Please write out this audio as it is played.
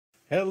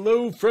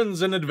Hello,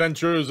 friends and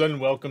adventurers,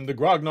 and welcome to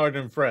Grognard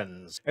and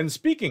Friends. And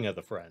speaking of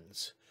the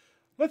friends,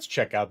 let's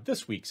check out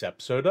this week's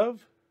episode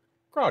of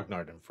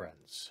Grognard and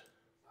Friends.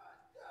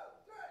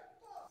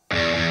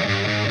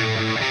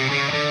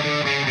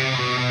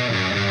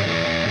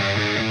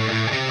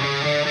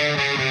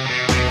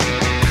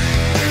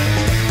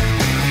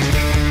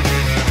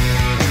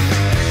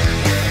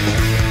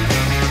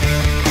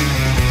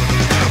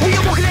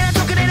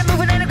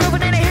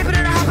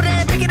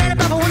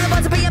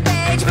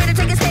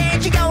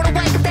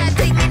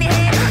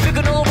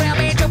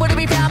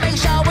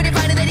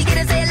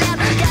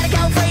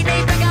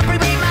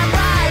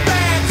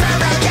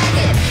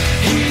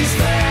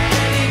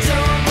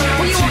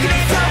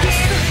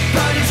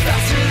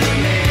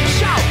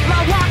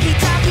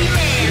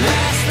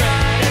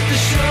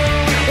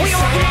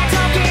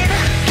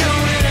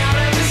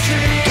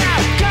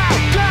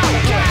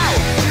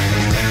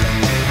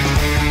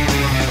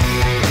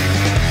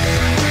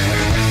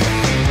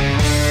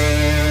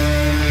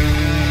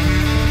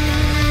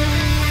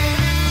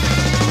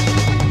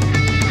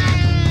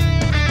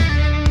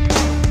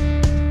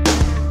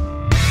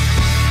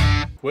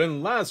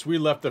 When last we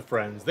left the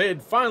friends, they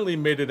had finally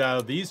made it out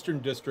of the eastern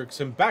districts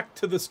and back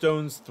to the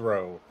Stone's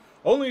Throw,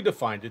 only to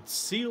find it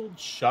sealed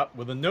shut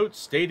with a note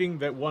stating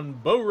that one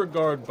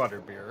Beauregard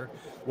Butterbeer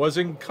was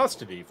in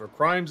custody for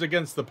crimes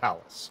against the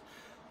palace.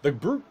 The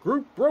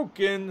group broke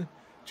in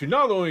to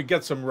not only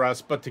get some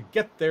rest, but to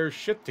get their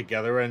shit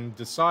together and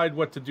decide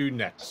what to do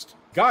next.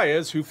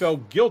 Gaius, who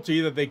felt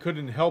guilty that they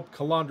couldn't help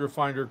Calandra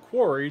find her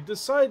quarry,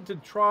 decided to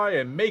try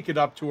and make it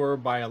up to her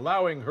by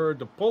allowing her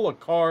to pull a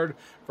card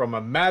from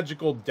a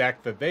magical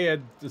deck that they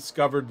had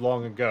discovered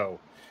long ago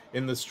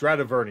in the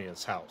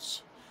Stratavernius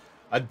house.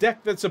 A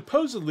deck that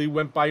supposedly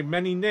went by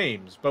many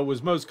names, but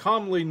was most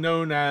commonly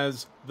known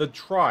as the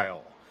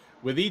Trial,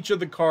 with each of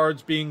the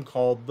cards being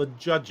called the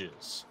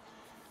Judges.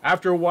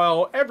 After a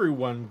while,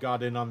 everyone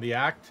got in on the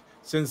act,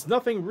 since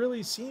nothing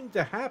really seemed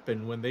to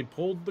happen when they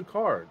pulled the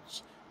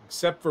cards,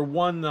 except for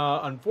one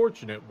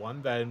unfortunate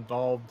one that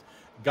involved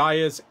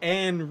Gaius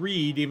and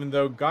Reed, even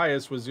though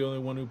Gaius was the only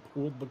one who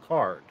pulled the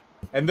card.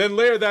 And then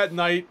later that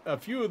night, a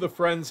few of the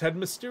friends had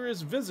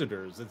mysterious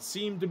visitors that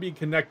seemed to be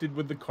connected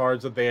with the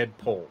cards that they had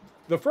pulled.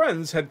 The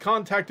friends had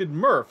contacted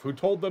Murph, who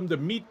told them to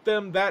meet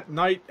them that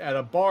night at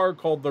a bar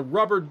called the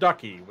Rubber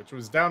Ducky, which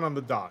was down on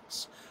the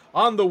docks.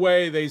 On the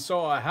way, they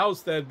saw a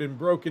house that had been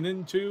broken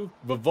into.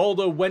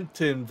 Vivalda went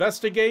to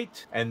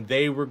investigate, and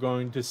they were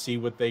going to see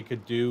what they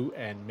could do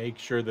and make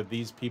sure that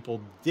these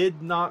people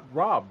did not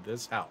rob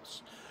this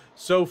house.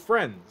 So,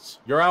 friends,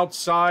 you're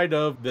outside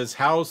of this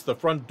house. The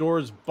front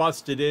door's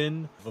busted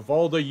in.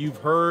 Vivalda, you've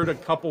heard a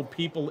couple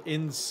people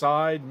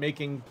inside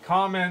making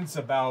comments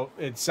about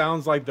it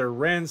sounds like they're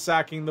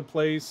ransacking the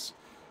place.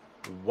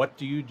 What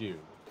do you do?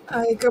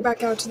 I go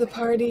back out to the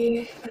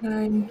party,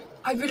 and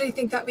I really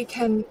think that we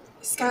can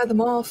scare them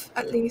off,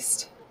 at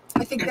least.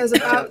 I think there's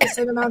about the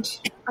same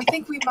amount. I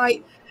think we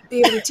might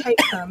be able to take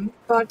them,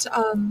 but,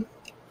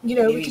 you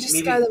know, we could just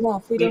scare them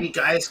off. Maybe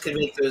guys could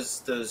make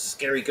those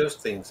scary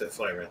ghost things that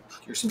fly around.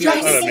 Your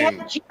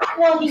Yes.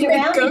 Walking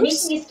around and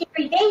making a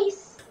scary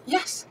face.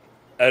 Yes.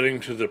 Adding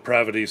to the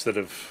depravities that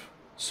have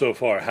so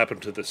far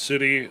happened to the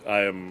city,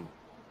 I am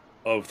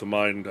of the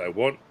mind I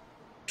want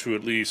to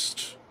at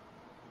least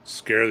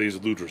scare these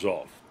looters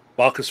off.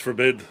 Bacchus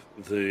forbid,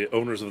 the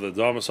owners of the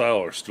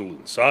domicile are still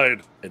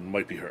inside and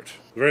might be hurt.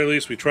 At the very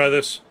least, we try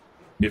this.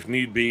 If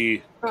need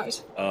be,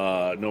 Right.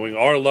 Knowing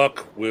our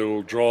luck,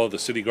 we'll draw the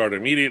city guard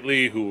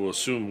immediately, who will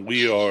assume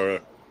we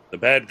are the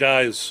bad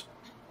guys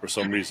for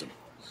some reason.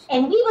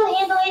 And we will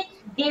handle it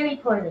very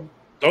poorly.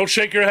 Don't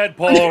shake your head,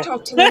 Paul.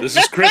 This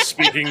is Chris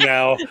speaking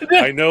now.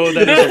 I know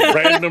that is a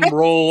random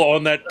roll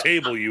on that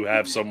table you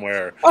have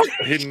somewhere,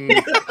 hidden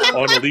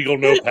on a legal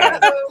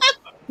notepad.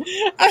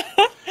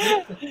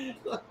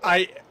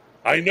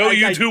 I know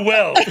you too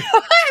well.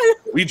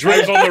 We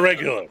drink on the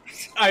regular.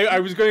 I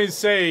was going to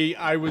say,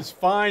 I was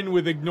fine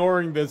with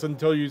ignoring this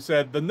until you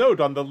said the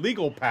note on the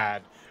legal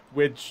pad,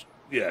 which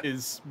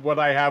is what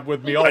I have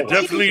with me always. I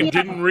definitely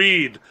didn't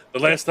read the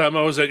last time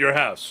I was at your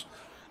house,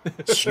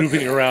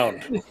 snooping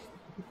around.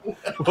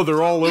 Well,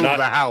 they're all over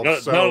the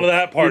house, so none of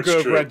that part's you could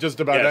have true. read just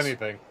about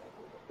anything.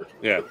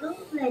 Yeah. Well,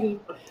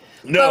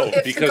 No,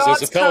 if because the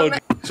as a fellow...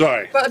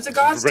 Sorry. But if the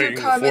guards do breaking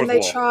the come and they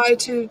fourth wall. try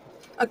to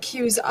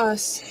accuse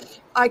us,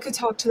 I could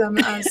talk to them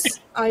as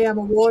I am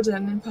a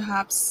warden and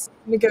perhaps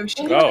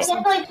negotiate. Oh. It's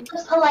definitely the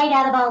most polite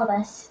out of all of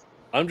us.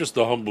 I'm just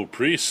the humble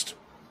priest.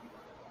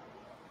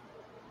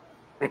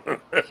 Eldridge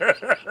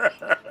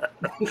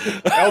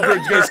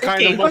just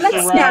kind of looks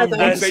let's scare around, them.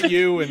 looks at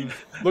you, and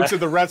looks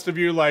at the rest of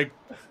you like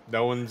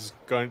no one's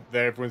going.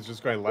 Everyone's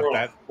just going to let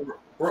that.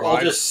 We're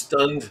all just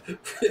stunned,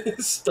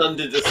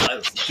 stunned into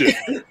silence.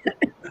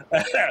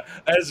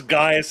 As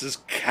Gaius is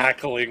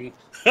cackling.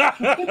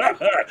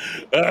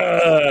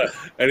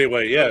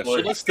 Anyway, yeah, so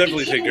let's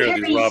definitely take care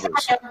of these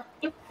robbers.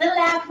 The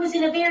laugh was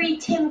in a very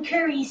Tim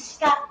Curry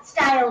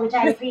style, which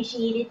I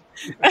appreciated.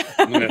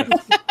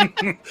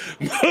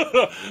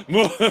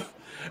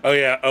 Oh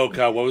yeah, oh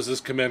god, what was this?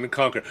 Command and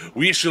Conquer.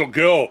 We shall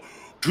go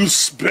To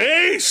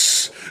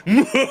space!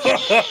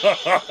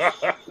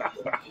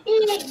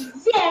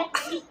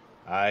 Exactly.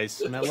 I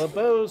smell a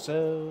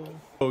bozo.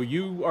 Oh,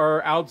 you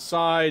are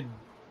outside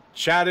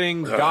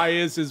chatting.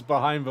 Gaius is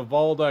behind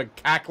Vivalda,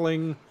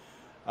 cackling.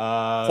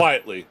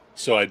 Quietly,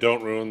 so I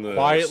don't ruin the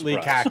Quietly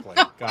surprise. cackling.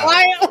 Got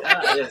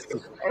it. Yes.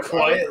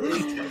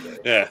 Quietly.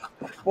 Yeah,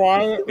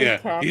 Quietly yeah.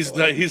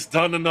 cackling. He's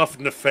done enough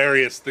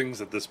nefarious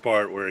things at this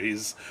part where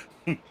he's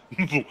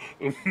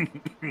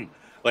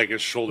like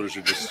his shoulders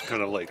are just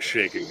kind of like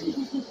shaking.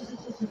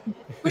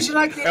 Would you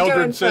like me to go in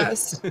Eldred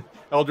says, first?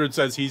 Eldred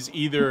says he's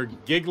either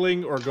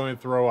giggling or going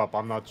to throw up.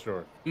 I'm not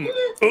sure.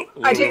 Oh,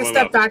 I take a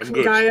step back I'm from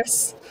good.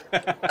 Gaius.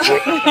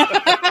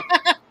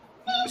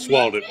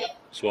 Swallowed it.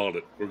 Swallowed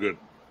it. We're good.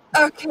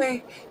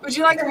 Okay. Would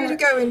you like me to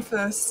go in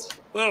first?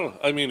 Well,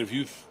 I mean, if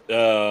you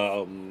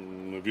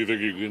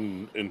think you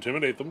can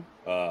intimidate them,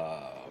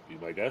 be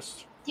my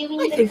guest. Do we I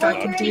need a think I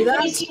cover can do in that.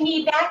 case you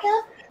need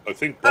backup? I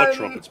think butt Um,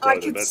 trumpet's I probably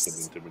the could best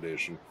s- of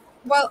intimidation.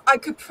 Well, I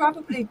could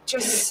probably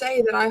just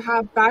say that I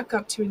have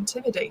backup to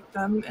intimidate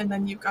them, and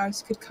then you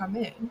guys could come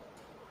in.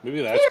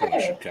 Maybe that's when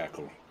you should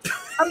cackle.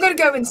 I'm gonna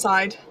go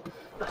inside.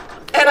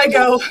 And I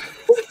go.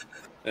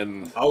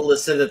 And I'll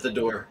listen at the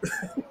door.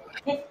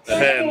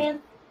 And-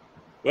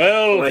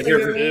 well, I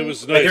hear- it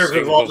was I hear nice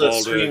seeing Vivalda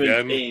Vivalda scream in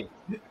again. pain.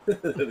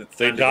 It's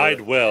They time to died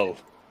go. well.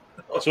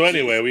 Oh, So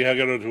anyway, we got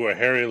to do a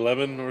Harry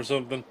Lemon or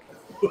something.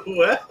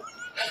 What?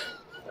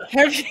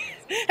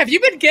 Have you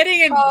been getting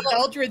in Oh.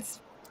 Eldred's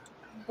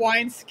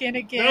wineskin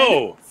again?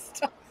 No.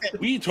 Stop it.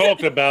 We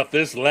talked about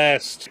this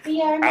last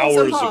We are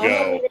hours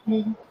Somehow.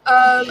 ago.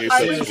 I Okay, would so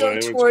go this is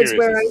what towards anyone's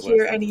where I curious, this is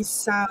hear what- any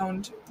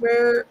sound.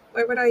 Where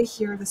would I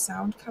hear the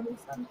sound coming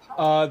from?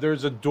 Paul?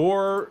 There's a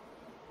door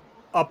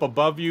up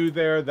above you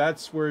there.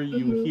 That's where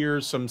you Mhm.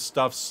 hear some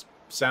stuff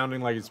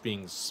sounding like it's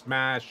being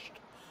smashed.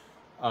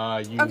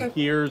 You Okay.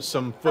 hear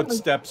some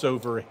footsteps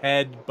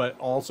overhead, but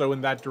also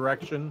in that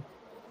direction.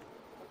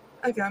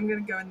 Okay, I'm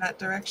gonna go in that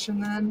direction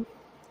then.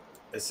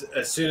 As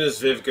soon as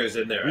Viv goes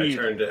in there, I We-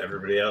 turn to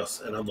everybody else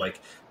and I'm like,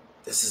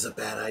 "This is a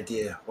bad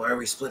idea. Why are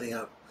we splitting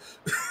up?"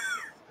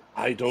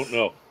 I don't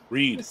know.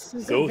 Reed, This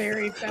is go a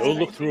very bad go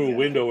look through a idea.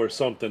 window or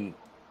something.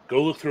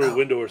 Go look through a Oh.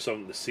 window or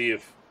something to see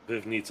if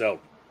Viv needs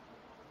help.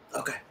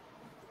 Okay.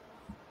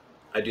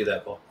 I do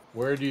that, Paul.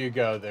 Where do you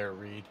go there,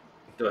 Reed?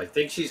 Do I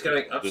think she's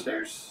going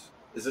upstairs?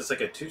 Is this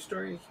like a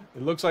 2-story?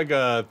 It looks like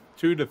a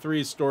 2 to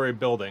 3 story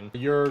building.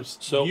 You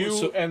So-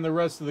 and the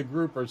rest of the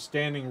group are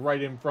standing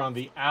right in front of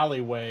the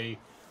alleyway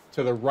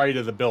to the right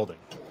of the building.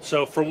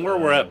 So from where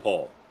we're at,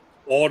 Paul,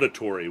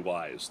 auditory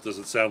wise, does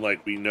it sound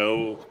like we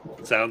know?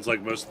 It sounds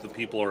like most of the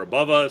people are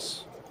above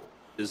us.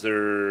 Is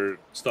there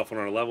stuff on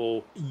our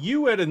level?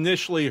 You had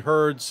initially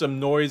heard some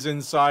noise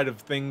inside of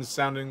things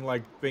sounding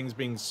like things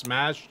being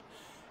smashed.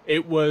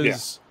 It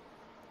was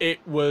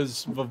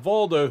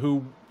Vivalda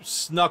who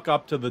snuck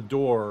up to the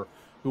door,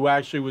 who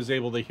actually was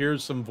able to hear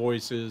some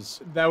voices.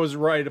 That was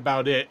right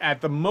about it. At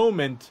the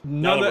moment,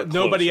 Now that we're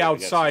nobody closer, I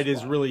guess outside is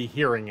is why. really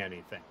hearing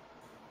anything.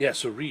 Yeah,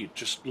 so Reed,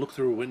 just look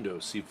through a window,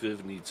 see if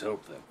Viv needs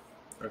help then.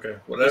 Okay.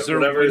 Is there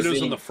whatever is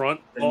windows on the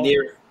front, the Paul?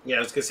 yeah, I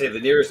was gonna say the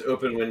nearest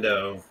open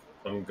window.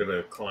 I'm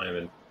gonna climb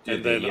and do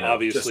And the, then you know,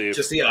 obviously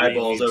just the if Reed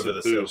eyeballs needs over a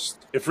the sill.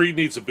 boost. If Reed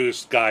needs a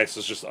boost, Gaius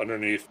is just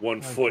underneath,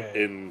 1 foot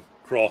Okay. in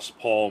cross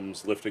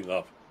palms, lifting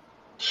up.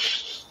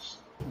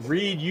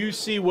 Reed, you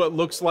see what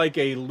looks like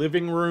a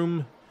living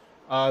room.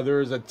 There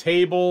is a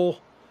table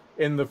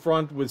in the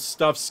front with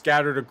stuff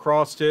scattered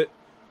across it.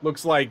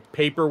 Looks like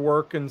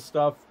paperwork and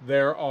stuff.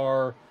 There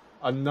are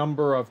a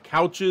number of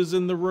couches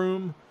in the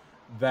room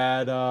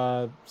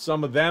that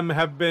some of them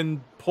have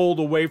been pulled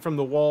away from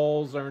the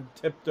walls or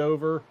tipped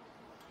over.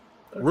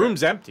 Okay.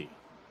 Room's empty.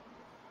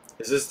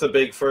 Is this the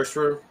big first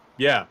room?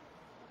 Yeah.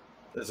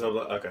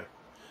 Okay.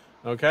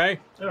 Okay.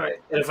 All right.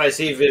 And if I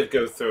see Viv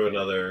go through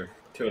another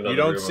don't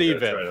room, see I'm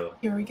gonna Viv. try to-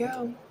 Here we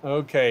go.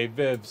 Okay,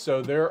 Viv.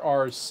 So there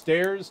are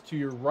stairs to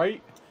your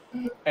right,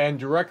 and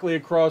directly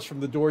across from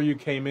the door you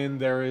came in,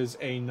 there is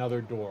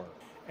another door.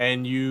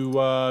 And you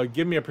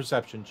give me a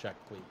perception check,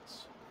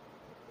 please.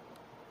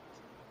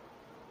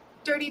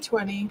 Dirty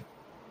 20.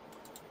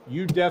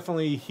 You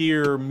definitely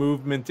hear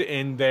movement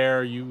in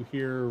there. You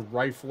hear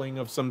rifling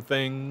of some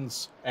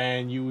things,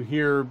 and you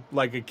hear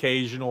like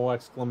occasional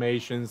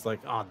exclamations like,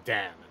 "Oh,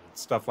 damn," and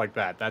stuff like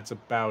that. That's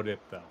about it,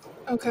 though.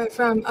 Okay,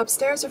 from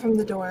upstairs or from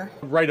the door?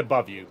 Right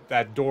above you,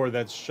 that door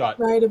that's shut.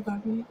 Right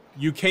above me.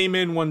 You came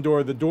in one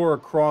door, the door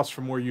across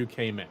from where you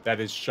came in, that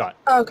is shut.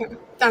 Okay,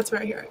 that's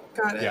where I hear it.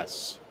 Got it.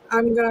 Yes.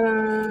 I'm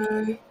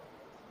gonna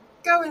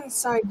go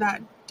inside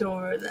that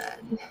door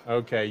then.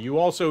 Okay, you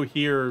also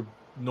hear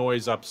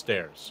noise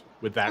upstairs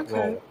with that Okay.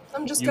 roll.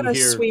 I'm just You gonna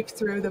hear- sweep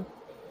through the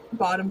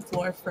bottom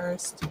floor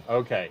first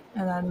Okay,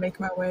 and then make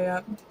my way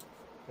up.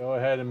 go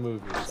ahead and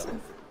move yourself.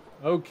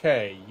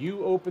 Okay,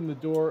 you open the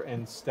door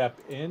and step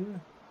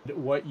in.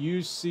 What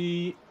you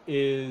see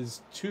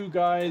is two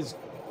guys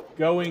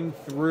going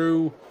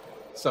through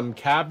some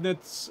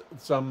cabinets,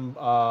 some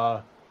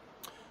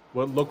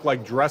what look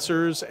like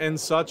dressers and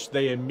such.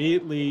 They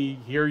immediately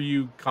hear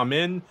you come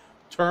in,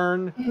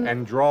 turn,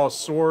 and draw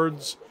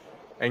swords,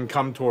 and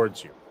come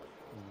towards you.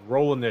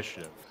 Roll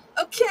initiative.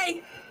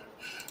 Okay.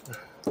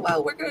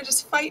 Well, we're gonna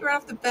just fight right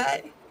off the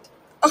bat.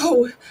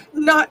 Oh,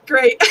 not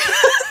great.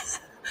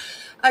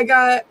 I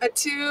got a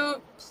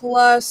 2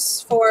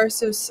 + 4,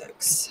 so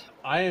 6.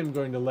 I am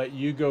going to let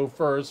you go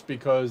first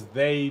because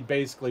they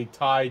basically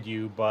tied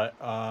you, but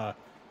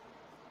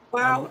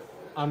Wow.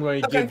 I'm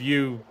going to Okay. give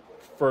you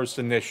first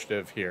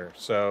initiative here.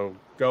 So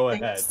go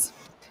ahead. Thanks.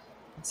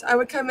 So I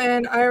would come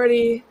in. I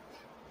already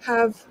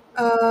have,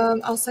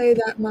 I'll say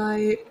that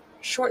my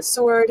short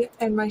sword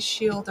and my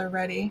shield are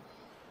ready.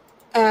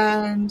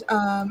 And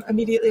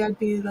immediately I'd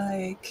be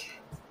like,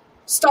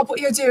 stop what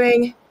you're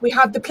doing. We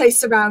have the place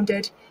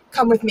surrounded.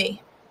 Come with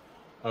me.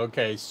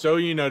 Okay, so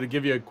to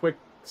give you a quick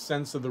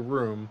sense of the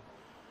room,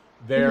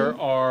 there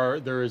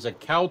is a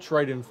couch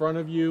right in front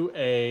of you,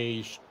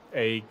 a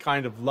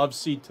kind of love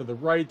seat to the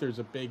right. There's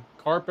a big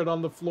carpet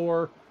on the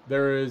floor.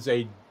 There is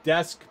a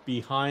desk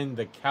behind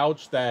the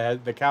couch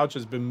the couch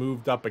has been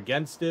moved up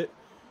against it.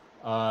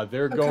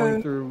 They're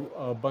going through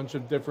a bunch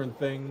of different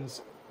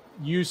things.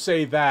 You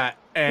say that,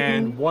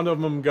 and one of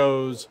them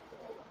goes,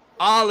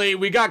 "Ollie,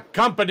 we got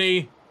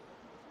company,"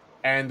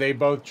 and they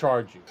both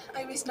charge you.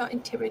 I was not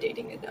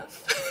intimidating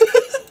enough.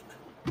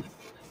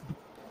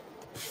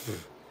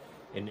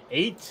 An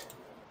 8,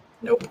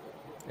 Nope.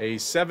 a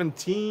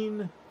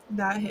 17,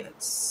 That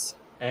hits.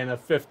 and a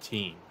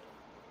 15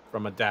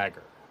 from a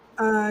dagger.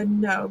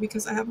 No,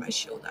 because I have my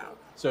shield out.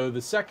 So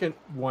the second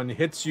one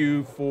hits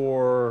you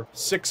for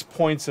 6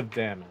 points of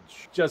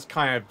damage. Just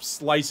kind of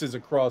slices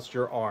across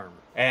your arm.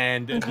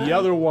 And the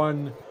other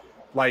one,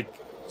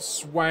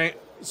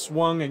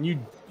 swung and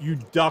you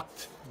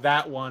ducked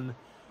that one.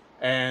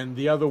 And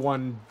the other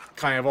one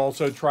kind of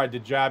also tried to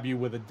jab you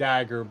with a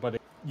dagger,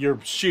 but your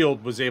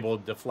shield was able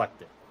to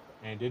deflect it.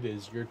 And it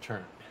is your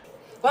turn.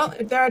 Well,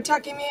 if they're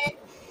attacking me,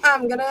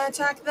 I'm gonna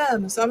attack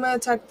them. So I'm gonna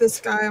attack this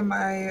guy on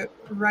my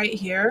right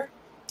here.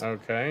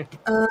 Okay.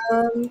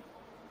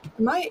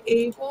 Am I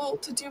able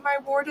to do my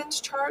warden's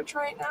charge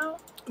right now?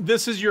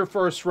 This is your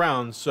first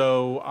round,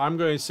 so I'm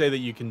going to say that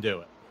you can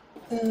do it.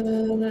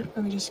 And let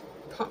me just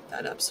pop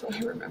that up so I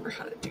remember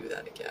how to do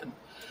that again.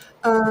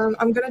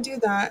 I'm gonna do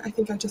that. I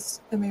think I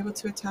just am able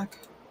to attack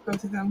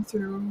both of them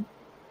through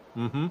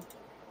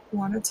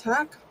one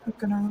attack. I'm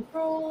gonna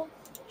roll.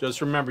 Just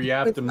remember, you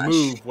have to my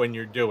move when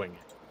you're doing it.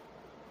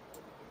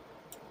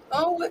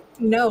 Oh,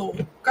 no.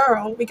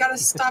 Girl, we gotta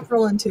stop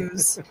rolling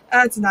twos.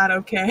 That's not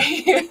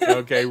okay.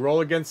 Okay,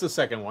 roll against the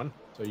second one.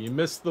 So you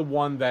missed the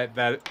one that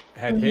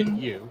had hit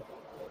you.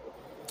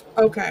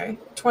 Okay,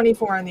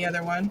 24 on the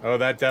other one. Oh,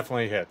 that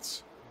definitely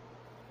hits.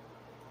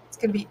 It's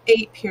gonna be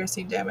 8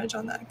 piercing damage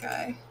on that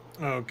guy.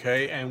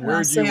 Okay, and And where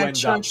I'll do say you I end up?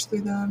 charged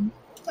through them.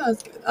 Oh,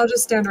 that's good. I'll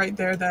just stand right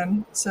there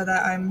then, so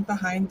that I'm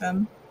behind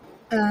them.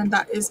 And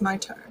that is my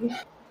turn.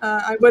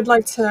 I would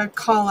like to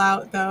call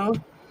out, though.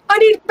 I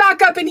need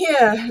backup in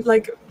here!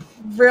 Like,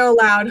 real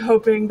loud,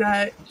 hoping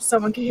that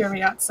someone can hear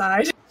me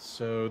outside.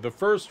 So the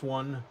first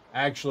one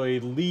actually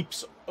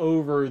leaps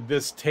over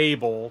this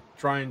table,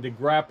 trying to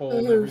grapple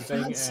and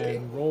everything, fancy.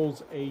 and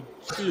rolls a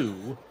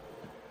 2.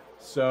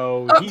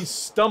 So he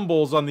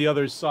stumbles on the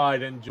other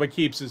side but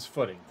keeps his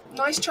footing.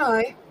 Nice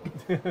try.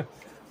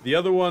 The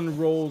other one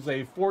rolls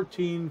a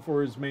 14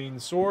 for his main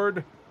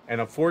sword and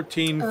a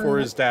 14 for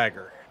his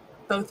dagger.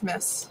 Both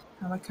miss.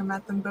 I'm gonna come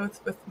at them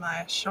both with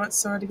my short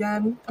sword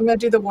again. I'm gonna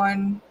do the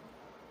one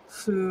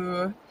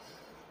who...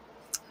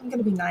 I'm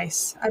gonna be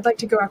nice. I'd like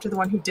to go after the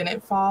one who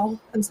didn't fall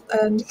and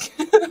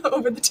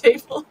over the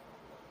table.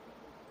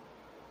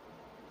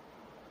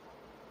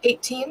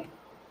 18.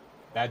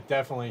 That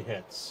definitely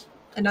hits.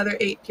 Another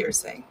 8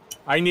 piercing.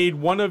 I need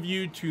one of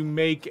you to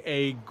make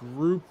a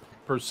group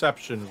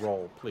perception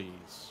roll,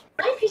 please.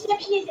 My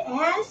perception is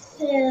ass,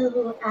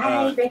 so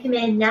I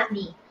recommend not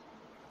me.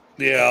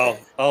 Yeah,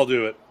 I'll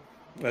do it.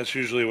 That's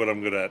usually what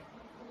I'm good at.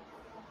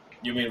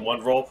 You mean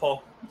one roll,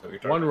 Paul? Is that what you're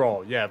talking One about?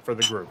 roll, yeah, for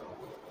the group.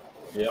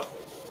 Yep.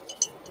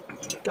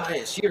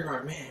 Dias, you're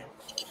our man.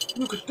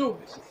 You could do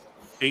it.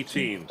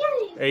 18.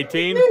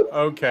 18?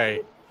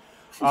 Okay.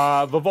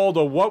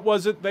 Vivaldo, what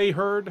was it they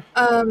heard?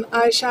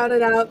 I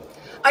shouted out,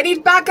 I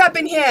need backup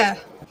in here!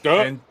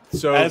 And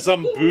so As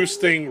I'm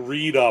boosting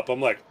Reed up,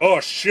 I'm like, oh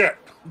shit!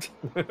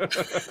 I love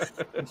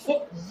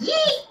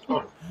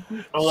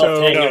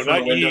So- taking No, it from not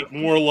the window. eat,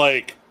 more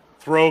like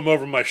throw him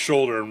over my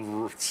shoulder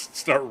and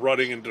start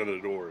running into the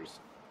doors.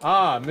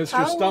 Mr.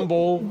 How-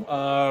 Stumble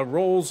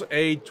rolls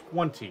a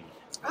 20.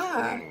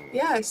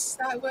 Yes,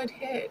 that would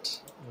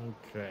hit.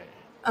 Okay.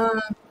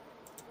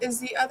 Is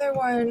the other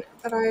one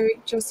that I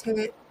just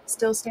hit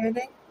still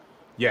standing?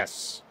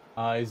 Yes.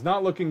 He's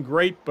not looking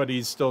great, but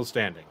he's still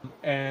standing.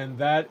 And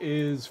that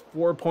is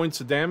 4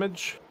 points of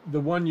damage. The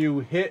one you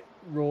hit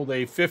rolled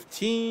a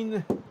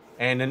 15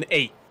 and an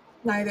 8.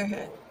 Neither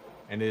hit.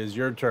 And it is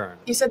your turn.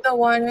 You said the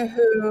one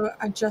who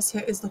I just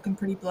hit is looking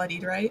pretty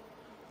bloodied, right?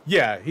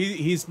 Yeah,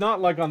 he's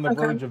not like on the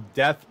Okay. verge of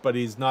death, but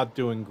he's not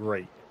doing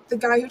great. The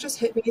guy who just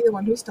hit me, the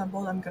one who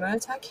stumbled, I'm gonna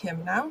attack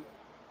him now.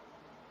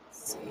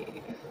 Let's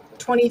see.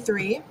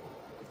 23.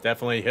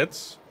 Definitely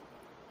hits.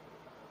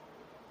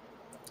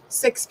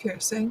 6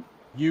 piercing.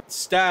 You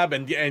stab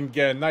and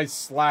get a nice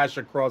slash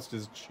across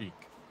his cheek.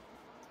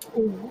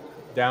 Ooh.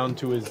 Down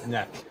to his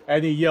neck.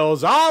 And he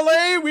yells,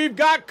 "Ollie, we've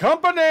got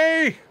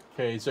company!"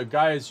 Okay, so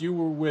guys, you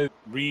were with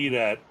Reed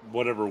at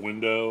whatever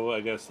window,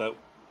 I guess that.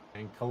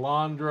 and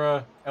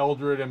Calandra,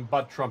 Eldred, and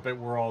Butt Trumpet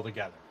were all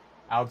together.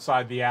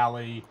 Outside the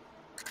alley,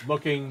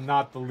 looking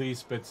not the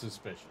least bit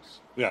suspicious.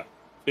 Yeah.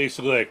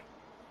 Basically, like,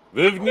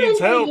 Viv needs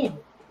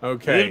help.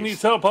 Okay. Viv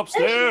needs help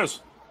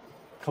upstairs.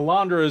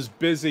 Calandra is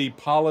busy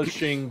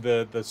polishing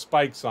the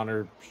spikes on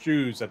her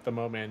shoes at the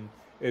moment.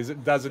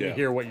 Doesn't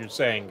hear what you're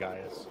saying,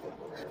 guys.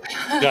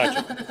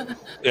 Gotcha.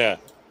 Yeah.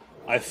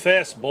 I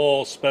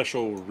fastball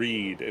special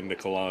Reed into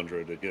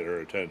Calandra to get her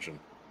attention.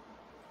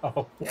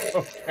 Oh,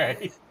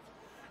 okay.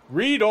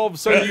 Reed, all of a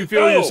sudden you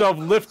feel Oh! yourself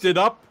lifted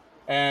up,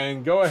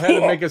 and go ahead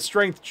and make a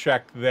strength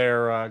check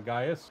there,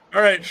 Gaius.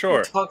 All right,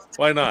 sure.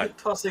 Why not?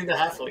 Tossing the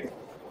halfling.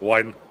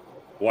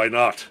 Why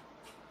not?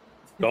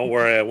 Don't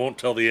worry, I won't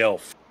tell the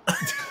elf.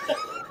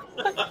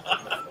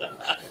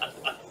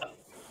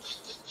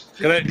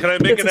 Can I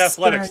make It's an a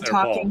athletics stern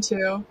there, Paul? talking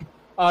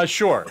to.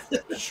 Sure,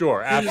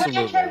 Your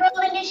absolutely. turn,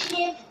 roll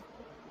initiative.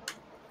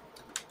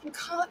 You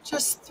can't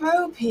just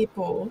throw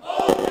people.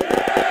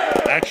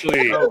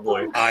 Actually, Oh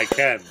boy. I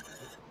can.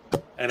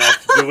 And I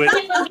do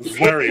it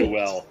very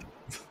well.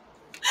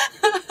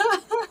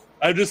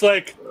 I'm just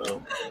like,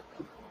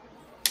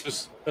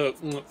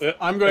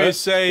 I'm going to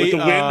say, with the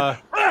wind.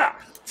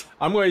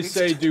 I'm going to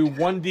say do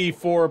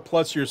 1d4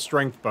 plus your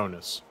strength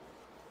bonus.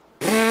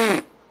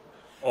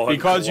 On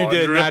Because you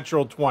did Calandra.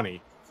 natural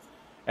 20.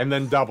 And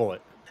then double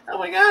it. Oh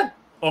my god.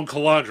 On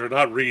Calandra,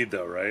 not Reed,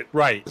 though, right?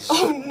 Right.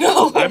 Oh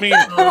no! I mean,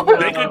 no.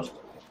 they could.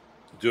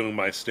 Doing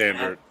my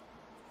standard.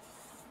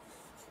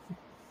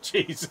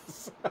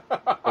 Jesus.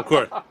 Of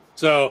course.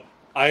 So,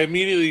 I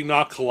immediately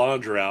knock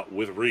Calandra out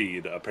with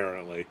Reed,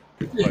 apparently.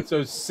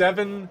 So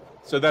 7,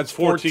 so that's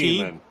 14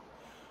 14. then.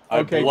 I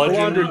Okay,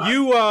 bludgeoned-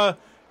 Calandra,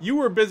 you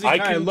were busy I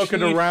kind of looking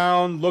continue-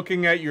 around,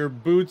 looking at your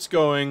boots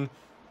going,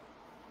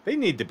 they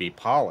need to be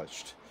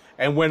polished.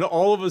 And when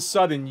all of a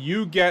sudden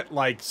you get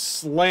like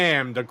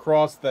slammed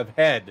across the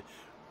head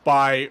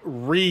by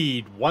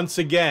Reed once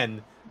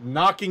again,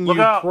 knocking Look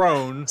you out.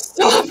 prone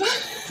Stop!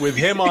 with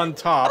him on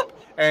top.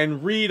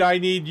 And Reed, I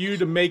need you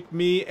to make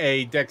me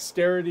a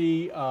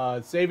dexterity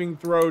saving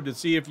throw to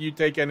see if you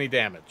take any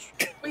damage.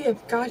 We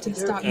have got to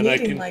stop And I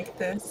meeting can- like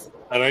this.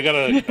 And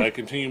I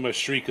continue my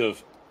streak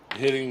of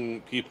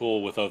hitting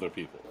people with other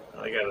people.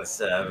 I got a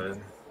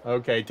 7.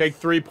 Okay, take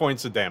 3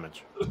 points of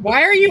damage.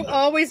 Why are you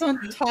always on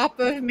top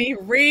of me,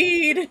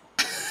 Reed?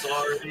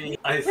 Sorry.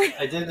 I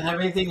didn't have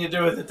anything to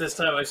do with it this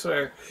time, I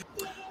swear.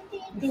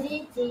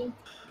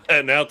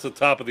 And now to the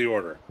top of the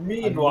order.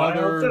 Meanwhile,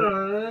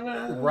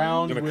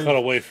 Round Gonna with cut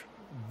away.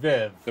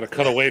 Viv. Gonna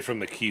cut away from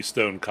the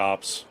Keystone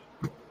Cops.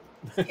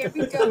 Here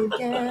we go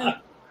again.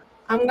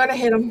 I'm gonna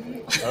hit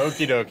him.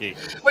 Okie dokie.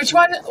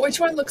 Which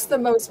one looks the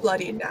most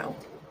bloodied now?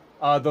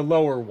 The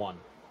lower one.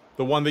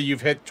 The one that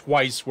you've hit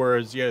twice,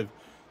 whereas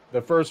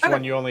the first Okay.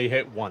 one you only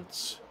hit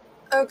once.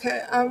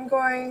 Okay, I'm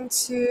going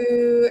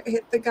to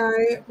hit the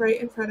guy right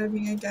in front of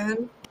me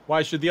again.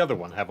 Why should the other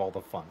one have all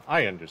the fun?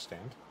 I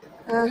understand.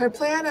 Her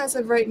plan as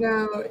of right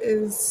now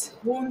is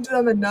wound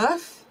them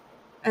enough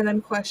and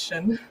then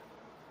question.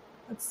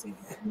 Let's see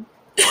here.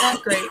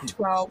 Not great,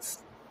 12.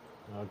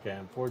 Okay,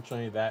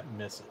 unfortunately that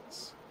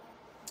misses.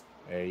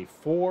 A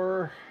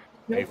 4,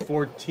 a Nope.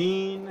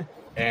 14,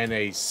 and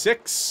a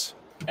 6.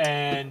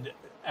 And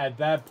at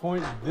that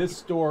point,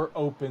 this door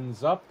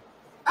opens up.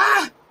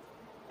 Ah!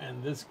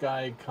 And this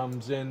guy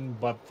comes in,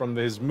 but from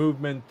his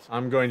movement,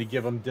 I'm going to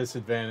give him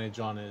disadvantage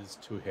on his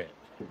to hit.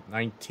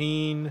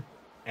 19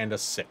 and a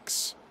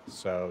 6.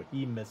 So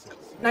he misses.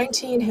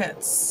 19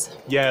 hits.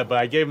 Yeah, but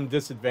I gave him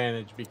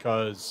disadvantage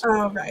because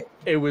Oh, right.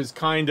 it was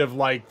kind of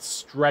like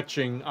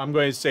stretching. I'm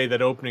going to say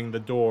that opening the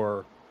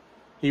door,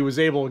 he was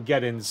able to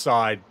get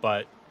inside,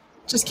 but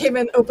Just came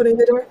in opening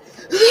the door.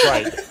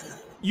 right.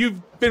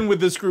 You've been with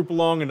this group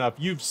long enough.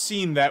 You've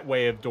seen that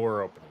way of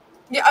door opening.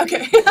 Yeah,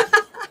 okay.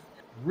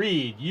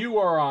 Reed, you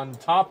are on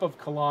top of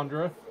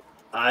Calandra.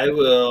 I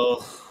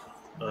will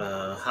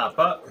hop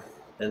up,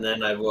 and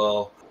then I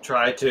will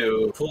try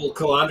to pull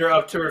Calandra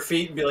up to her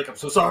feet and be like, I'm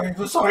so sorry, I'm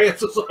so sorry, I'm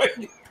so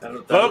sorry.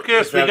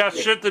 Focus, we got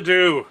shit to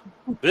do.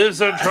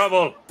 Viv's in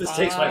trouble. This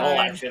takes my whole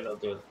action. I'll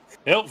do it.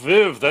 Help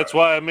Viv. That's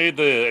why I made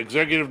the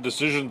executive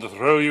decision to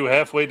throw you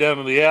halfway down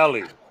in the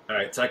alley. All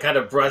right, so I kind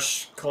of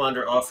brush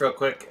Calandra off real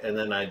quick, and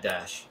then I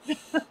dash.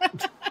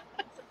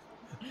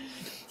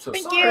 So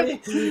Thank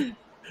sorry. you.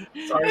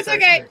 Sorry, It's sorry,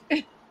 okay.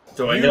 sorry.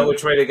 Do I know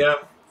which way to go?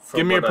 From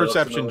Give me a what I also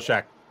perception know?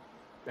 check.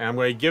 And I'm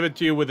going to give it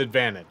to you with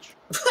advantage.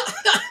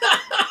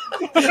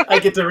 I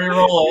get to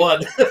reroll a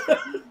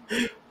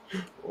 1.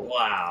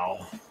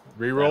 Wow.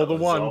 Reroll the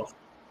 1.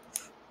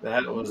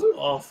 That was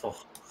awful.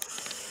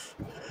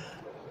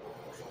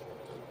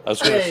 I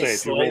was going to Hey, say,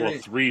 if you roll a slightly.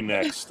 3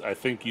 next, I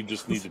think you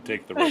just need to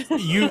take the rest of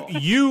it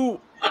off.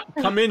 You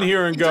come in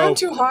here and You're go, trying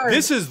too hard.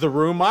 this is the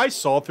room I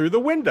saw through the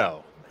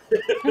window.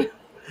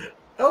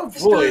 Oh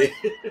boy.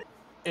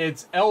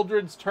 It's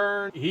Eldred's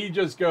turn. He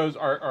just goes,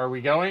 are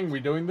we going? We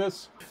doing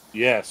this?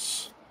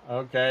 Yes.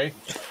 Okay.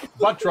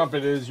 Butt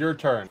Trumpet, is your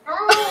turn.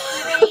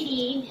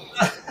 Alrighty.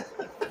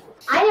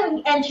 I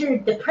haven't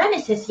entered the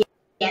premises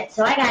yet,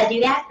 so I gotta do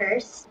that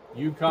first.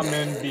 You come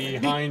in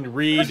behind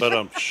Reed.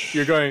 But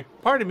You're going,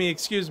 pardon me,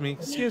 excuse me,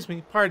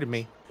 pardon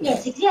me.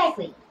 Yes,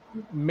 exactly.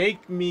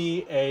 Make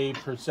me a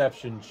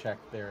perception check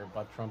there,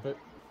 Butt Trumpet.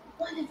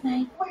 One of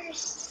my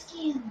worst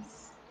skills.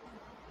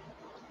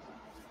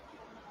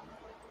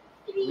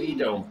 We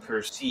don't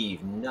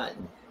perceive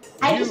nothing.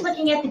 I'm just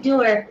looking at the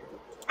door.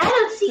 I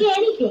don't see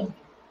anything.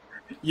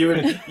 You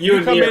and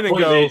come me in are and pointing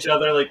go- at each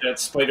other like that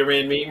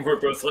Spider-Man meeting. We're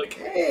both like,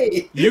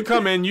 hey. You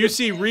come in, you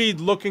see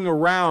Reed looking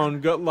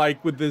around,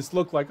 like with this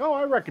look like, oh,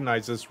 I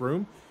recognize this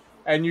room.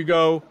 And you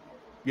go,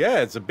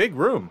 yeah, it's a big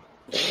room.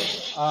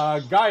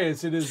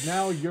 Gaius, it is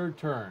now your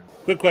turn.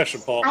 quick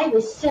question, Paul. I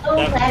was so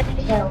glad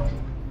to help.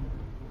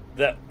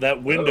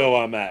 That window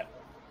I'm at.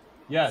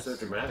 Yes. So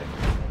dramatic.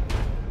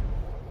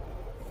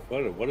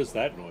 What is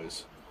that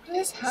noise? What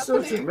is So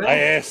happening?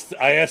 dramatic.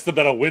 I asked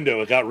about a window.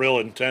 It got real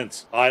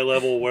intense. Eye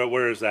level.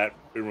 Where is that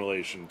in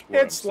relation to?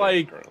 Where It's I'm standing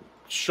like currently?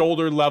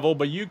 shoulder level,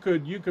 but you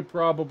could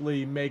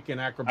probably make an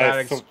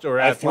acrobatics or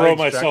I throw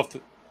athletics myself.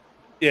 check.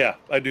 Yeah,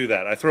 I do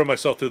that. I throw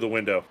myself through the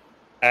window.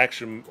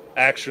 Action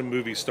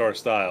movie star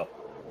style.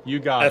 You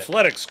got it.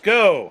 Athletics,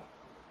 go!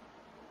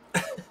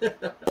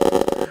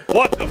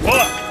 What the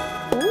fuck?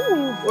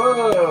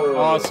 Whoa.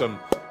 Awesome.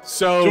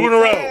 So 2 in a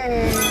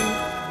row.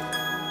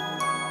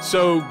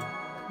 So,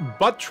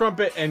 Butt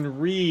Trumpet and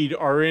Reed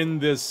are in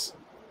this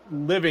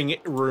living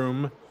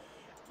room,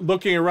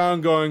 looking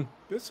around going,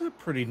 this is a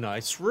pretty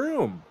nice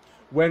room.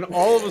 When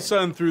all of a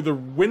sudden, through the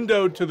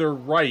window to their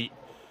right,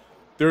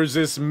 there's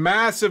this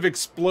massive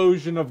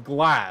explosion of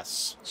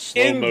glass.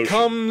 Slow In motion.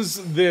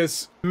 comes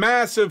this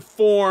massive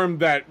form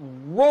that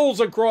rolls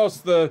across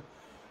the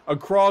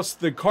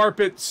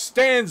carpet,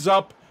 stands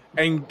up,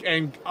 and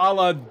a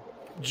la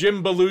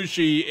Jim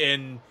Belushi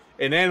in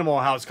Animal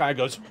House kind of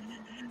goes.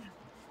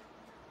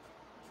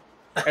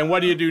 And what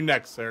do you do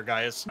next there,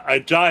 guys? I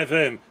dive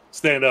in,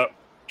 stand up,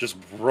 just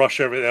brush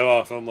everything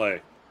off. I'm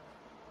like,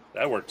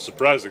 that worked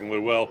surprisingly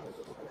well.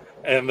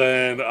 And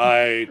then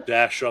I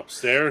dash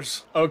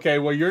upstairs. Okay,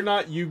 well you're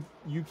not you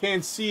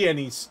can't see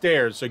any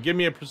stairs, so give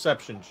me a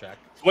perception check.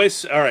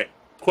 Wait, all right.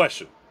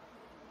 Question: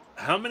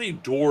 how many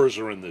doors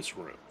are in this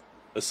room,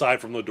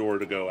 aside from the door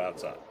to go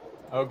outside?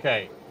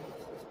 Okay.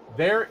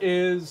 There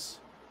is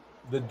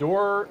the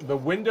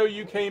window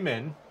you came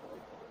in.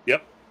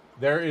 Yep.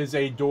 There is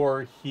a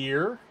door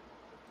here,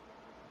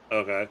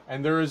 Okay.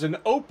 and there is an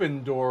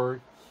open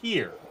door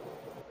here.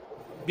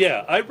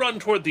 Yeah, I run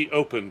toward the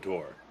open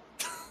door.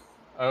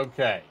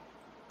 Okay.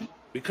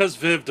 Because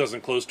Viv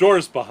doesn't close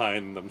doors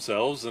behind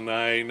themselves, and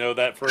I know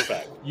that for a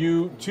fact.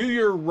 You to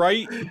your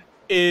right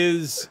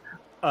is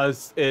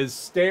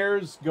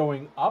stairs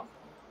going up.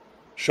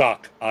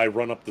 Shock, I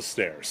run up the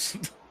stairs.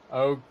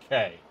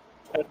 Okay.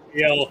 I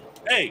yell,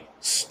 hey,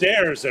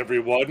 stairs,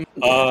 everyone.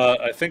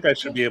 I think I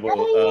should be able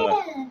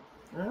to...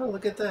 Yeah. Oh,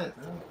 look at that.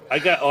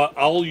 Oh.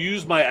 I'll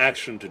use my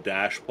action to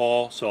dash,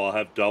 Paul, so I'll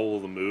have double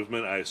the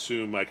movement. I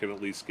assume I can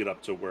at least get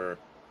up to where,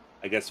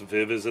 I guess,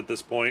 Viv is at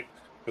this point,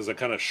 because I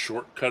kind of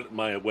shortcut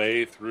my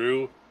way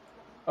through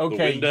the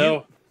Okay.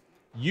 window.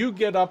 You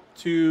get up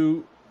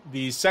to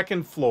the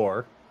second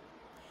floor.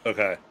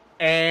 Okay.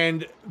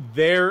 And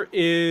there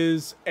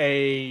is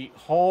a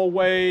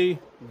hallway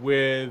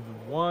with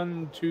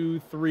 1, 2,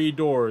 3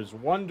 doors.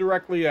 One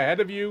directly ahead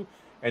of you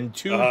and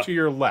 2 to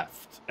your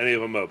left. Any of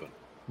them open?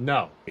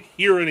 No.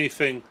 Hear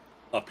anything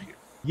up here?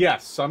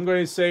 Yes, I'm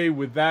going to say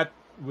with that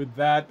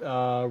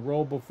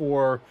roll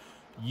before,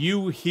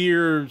 you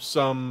hear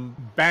some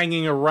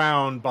banging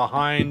around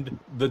behind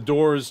the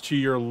doors to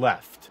your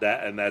left.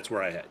 That's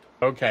where I head.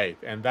 Okay,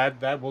 and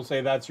that will say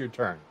that's your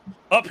turn.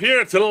 Up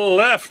here to the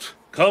left,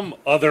 come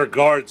other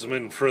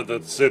guardsmen for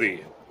the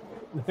city.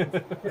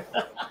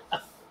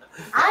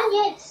 Ah,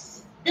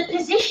 yes. The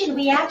position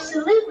we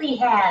absolutely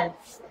have.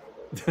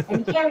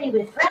 And carry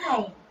with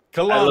pride.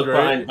 I look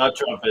behind Calandra, Butt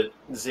Trumpet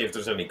to see if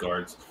there's any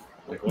guards.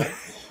 Like, what?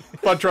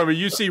 Butt Trumpet,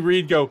 you see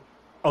Reed go,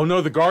 oh no,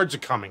 the guards are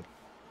coming.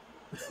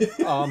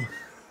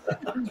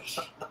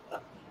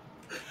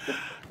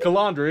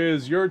 Calandra, it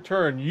is your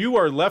turn. You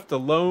are left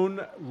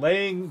alone,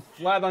 laying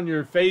flat on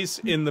your face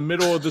in the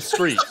middle of the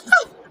street.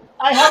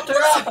 I helped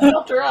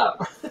her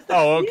up.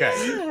 Oh, okay.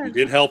 Yeah. You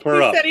did help her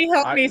He up. said he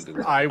helped me.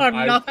 I'm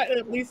I- not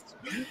at least.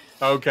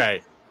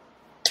 Okay.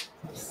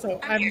 So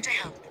I'm I'm here to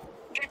help.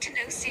 Get to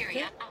know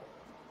Syria.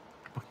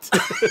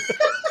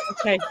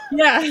 okay.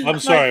 Yeah. I'm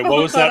sorry,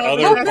 what was that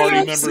other was party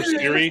asking- member,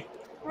 Siri?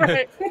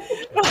 Right.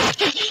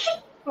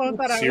 What was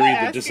that I was Siri, the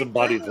asking?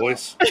 disembodied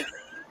voice.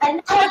 A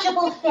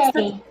knowledgeable fae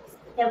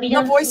that we The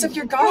don't voice see. of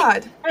your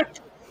god.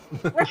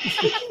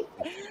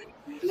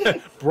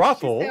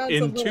 Brothel She sounds a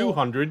in little-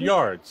 200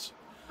 yards.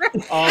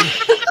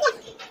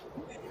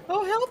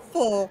 Oh,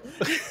 helpful.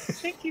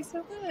 Thank you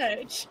so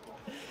much.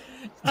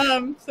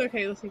 So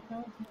okay, let's see.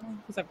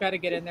 Because I've got to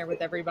get in there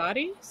with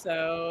everybody.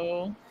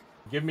 So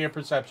Give me a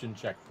perception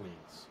check,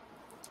 please.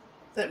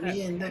 Let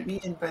me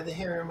in by the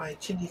hair of my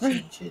chinny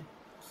chin chin.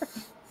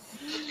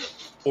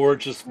 Or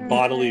just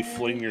bodily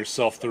fling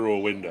yourself through a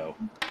window.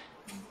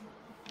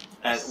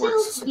 That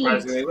works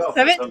surprisingly well. For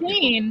some people.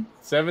 17.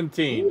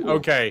 17. Ooh.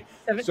 Okay.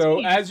 17.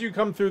 So as you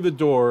come through the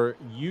door,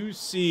 you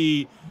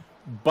see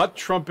Butt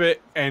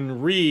Trumpet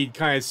and Reed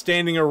kind of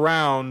standing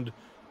around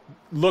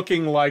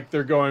looking like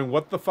they're going,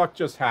 what the fuck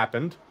just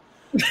happened?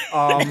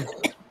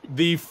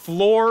 The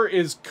floor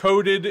is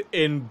coated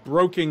in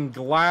broken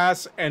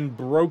glass and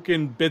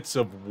broken bits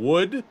of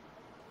wood.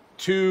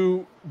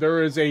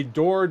 There is a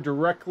door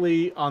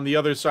directly on the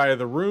other side of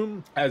the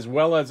room, as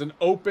well as an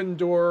open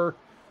door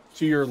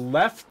to your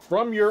left.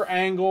 From your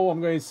angle,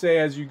 I'm going to say,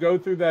 as you go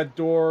through that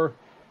door,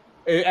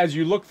 as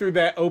you look through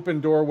that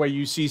open doorway,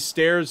 you see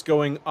stairs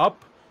going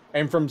up,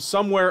 and from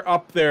somewhere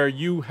up there,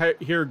 you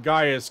hear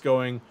Gaius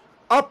going,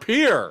 up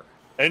here!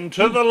 And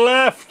to the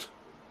left!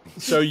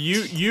 So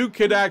you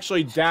could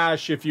actually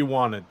dash if you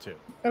wanted to.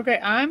 Okay,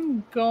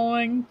 I'm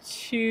going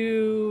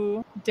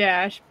to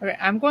dash. Okay,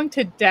 I'm going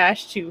to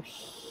dash to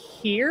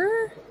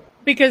here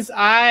because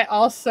I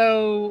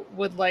also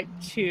would like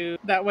to.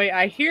 That way,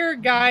 I hear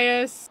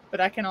Gaius, but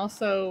I can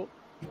also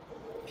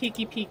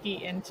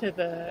peeky into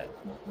the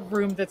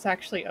room that's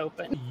actually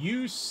open.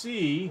 You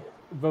see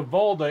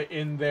Vivalda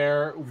in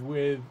there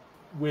with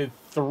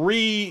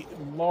 3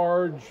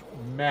 large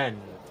men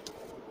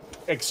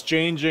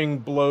exchanging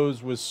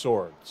blows with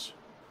swords.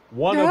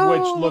 One of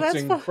which looks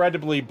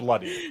incredibly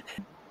bloody.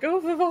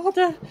 Go,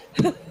 Vivalda!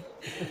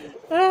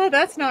 Oh,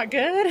 that's not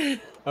good.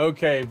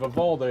 Okay,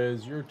 Vivalda,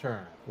 is your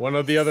turn. One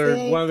of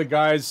the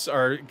guys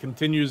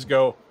continues to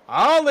go,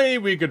 Ollie,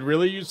 we could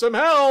really use some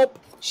help.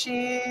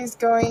 She's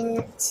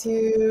going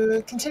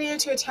to continue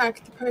to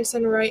attack the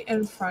person right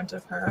in front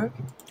of her.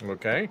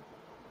 Okay.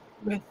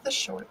 With the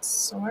short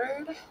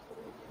sword.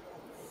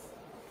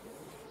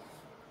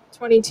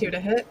 22 to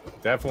hit.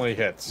 Definitely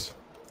hits.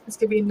 It's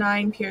going to be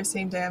 9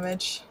 piercing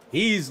damage.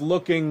 He's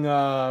looking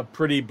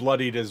pretty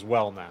bloodied as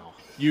well now.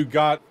 You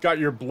got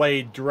your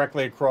blade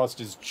directly across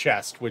his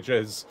chest, which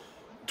has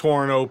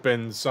torn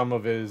open some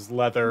of his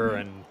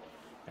leather,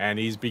 and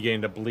he's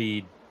beginning to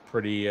bleed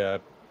pretty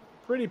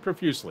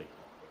profusely.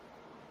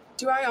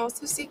 Do I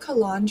also see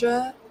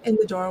Kalandra in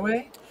the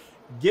doorway?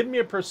 Give me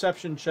a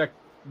perception check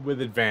with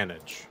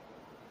advantage.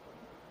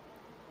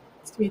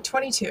 It's going to be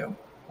 22.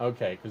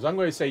 Okay, because I'm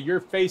going to say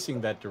you're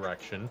facing that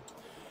direction.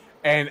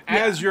 And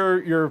as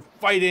you're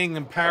fighting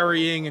and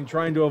parrying and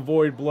trying to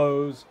avoid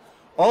blows,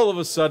 all of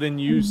a sudden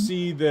you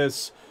see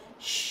this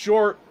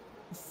short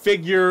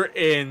figure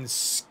in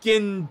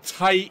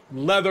skin-tight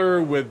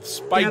leather with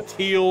spiked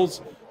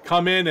heels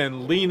come in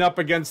and lean up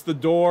against the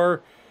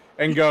door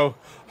and go...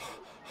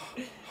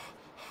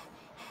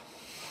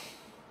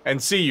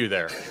 and see you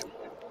there.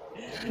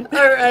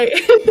 All right.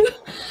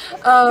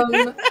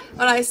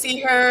 When I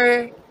see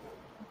her,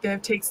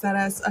 Viv takes that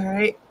as, all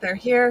right, they're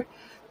here.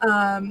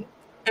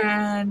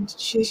 And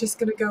she's just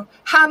going to go,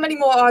 how many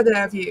more are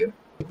there of you?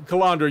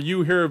 Kalandra,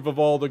 you hear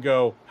Vivalda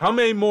go, how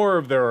many more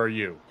of there are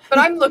you? But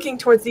I'm looking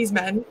towards these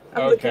men.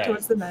 I'm looking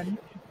towards the men.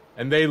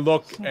 And they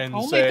look and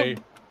say...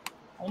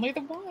 only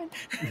the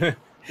one.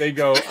 They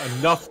go,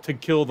 enough to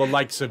kill the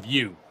likes of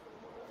you.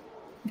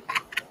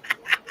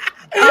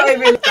 I'm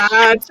really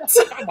bad.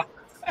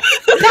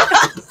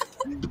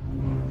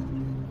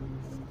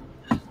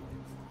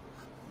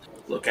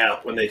 Look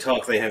out. When they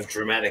talk, they have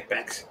dramatic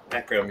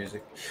background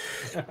music.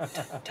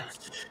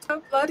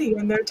 So bloody,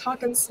 and they're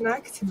talking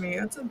smack to me.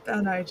 That's a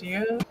bad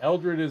idea.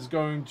 Eldred is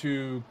going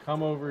to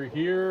come over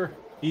here.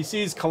 He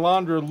sees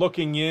Kalandra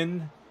looking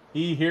in.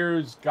 He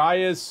hears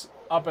Gaius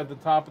up at the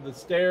top of the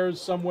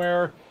stairs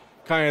somewhere.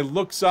 Kind of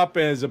looks up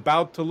and is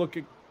about to look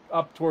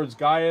up towards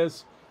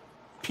Gaius.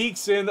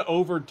 Peeks in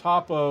over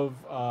top of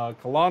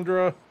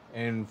Kalandra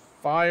and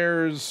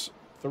fires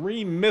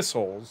 3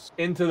 missiles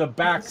into the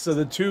backs of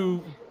the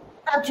two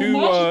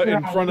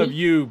in front of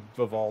you,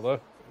 Vivalda,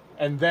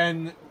 and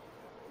then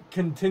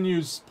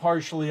continues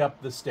partially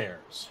up the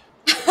stairs.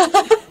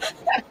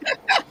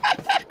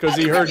 Because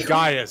he heard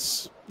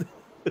Gaius.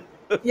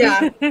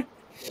 Yeah.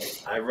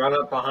 I run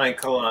up behind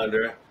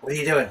Kalandra. What are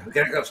you doing? We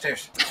gotta go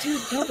upstairs.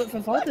 Dude, no, but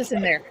Vivalda's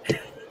in there.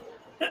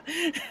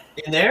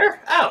 In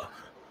there? Oh.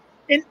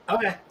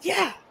 Okay.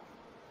 Yeah.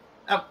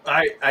 Oh,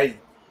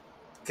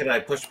 can I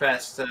push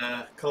past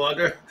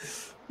Kalandra?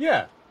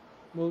 Yeah,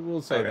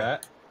 we'll say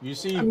that. You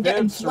see Viv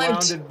getting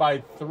surrounded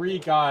by 3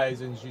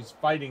 guys, and she's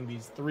fighting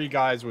these 3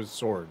 guys with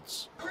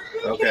swords.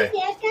 Okay.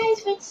 Yeah,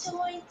 guys with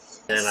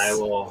swords. And I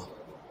will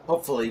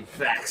hopefully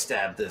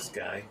backstab this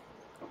guy.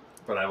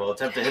 But I will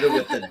attempt to hit him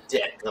with the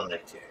debt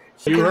collector.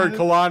 You heard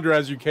Kalandra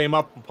as you came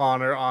up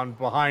upon her,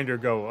 behind her,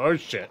 go, oh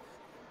shit.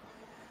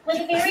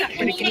 With a very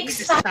comedic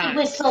side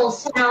whistle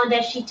sound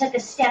as she took a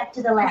step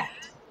to the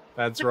left.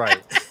 That's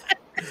right.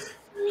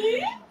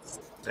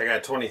 I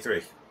got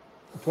 23.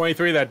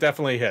 23, that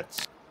definitely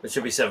hits. It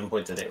should be 7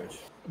 points of damage.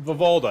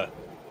 Vivalda,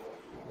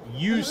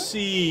 you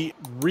see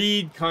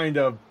Reed kind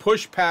of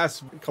push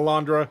past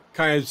Kalandra,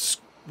 kind of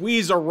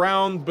squeeze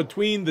around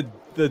between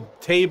the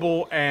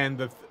table and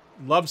the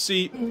love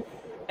seat,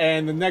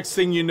 and the next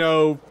thing you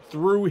know,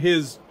 through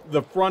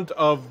the front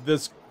of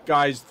this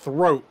guy's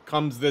throat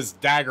comes this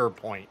dagger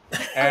point.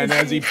 And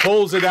as he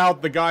pulls it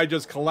out, the guy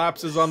just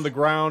collapses on the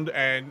ground,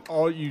 and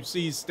all you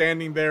see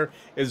standing there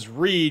is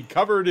Reed,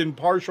 covered in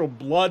partial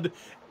blood,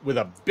 with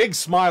a big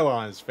smile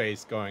on his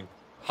face, going,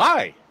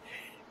 "Hi!"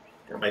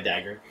 Got my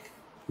dagger.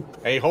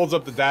 And he holds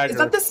up the dagger.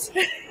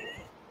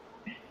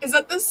 Is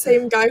that the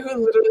same guy who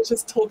literally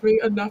just told me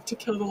enough to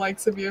kill the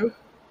likes of you?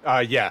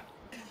 Yeah.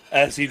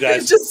 As he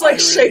does, He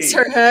just shakes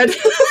her head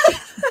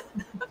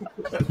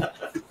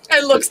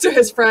and looks to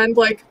his friend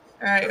like,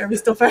 "All right, are we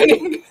still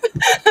fighting?"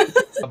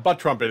 Butt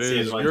Trumpet, it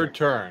is your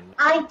turn.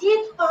 I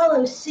did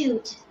follow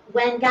suit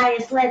when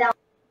Gaius led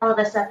all of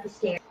us up the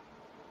stairs.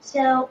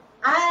 So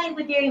I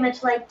would very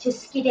much like to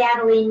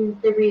skedaddle in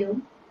the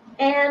room.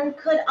 And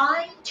could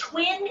I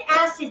twin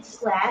acid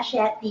splash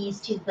at these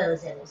two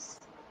bozos?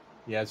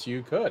 Yes,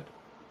 you could.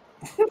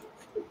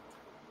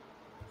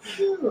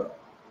 Cool.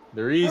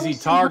 They're easy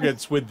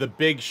targets with the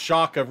big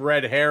shock of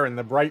red hair and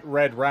the bright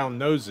red round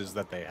noses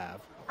that they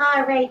have.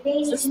 All right, they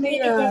need Is to this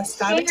make the, a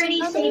Stabbing dexterity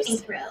Brothers?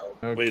 saving throw.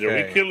 Okay. Wait, are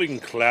we killing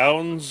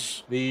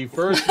clowns? The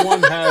first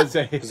one has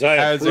a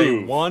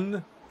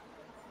 1,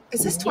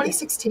 Is this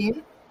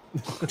 2016?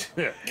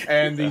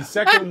 and the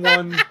second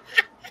one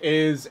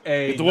is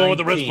a The one with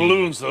the red 19.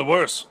 balloons, the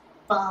worse.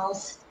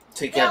 Balls.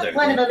 Together.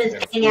 Well, one of them is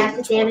getting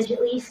acid damage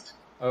at least.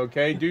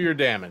 Okay, do your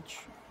damage.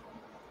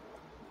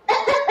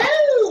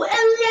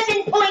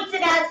 11 points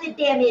of acid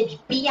damage,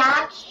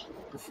 biatch.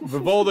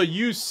 Vivolda,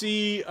 you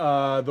see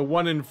the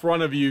one in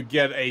front of you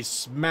get a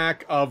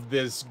smack of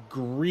this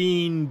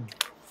green,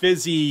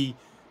 fizzy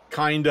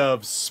kind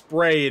of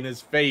spray in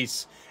his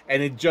face,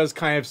 and it just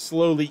kind of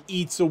slowly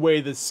eats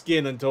away the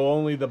skin until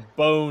only the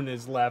bone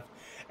is left,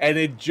 and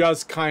it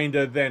just kind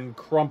of then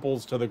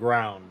crumples to the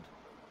ground.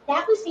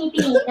 That was me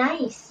being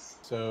nice.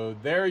 So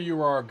there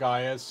you are,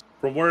 Gaius.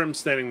 From where I'm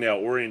standing now,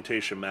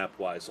 orientation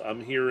map-wise,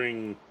 I'm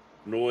hearing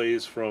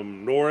noise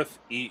from north,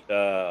 east,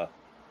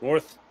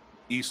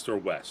 or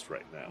west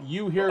right now.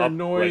 You hear Up,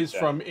 noise right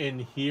from in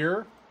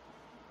here,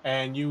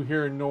 and you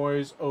hear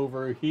noise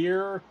over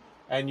here,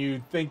 and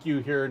you think you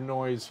hear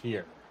noise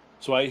here.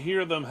 So I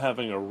hear them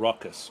having a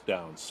ruckus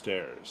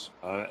downstairs,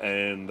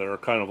 and they're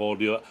kind of all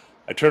dealing.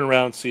 I turn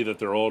around, see that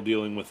they're all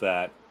dealing with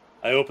that.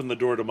 I open the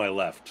door to my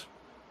left.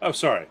 Oh,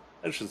 sorry.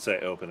 I should say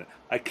open it.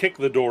 I kick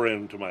the door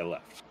in to my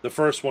left. The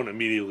first one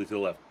immediately to the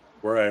left,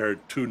 where I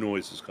heard two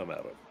noises come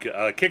out of.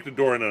 I kick the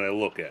door in and I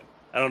look in.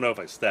 I don't know if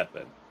I step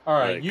in. All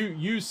right, Like-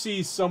 you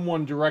see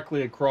someone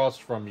directly across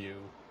from you.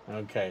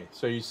 Okay,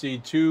 so you see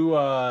two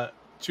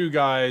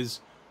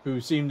guys who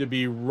seem to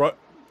be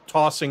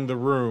tossing the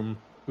room,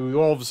 who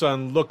all of a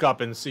sudden look up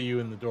and see you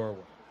in the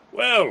doorway.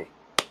 Well,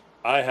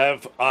 I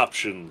have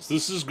options.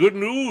 This is good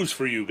news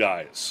for you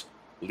guys.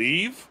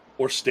 Leave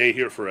or stay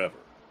here forever.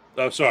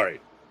 Oh,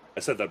 sorry. I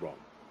said that wrong.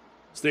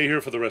 Stay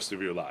here for the rest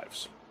of your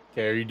lives.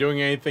 Okay, are you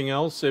doing anything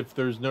else if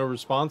there's no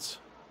response?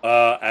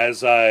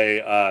 As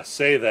I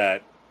say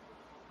that,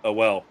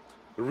 well,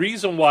 the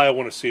reason why I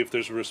want to see if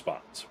there's a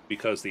response,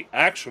 because the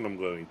action I'm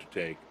going to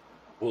take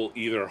will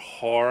either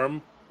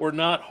harm or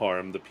not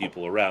harm the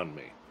people around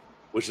me,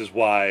 which is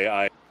why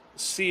I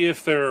see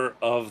if they're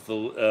of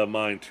the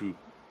mind to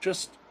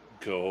just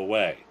go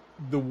away.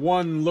 The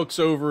one looks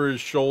over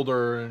his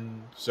shoulder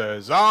and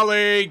says,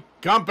 "Ollie,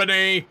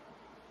 company!"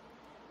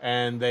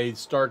 And they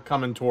start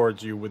coming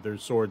towards you with their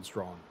swords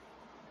drawn.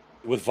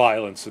 With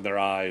violence in their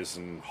eyes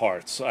and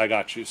hearts. I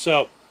got you.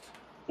 So,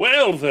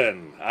 well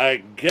then,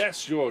 I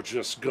guess you're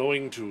just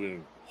going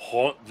to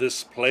haunt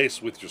this place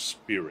with your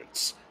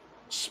spirits.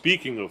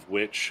 Speaking of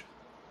which,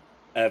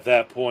 at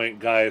that point,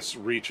 Gaius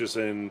reaches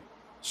in,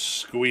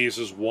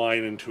 squeezes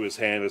wine into his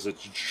hand as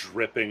it's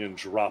dripping and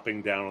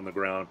dropping down on the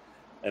ground,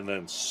 and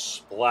then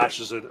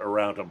splashes it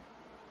around him.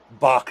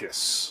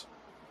 Bacchus,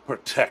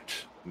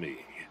 protect me.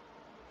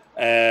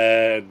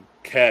 And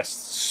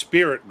casts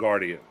Spirit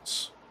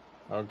Guardians.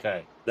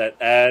 Okay. That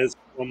as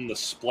from the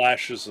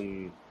splashes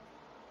and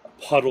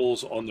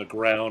puddles on the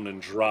ground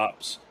and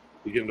drops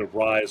begin to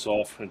rise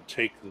off and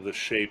take the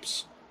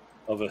shapes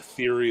of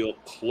ethereal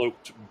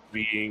cloaked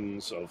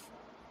beings of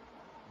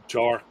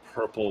dark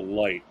purple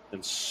light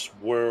and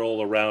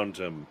swirl around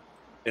him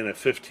in a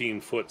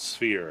 15-foot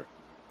sphere.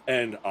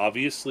 And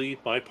obviously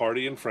my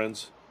party and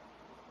friends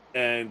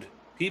and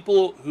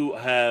people who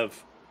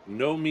have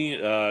no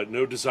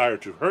desire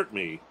to hurt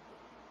me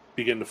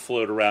begin to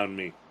float around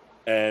me,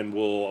 and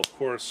will of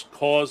course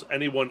cause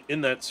anyone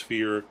in that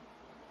sphere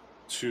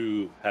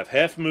to have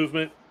half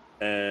movement,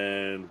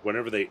 and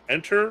whenever they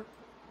enter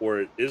or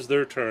it is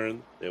their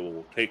turn, they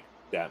will take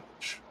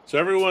damage. So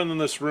everyone in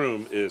this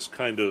room is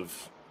kind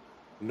of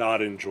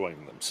not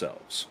enjoying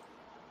themselves.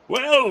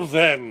 Well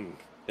then,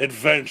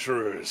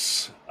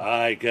 adventurers,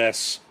 I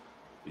guess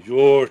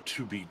you're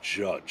to be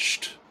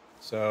judged.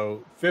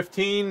 So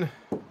 15,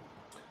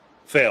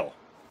 Fail.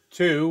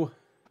 2,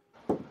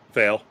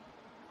 Fail.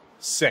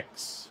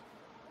 6.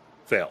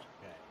 Fail.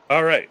 Okay.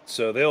 All right,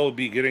 so they'll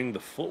be getting the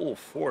full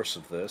force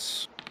of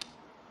this.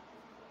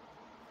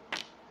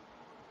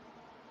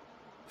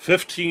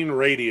 15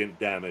 radiant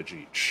damage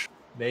each.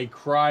 They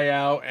cry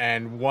out,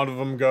 and one of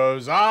them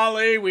goes,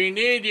 Ollie, we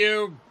need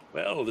you.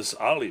 Well, this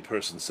Ollie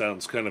person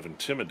sounds kind of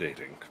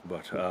intimidating,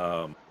 but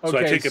so I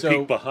Okay, take a so-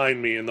 peek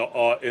behind me in the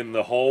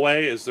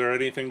hallway. Is there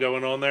anything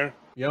going on there?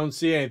 You don't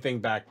see anything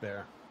back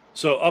there.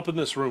 So up in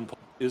this room,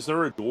 is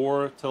there a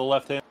door to the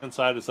left-hand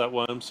side? Is that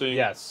what I'm seeing?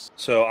 Yes.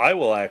 So I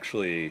will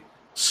actually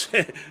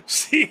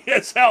see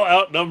as how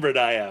outnumbered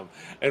I am,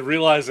 and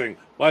realizing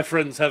my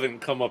friends haven't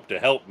come up to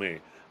help me,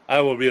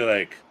 I will be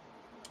like,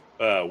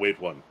 wait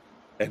one,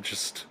 and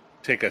just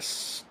take a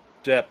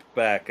step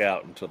back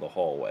out into the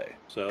hallway.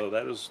 So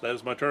that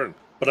is my turn.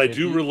 But I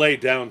do relay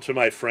down to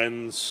my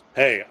friends,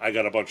 hey, I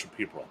got a bunch of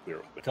people up here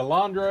with me.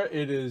 Calandra,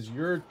 it is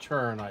your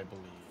turn, I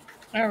believe.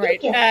 All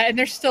right. And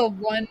there's still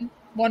one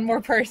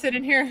more person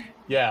in here?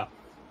 Yeah.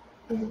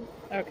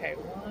 Okay,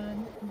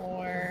 one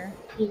more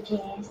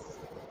Bitch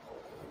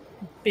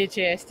bitch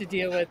ass to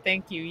deal with.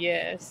 Thank you.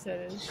 Yes. That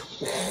is...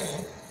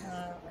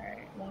 All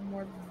right. One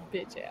more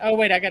bitch ass. Oh,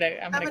 wait. I'm going to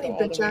go all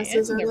the way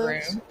into the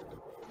room.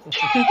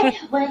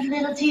 One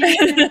little, two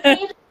little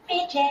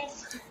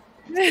bitches.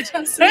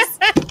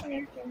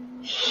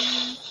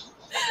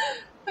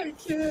 I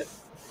can't.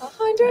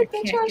 100 I bitch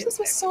can't asses get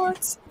with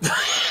swords.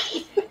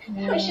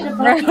 I should have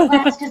brought you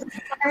last as a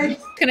card.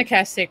 Gonna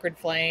cast Sacred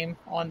Flame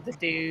on the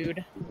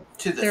dude.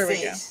 To the There we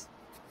face.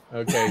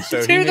 Okay,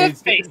 so To the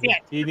face, yeah,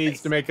 to he the needs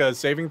face. to make a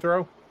saving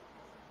throw.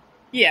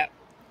 Yeah.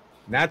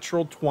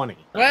 Natural 20.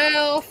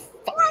 Well,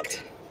 fuck.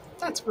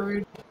 That's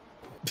rude.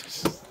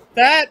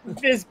 That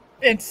is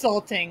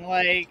insulting.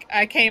 Like,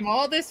 I came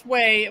all this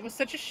way. It was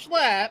such a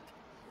schlep.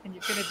 And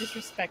you're gonna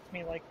disrespect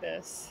me like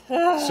this.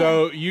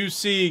 So you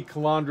see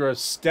Calandra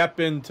step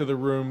into the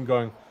room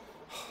going,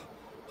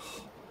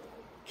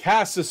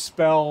 cast a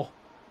spell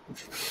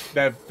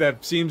that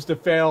seems to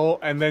fail,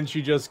 and then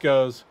she just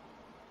goes,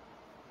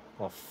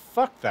 well,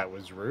 fuck, that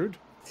was rude.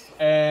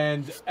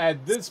 And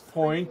at this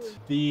point,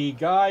 the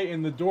guy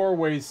in the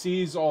doorway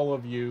sees all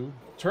of you,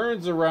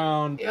 turns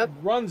around,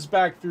 runs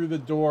back through the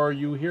door.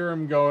 You hear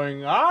him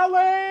going,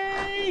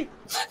 Ollie!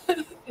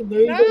 And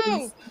there he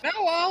goes. No,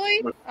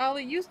 Ollie.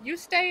 Ollie, you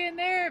stay in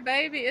there,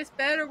 baby. It's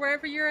better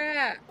wherever you're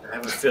at. I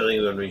have a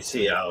feeling when we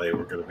see Ollie,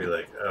 we're going to be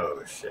like,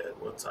 oh shit,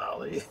 what's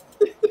Ollie?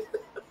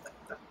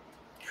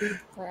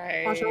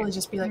 Right. I'll probably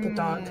just be like a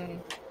dog.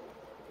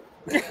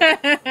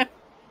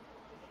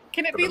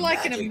 Can it But be a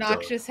like an magic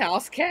obnoxious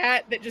house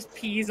cat that just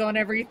pees on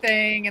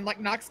everything and like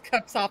knocks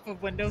cups off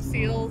of window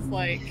seals?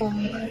 Like, Oh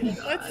my god.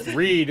 let's-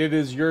 Reed, it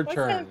is your What's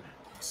turn.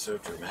 So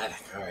dramatic.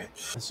 All right.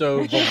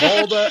 So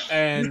Vivalda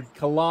and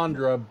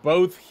Calandra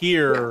both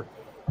hear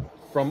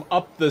from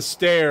up the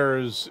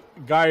stairs,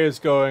 Gaius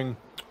going,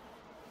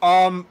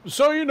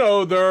 so you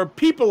know, there are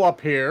people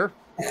up here.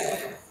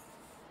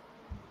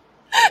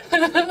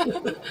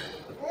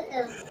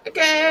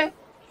 Okay.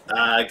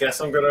 I guess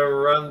I'm going to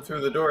run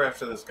through the door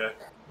after this guy.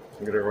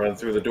 I'm going to run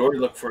through the door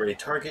and look for a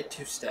target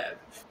to stab.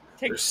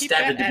 There's keep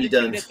stabbing that to be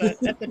attitude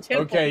done. at the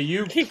temple. Okay,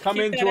 you Keep come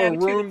that into a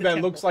attitude at room the that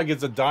temple. looks like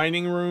it's a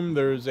dining room.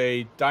 There's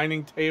a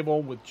dining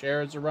table with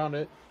chairs around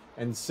it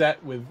and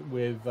set with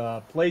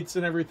plates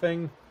and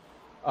everything.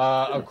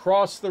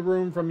 Across the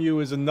room from you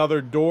is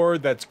another door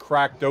that's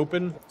cracked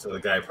open. So the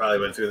guy probably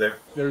went through there.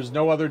 There's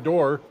no other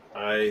door.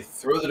 I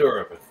throw the door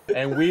open.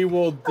 And we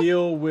will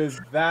deal with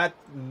that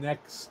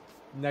next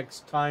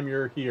time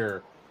you're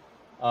here.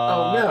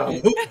 Oh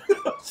no.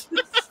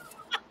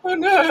 Oh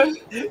no.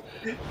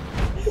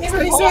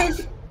 Stay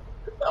safe.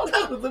 Oh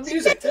no, the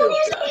music too.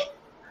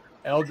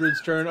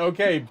 Eldred's turn.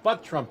 Okay,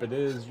 Butt Trumpet, it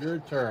is your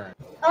turn.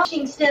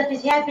 Watching stuff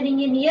is happening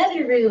in the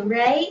other room,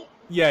 right?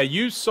 Yeah,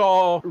 you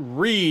saw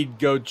Reed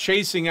go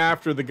chasing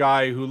after the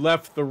guy who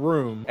left the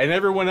room, and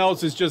everyone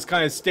else is just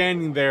kind of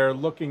standing there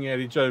looking at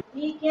each other.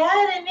 You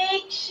gotta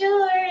make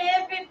sure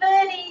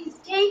everybody's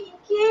taken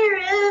care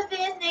of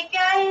and the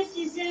Gaius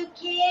is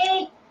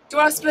okay. Do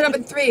you want to split up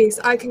in threes?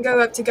 I can go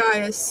up to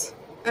Gaius,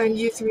 and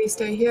you three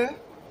stay here.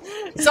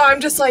 So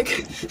I'm just like,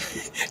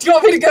 do you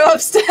want me to go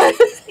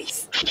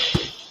upstairs?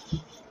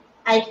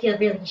 I'd feel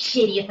really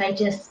shitty if I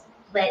just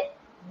let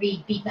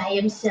Reed be by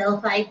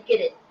himself. I'd get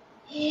it.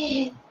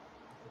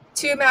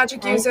 2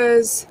 magic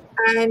users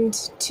and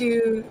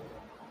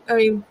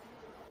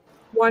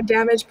one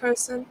damage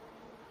person.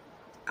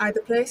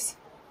 Either place.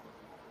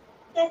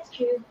 That's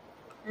true.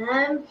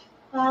 I'm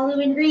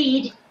following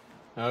Reed.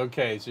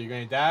 Okay, so you're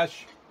going to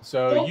dash.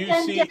 So you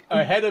see,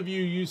 ahead of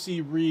you, you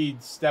see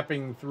Reed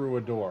stepping through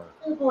a door.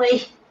 Oh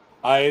boy.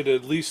 I had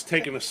at least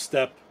taken a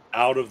step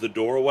out of the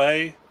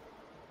doorway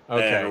and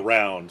Okay.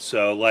 around.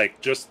 So,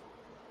 like, just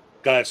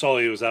guy saw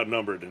he was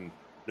outnumbered and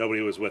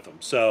nobody was with him.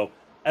 So,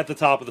 at the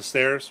top of the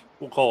stairs,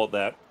 we'll call it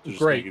that. To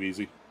just Great. make it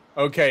easy.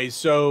 Okay,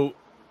 so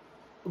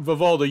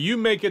Vivalda, you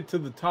make it to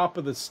the top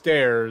of the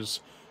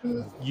stairs.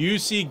 You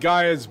see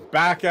Gaius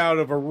back out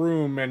of a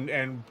room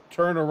and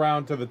turn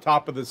around to the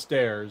top of the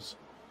stairs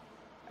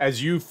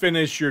as you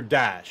finish your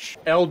dash.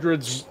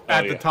 Eldred's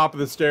at the top of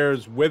the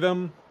stairs with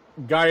him.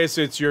 Gaius,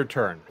 it's your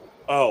turn.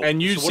 Oh,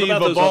 And you so what see about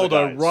those other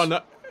Vivalda guys?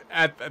 run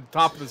at the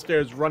top of the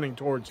stairs running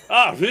towards you.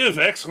 Ah, Viv,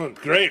 excellent,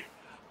 great.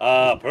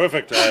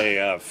 Perfect. I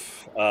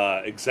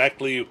have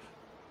exactly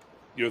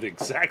You're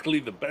exactly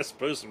the best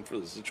person for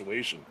the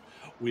situation.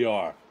 We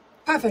are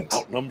Perfect.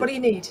 outnumbered. What do you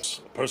need?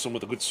 A person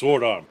with a good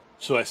sword arm.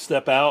 So I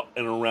step out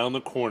and around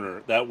the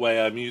corner. That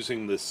way I'm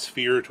using the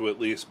sphere to at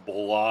least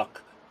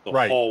block the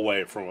Right.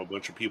 hallway from a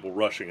bunch of people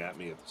rushing at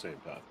me at the same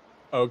time.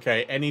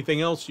 Okay,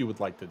 anything else you would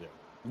like to do?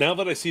 Now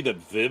that I see that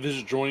Viv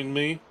has joined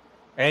me,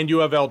 And you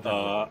have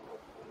Eldred.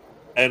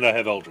 and I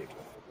have Eldred.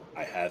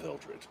 I have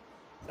Eldred.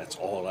 That's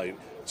all I...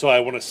 So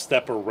I want to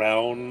step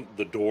around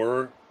the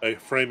door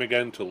frame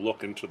again to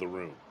look into the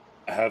room.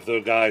 I have the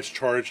guys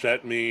charged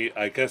at me.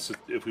 I guess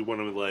if we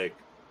want to, like,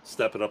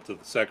 step it up to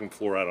the second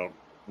floor, I don't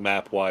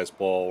map-wise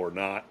ball or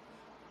not.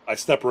 I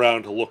step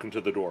around to look into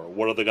the door.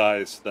 What are the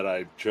guys that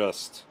I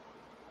just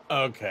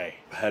Okay.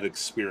 had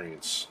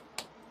experience?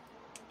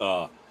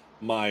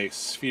 My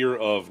sphere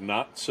of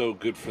not so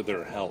good for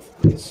their health,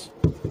 please.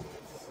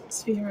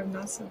 Sphere of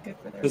not so good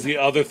for their. Because the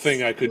other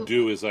thing I could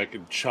do is I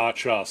could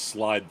cha-cha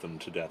slide them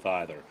to death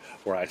either.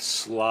 Where I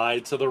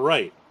slide to the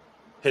right,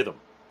 hit them.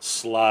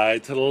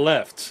 Slide to the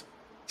left,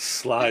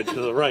 slide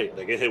to the right.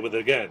 They get hit with it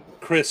again.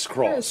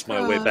 Crisscross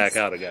my way back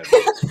out again.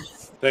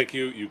 Thank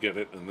you, you get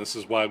it. And this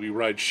is why we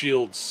ride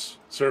shields,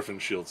 surfing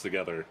shields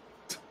together.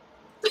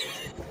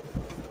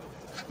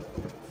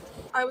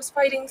 I was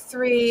fighting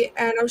 3,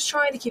 and I was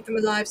trying to keep them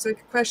alive so I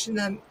could question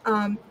them.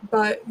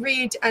 But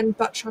Reed and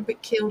Butt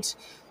Trumpet killed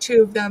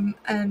 2 of them,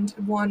 and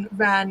 1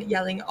 ran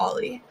yelling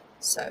Ollie.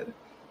 So.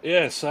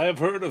 Yes, I have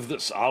heard of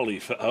this Ollie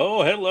fellow.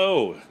 Oh,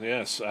 hello.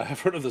 Yes, I have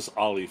heard of this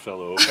Ollie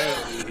fellow.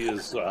 Apparently he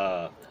is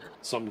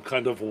some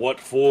kind of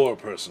what-for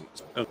person.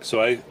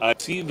 So I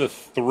see the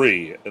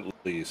 3, at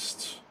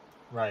least,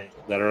 Right.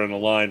 that are in a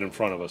line in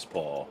front of us,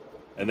 Paul.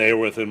 And they are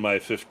within my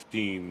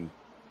 15...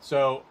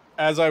 So,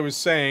 as I was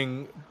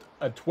saying,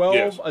 a 12,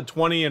 Yes. a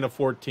 20, and a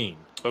 14.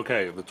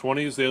 Okay, the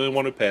 20 is the only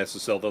one who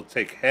passes, so they'll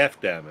take half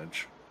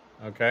damage.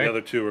 Okay. The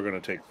other 2 are going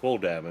to take full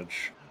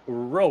damage.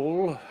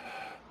 Roll.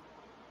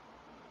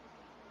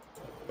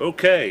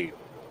 Okay,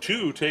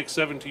 2 takes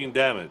 17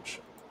 damage.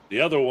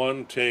 The other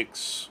one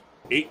takes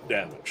 8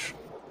 damage.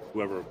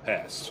 Whoever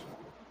passed.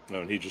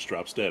 Oh, and he just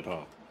drops dead,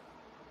 huh?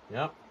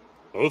 Yep.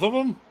 Both of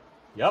them?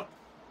 Yep.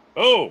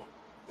 Oh,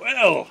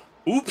 well,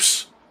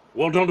 oops.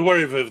 Well, don't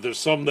worry, Viv. There's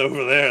some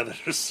over there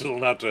that are still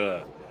not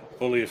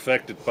fully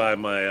affected by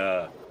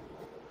my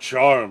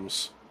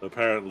charms,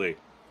 apparently.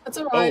 That's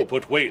alright. Oh,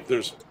 but wait,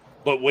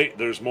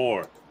 there's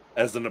more.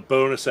 As in a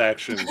bonus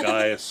action,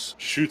 Gaius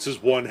shoots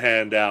his one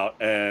hand out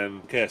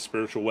and casts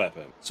spiritual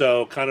weapon.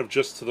 So kind of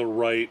just to the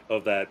right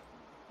of that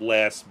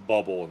last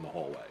bubble in the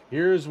hallway.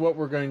 Here's what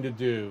we're going to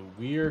do.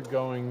 We are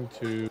going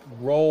to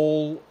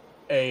roll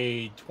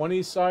a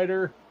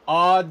 20-sider.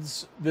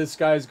 Odds, this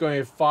guy's going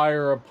to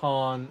fire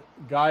upon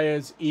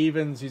Gaius.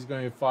 Evens, he's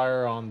going to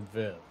fire on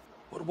Viv.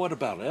 What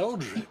about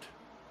Eldred?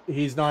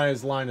 He's not in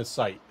his line of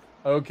sight.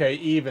 Okay,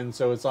 even,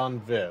 so it's on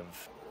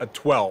Viv. A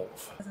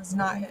 12. That does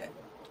not hit.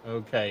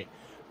 Okay.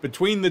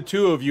 Between the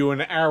 2 of you,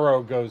 an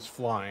arrow goes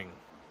flying.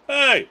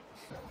 Hey!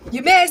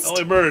 You missed! I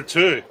only murdered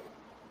 2.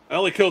 I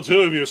only killed 2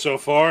 of you so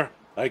far.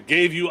 I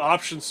gave you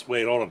options.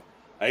 Wait, hold on.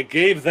 I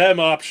gave them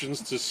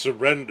options to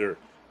surrender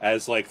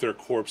as, like, their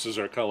corpses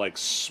are kind of, like,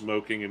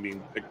 smoking and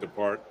being picked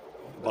apart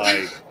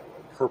by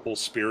purple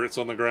spirits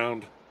on the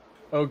ground.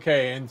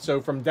 Okay, and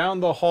so from down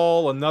the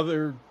hall,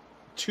 another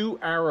 2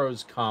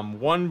 arrows come.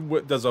 One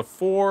does a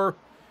 4,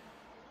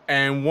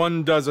 and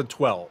one does a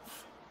 12.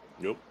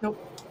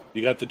 Nope.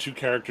 You got the 2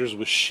 characters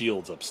with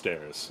shields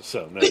upstairs,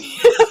 so no.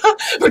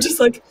 We're just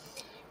like,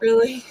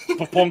 really?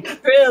 Punk.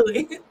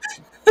 Really?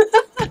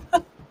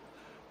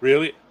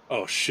 Really?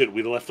 Oh shit,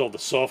 we left all the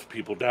soft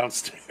people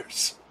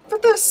downstairs.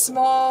 But they're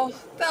small.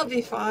 They'll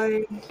be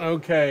fine.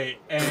 Okay,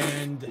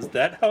 and Is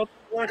that how it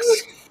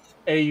works?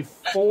 a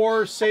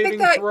 4 I saving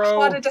think that throw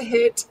wanted to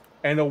hit.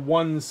 and a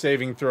 1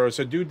 saving throw.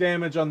 So do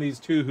damage on these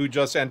 2 who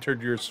just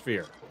entered your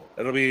sphere.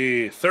 That'll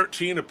be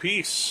 13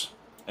 apiece.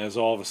 As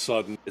all of a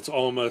sudden, it's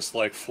almost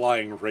like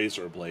flying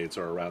razor blades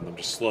are around them,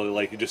 just slowly,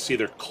 like you just see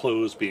their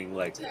clothes being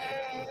like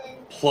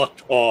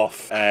plucked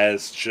off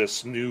as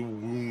just new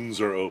wounds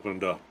are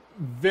opened up.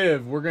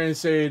 Viv, we're going to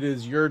say it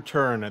is your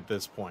turn at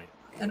this point.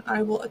 And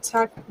I will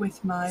attack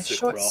with my Sick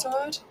short roll.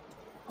 sword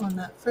on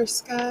that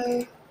first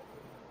guy.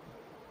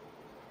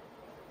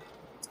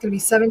 It's going to be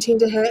 17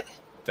 to hit.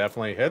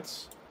 Definitely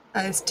hits.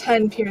 That is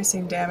 10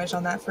 piercing damage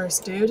on that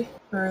first dude.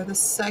 For the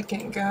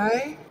second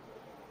guy,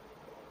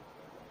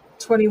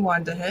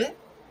 21 to hit.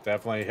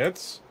 Definitely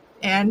hits.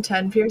 And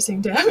 10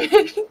 piercing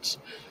damage.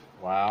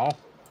 Wow.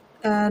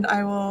 And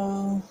I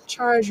will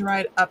charge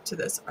right up to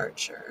this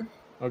archer.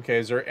 Okay,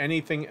 is there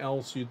anything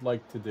else you'd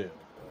like to do?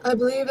 I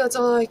believe that's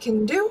all I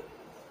can do.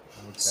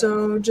 Okay.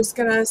 So just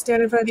gonna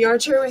stand in front of the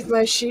archer with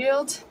my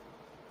shield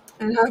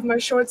and have my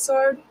short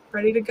sword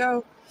ready to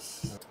go.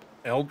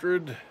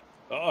 Eldred?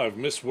 Oh, I've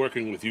missed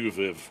working with you,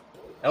 Viv.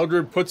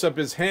 Eldred puts up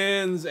his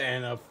hands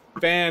and a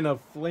fan of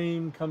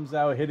flame comes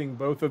out, hitting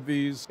both of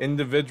these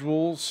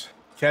individuals,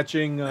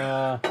 catching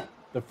the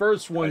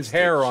first one's Nice,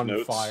 hair takes on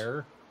notes.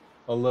 fire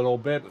a little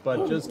bit,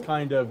 but just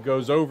kind of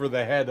goes over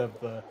the head of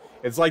the...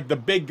 It's like the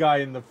big guy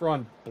in the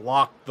front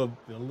blocked the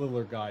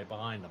littler guy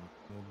behind him.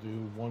 We'll do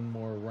one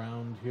more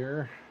round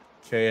here.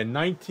 Okay, a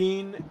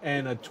 19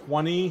 and a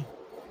 20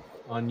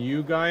 on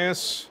you,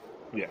 Gaius.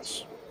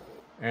 Yes.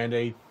 And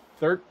a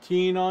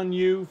 13 on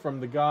you from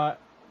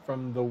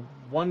the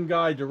one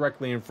guy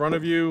directly in front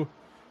of you,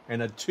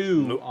 and a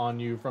 2 on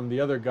you from the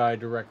other guy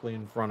directly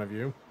in front of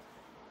you.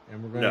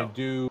 And we're going to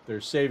do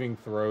their saving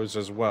throws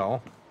as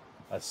well.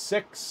 A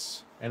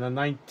 6 and a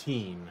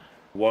 19.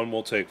 One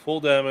will take full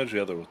damage,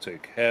 the other will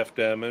take half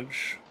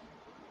damage.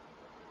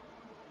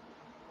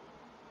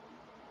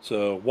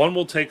 So one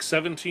will take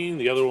 17,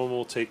 the other one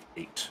will take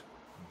 8.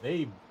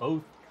 They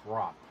both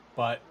drop,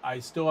 but I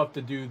still have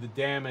to do the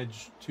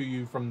damage to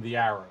you from the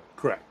arrow.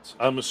 Correct.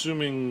 I'm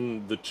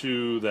assuming the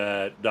 2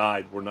 that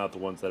died were not the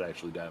ones that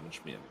actually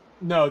damaged me.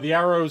 No, the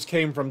arrows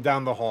came from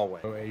down the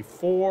hallway. So a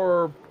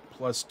 4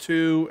 plus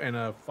 2 and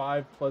a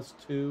 5 plus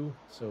 2.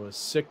 So a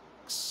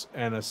 6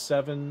 and a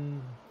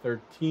 7,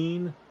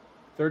 13.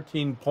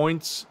 13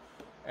 points.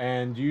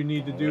 And you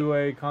need to do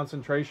a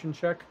concentration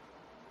check?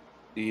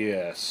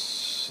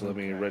 Yes. Let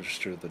me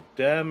register the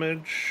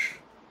damage.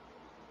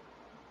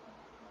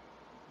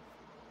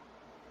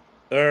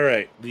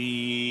 Alright.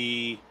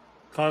 The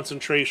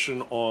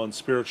concentration on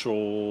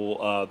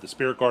spiritual, the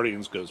spirit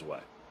guardians goes away.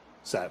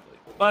 Sadly.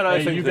 But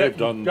I think they've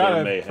done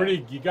their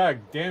mayhem. You got a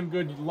damn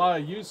good lot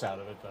of use out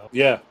of it, though.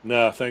 Yeah,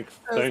 no,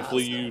 thankfully awesome.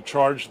 you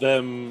charged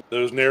them,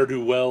 those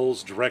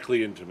ne'er-do-wells,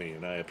 directly into me,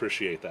 and I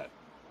appreciate that.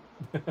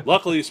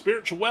 Luckily,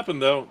 spiritual weapon,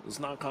 though, is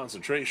not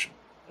concentration.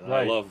 And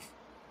Right.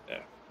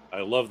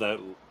 I love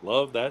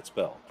that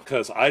spell.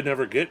 Because I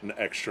never get an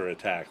extra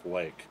attack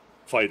like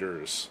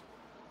fighters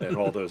and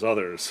all those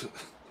others.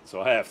 So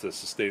I have to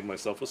sustain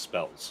myself with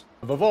spells.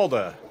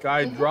 Vivalda,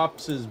 guy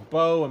drops his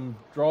bow and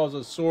draws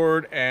a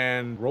sword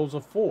and rolls a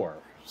 4.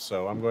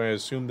 So I'm going to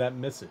assume that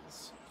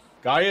misses.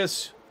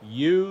 Gaius,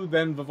 you,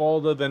 then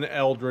Vivalda, then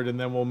Eldred, and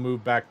then we'll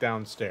move back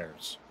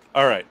downstairs.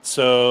 Alright,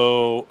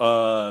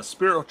 so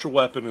spiritual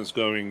weapon is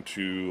going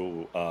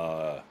to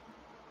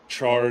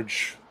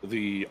charge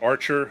the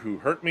archer who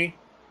hurt me.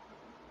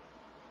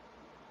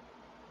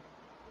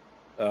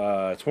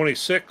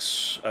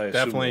 26. I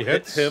Definitely assume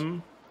hits hit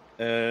him.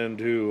 And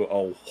do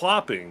a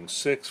whopping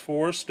 6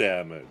 force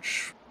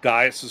damage.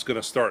 Gaius is going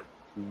to start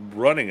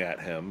running at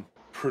him,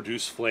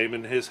 produce flame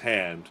in his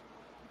hand,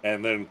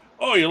 and then,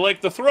 oh, you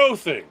like to throw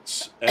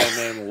things, and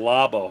then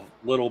lob a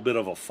little bit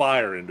of a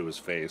fire into his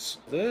face.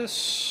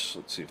 Let's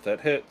see if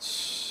that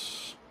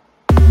hits.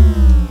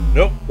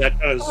 Nope, that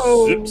kind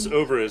of zips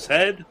over his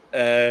head,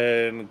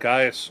 and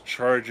Gaius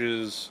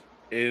charges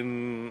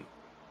in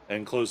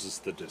and closes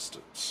the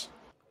distance.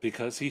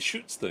 Because he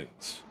shoots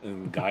things,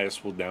 and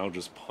Gaius will now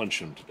just punch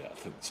him to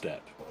death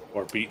instead.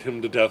 Or beat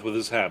him to death with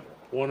his hammer.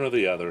 One or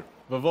the other.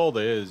 Vivalda,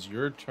 it is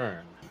your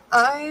turn.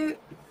 I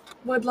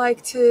would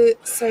like to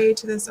say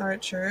to this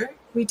archer,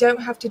 we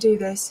don't have to do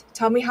this.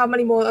 Tell me how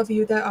many more of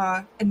you there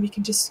are, and we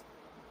can just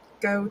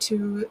go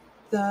to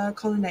the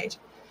colonnade.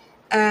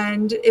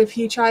 And if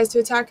he tries to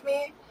attack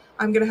me,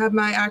 I'm going to have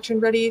my action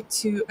ready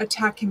to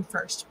attack him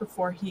first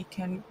before he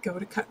can go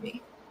to cut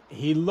me.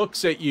 He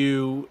looks at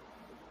you,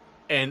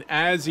 and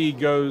as he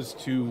goes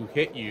to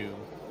hit you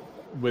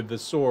with the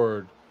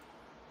sword,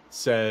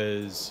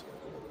 says,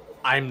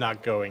 I'm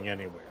not going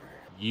anywhere.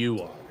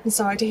 You are. I'm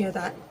sorry to hear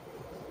that.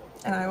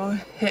 And I will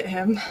hit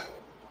him.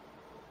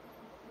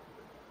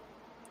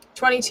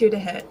 22 to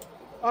hit.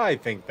 I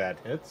think that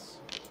hits.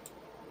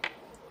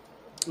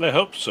 I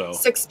hope so.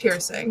 6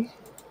 piercing.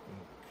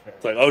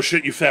 It's like, oh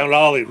shit, you found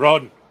Ollie,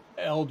 run!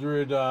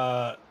 Eldred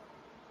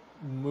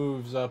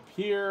moves up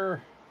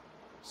here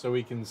so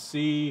we can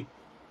see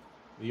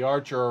the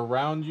archer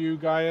around you,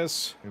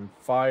 Gaius, and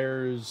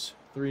fires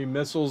 3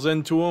 missiles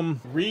into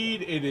him.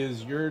 Reed, it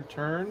is your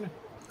turn.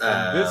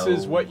 And this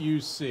is what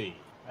you see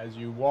as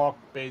you walk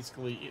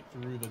basically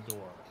through the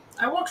door.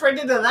 I walked right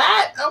into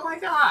that? Oh my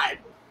god.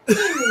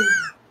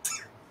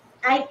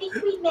 I think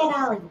we met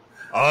Ollie.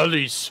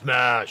 Ollie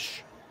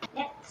smash.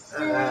 That's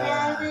what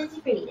I was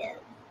afraid of.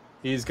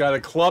 He's got a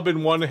club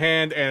in one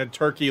hand and a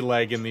turkey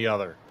leg in the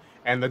other.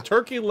 And the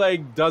turkey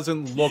leg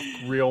doesn't look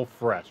real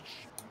fresh.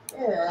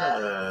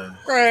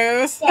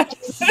 Gross. That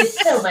just is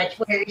so much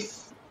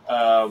worse.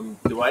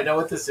 Do I know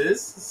what this is?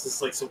 Is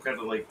this like some kind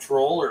of like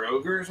troll or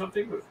ogre or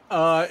something?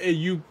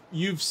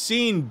 You've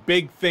seen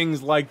big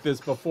things like this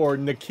before.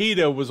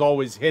 Nikita was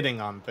always hitting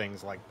on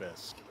things like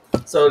this.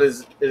 So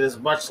it is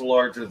much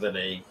larger than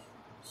a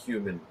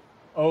human.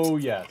 Oh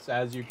yes,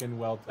 as you can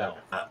well tell.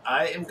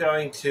 I'm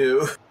going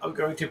to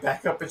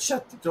back up and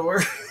shut the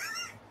door.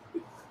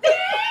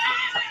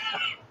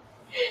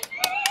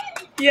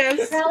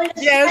 Yes. Probably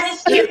the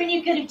Yes. saddest human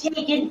you could have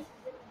taken.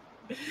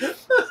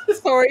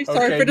 Sorry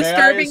Okay, for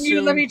disturbing may I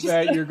you. Let me assume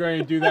just. that you're going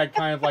to do that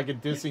kind of like a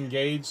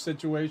disengaged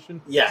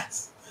situation?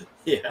 Yes.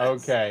 Yes.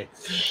 Okay.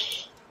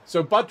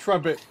 So, Butt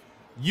Trumpet,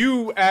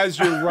 you, as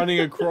you're running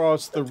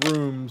across the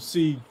room,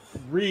 see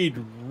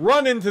Reed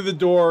run into the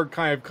door,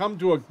 kind of come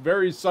to a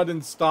very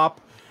sudden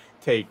stop,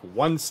 take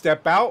one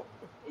step out,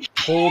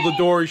 pull the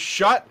door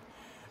shut,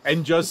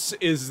 and just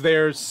is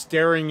there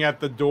staring at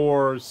the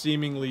door,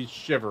 seemingly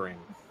shivering.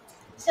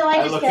 So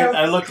I just go.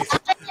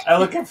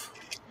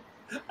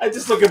 I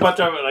just look at Butt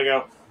Trumpet and I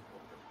go,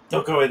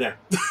 "Don't go in there."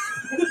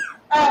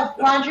 Oh,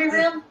 laundry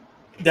room.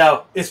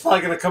 No, it's probably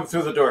going to come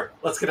through the door.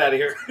 Let's get out of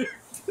here.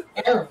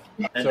 Oh.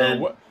 And So then,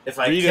 what- if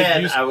I Rita,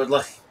 can, you- I would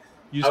like.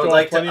 You I would still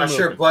like have plenty to of usher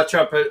movement. Blood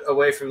Trumpet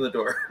away from the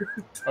door.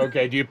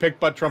 Okay, do you pick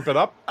Butt Trumpet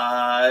up?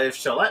 If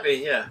she'll let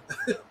me, yeah.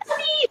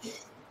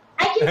 Please.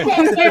 I can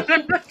sense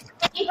it.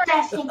 Thank you for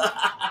asking.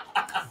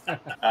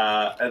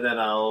 And then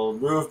I'll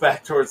move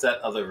back towards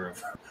that other room.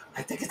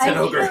 I think it's I an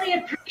ogre. really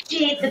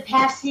appreciate the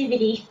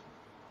passivity.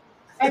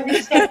 I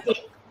respect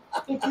it.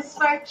 It's a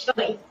smart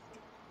choice.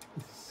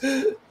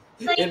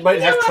 Like, It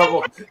might have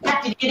trouble. I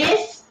have to do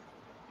this.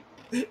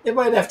 It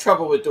might have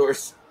trouble with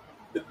doors.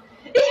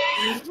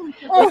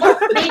 Well,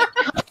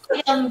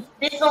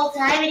 this whole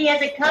time and he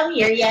hasn't come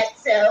here yet,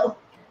 so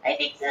I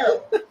think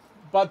so.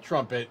 Butt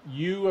Trumpet,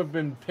 you have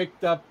been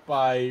picked up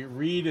by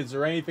Reed. Is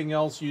there anything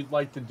else you'd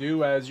like to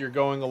do as you're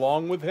going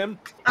along with him?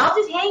 I'll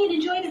just hang and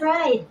enjoy the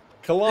ride.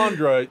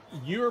 Calandra,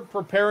 you're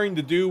preparing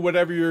to do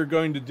whatever you're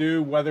going to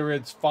do, whether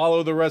it's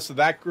follow the rest of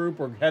that group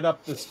or head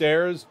up the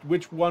stairs.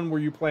 Which one were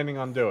you planning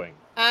on doing?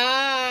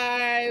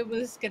 I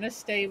was gonna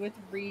stay with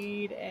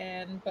Reed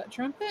and Butt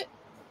Trumpet.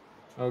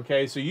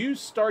 Okay, so you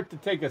start to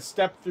take a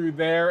step through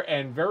there,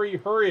 and very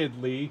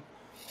hurriedly,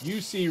 you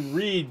see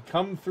Reed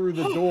come through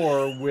the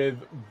door with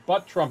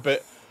Butt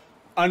Trumpet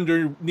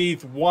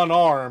underneath one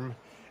arm,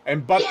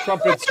 and Butt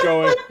Trumpet's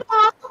going...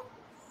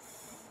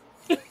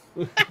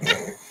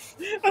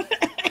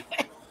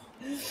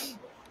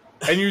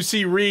 And you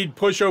see Reed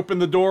push open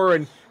the door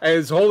and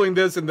is holding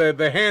this, and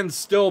the hand's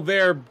still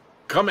there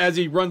come as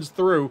he runs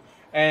through.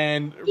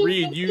 And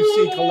Reed, you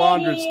see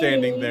Calandra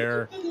standing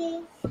there.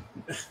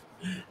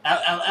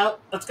 Out.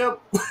 Let's go.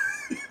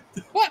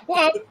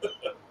 What?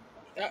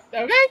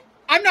 Okay.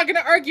 I'm not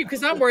gonna argue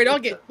because I'm worried I'll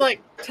get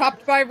like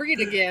topped by Reed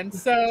again.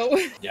 So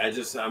Yeah,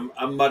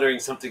 I'm muttering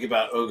something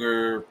about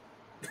ogre.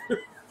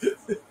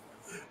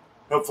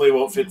 Hopefully it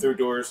won't fit through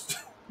doors.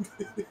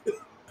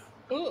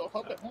 ooh,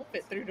 hope it won't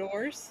fit through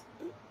doors.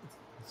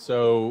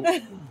 So,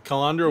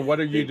 Calandra, what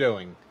are you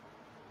doing?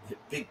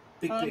 Big.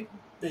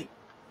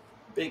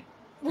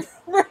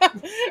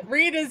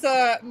 Reed is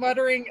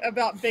muttering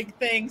about big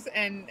things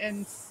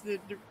and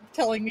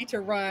telling me to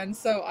run.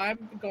 So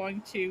I'm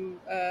going to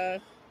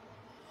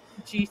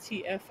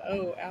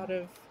GTFO out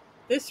of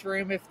this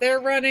room. If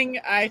they're running,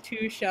 I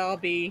too shall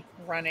be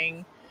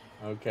running.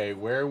 Okay,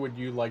 where would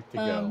you like to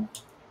go?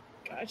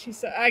 God, she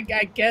said, I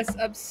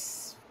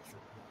guess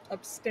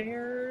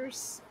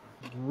upstairs.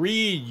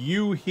 Reed,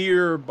 you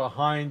hear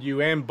behind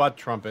you and Butt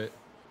Trumpet.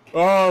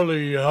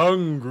 Ollie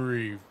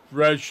hungry,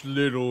 fresh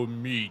little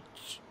meat.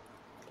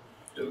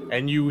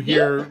 And you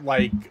hear,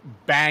 like,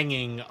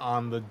 banging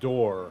on the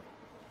door.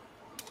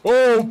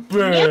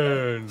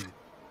 Open!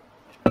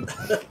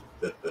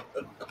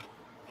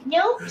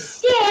 Nope,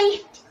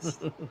 stay.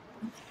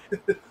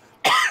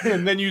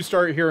 And then you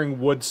start hearing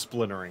wood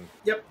splintering.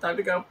 Yep, time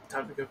to go.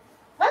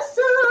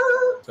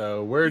 Hustle.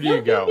 So, where do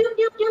you go?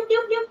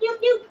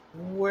 Nope.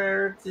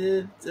 Where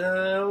did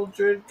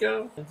Eldred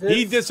go?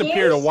 He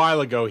disappeared a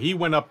while ago. He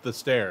went up the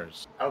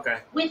stairs. Okay.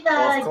 With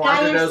Well, if Calandra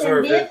Gaius knows where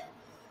and Viv.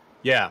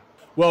 Yeah.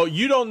 Well,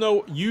 you don't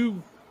know.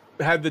 You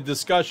had the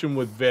discussion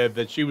with Viv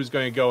that she was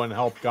going to go and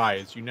help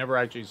Gaius. You never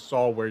actually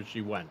saw where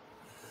she went.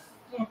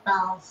 Yeah,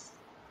 balls.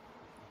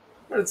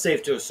 But it's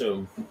safe to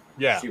assume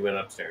Yeah. she went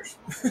upstairs.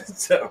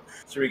 So,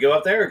 should we go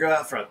up there or go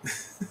out front?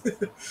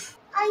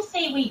 I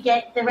say we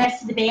get the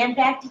rest of the band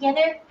back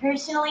together,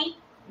 personally.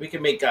 We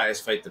can make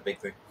guys fight the big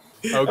thing.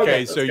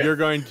 Okay, so let's go. you're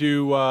going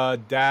to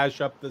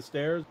dash up the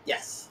stairs?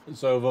 Yes.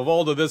 So,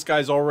 Vivalda, this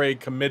guy's already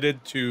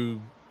committed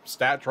to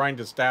trying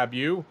to stab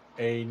you.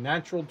 A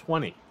natural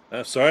 20.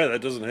 Sorry,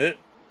 that doesn't hit.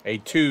 A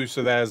 2,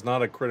 so that is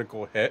not a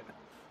critical hit.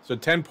 So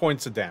 10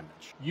 points of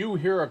damage. You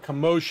hear a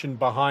commotion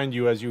behind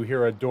you as you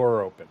hear a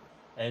door open.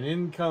 And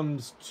in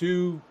comes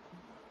 2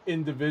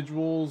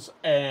 individuals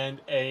and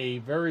a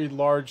very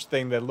large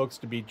thing that looks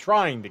to be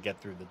trying to get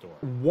through the door.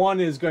 One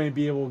is going to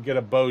be able to get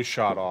a bow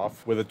shot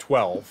off with a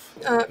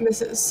 12.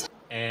 Misses.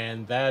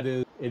 And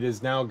it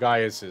is now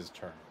Gaius's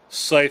turn.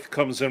 Scythe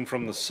comes in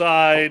from the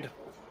side,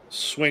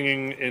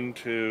 swinging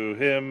into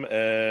him,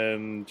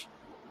 and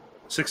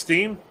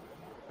 16,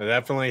 That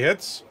definitely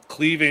hits.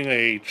 cleaving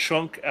a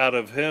chunk out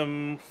of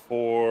him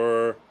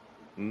for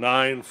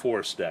 9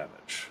 force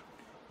damage.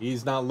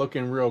 He's not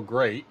looking real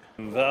great.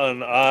 And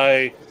then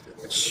I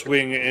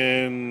swing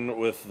in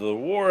with the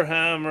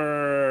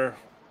Warhammer.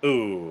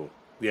 Ooh,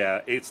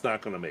 yeah, 8's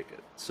not going to make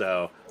it.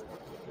 So,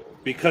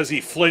 because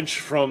he flinched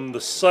from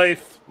the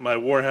scythe, my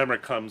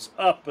Warhammer comes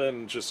up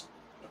and just,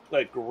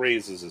 like,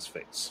 grazes his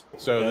face.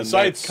 So the And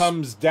scythe that's-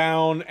 comes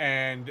down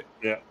and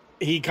Yeah.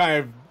 he kind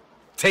of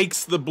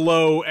takes the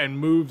blow and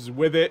moves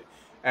with it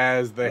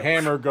as the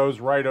hammer goes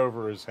right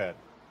over his head.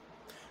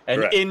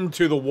 And Correct.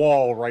 into the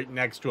wall right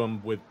next to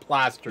him with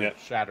plaster Yeah.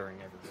 shattering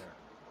everywhere.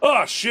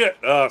 Oh, shit!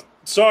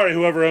 Sorry,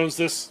 whoever owns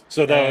this.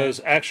 So that And-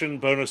 was action,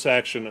 bonus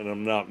action, and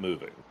I'm not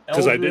moving.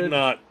 Because I did Eldred-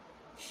 not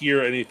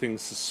hear anything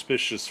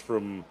suspicious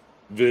from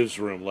Viv's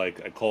room,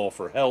 like a call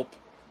for help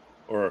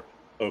Or,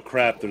 oh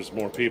crap, there's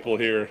more people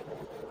here.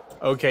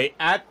 Okay,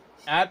 at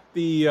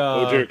the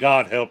Oh dear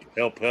God, help,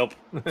 help, help.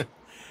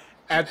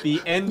 at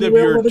the end of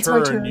Well, your it's my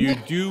turn, turn. you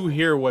do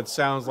hear what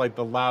sounds like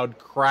the loud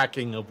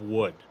cracking of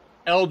wood.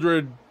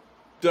 Eldred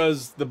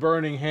does the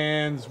burning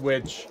hands,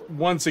 which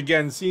once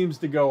again seems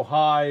to go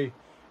high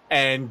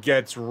and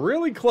gets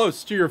really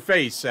close to your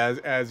face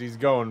as he's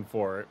going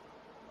for it.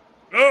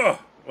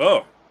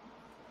 Oh,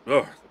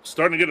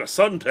 starting to get a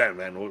suntan,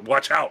 man.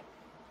 Watch out.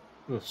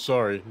 Oh,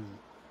 sorry.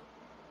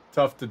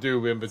 Tough to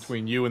do in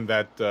between you and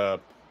that,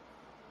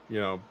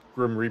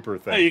 Grim Reaper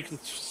thing. Hey, you can,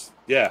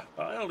 yeah.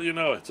 Well,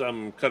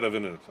 I'm kind of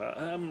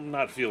I'm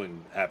not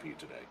feeling happy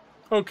today.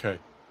 Okay.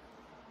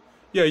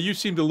 Yeah, you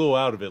seemed a little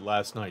out of it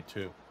last night,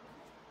 too.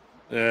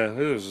 Yeah,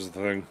 this is the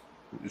thing.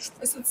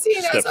 Since seeing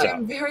as Steps out.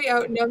 I'm very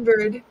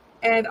outnumbered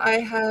and I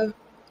have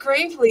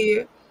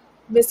gravely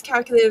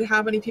miscalculated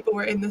how many people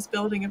were in this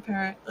building,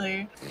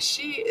 apparently,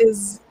 she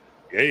is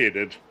Yeah, you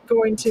did.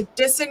 going to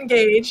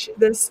disengage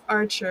this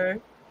archer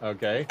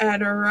Okay.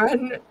 and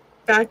run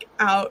back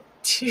out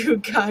to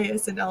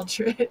Gaius and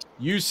Eldred.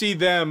 You see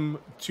them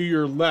to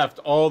your left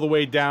all the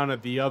way down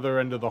at the other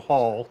end of the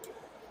hall.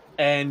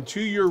 And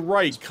to your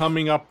right,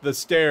 coming up the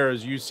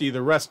stairs, you see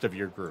the rest of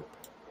your group.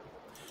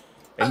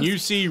 And you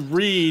see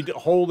Reed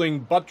holding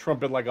butt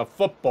trumpet like a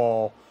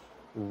football,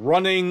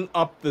 running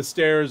up the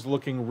stairs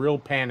looking real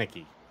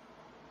panicky.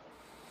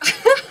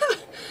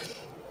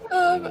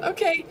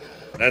 Okay.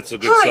 That's a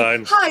good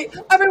sign. Hi,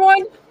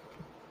 everyone.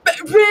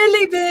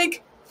 Really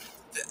big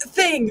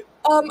thing.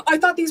 I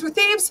thought these were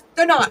thieves.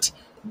 They're not.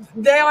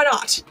 They are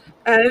not.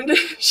 And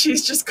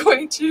she's just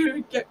going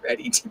to get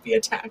ready to be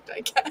attacked,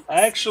 I guess.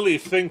 I actually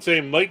think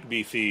they might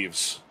be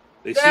thieves.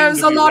 They There's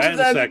seem to a be lot of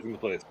them. ransacking the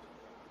place.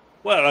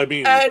 Well, I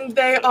mean, And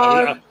they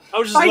are I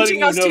was just letting fighting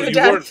you us know to the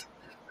death.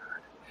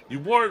 you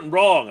weren't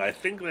wrong. I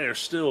think they are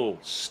still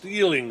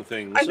stealing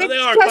things. I So think, they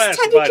are yes,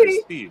 classified technically,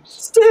 as thieves.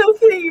 still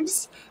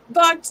thieves,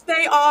 but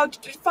they are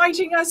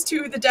fighting us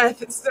to the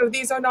death, so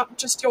these are not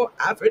just your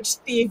average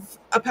thief,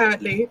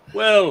 apparently.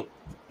 Well,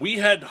 we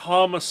had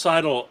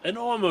homicidal and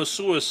almost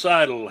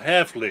suicidal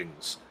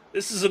halflings.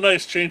 This is a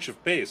nice change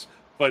of pace,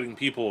 fighting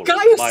people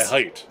Gaius! my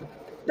height.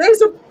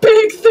 There's a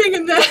big thing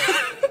in there!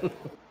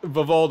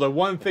 Vivalda,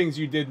 one thing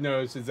you did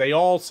notice is they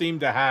all seem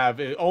to have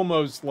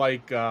almost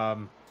like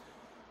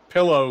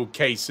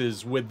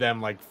pillowcases with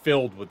them, like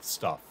filled with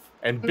stuff,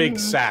 and big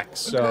sacks,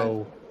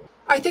 so...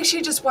 I think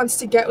she just wants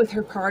to get with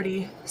her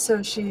party,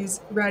 so she's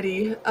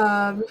ready.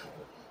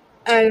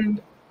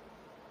 And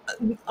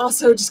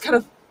also just kind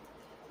of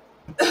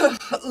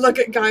look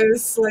at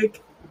Gaius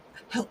like,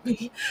 help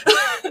me,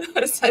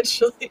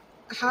 essentially.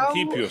 How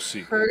Keep your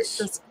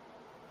secrets.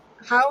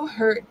 How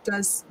hurt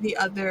does the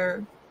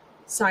other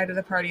side of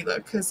the party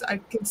look? Because I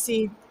can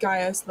see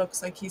Gaius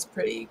looks like he's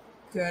pretty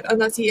good,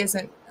 unless he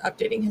isn't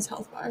updating his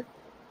health bar.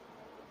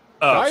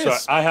 Oh,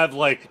 Gaius-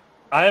 sorry.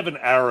 I have an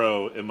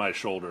arrow in my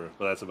shoulder,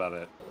 but that's about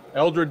it.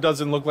 Eldred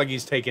doesn't look like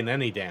he's taken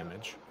any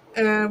damage.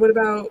 And what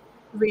about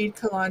Reed,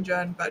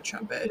 Kalandra, and Butt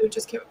Trumpet, who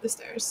just came up the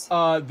stairs?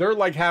 They're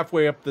like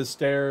halfway up the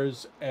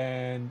stairs,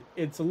 and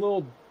it's a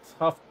little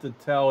tough to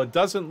tell. It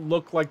doesn't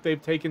look like they've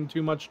taken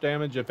too much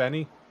damage, if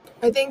any.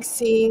 I think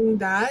seeing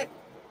that,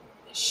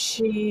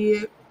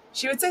 she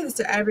would say this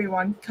to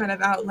everyone, kind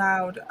of out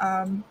loud.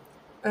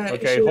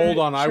 Okay, she hold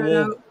would on.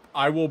 shout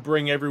I will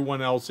bring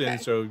everyone else in,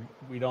 so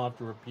we don't have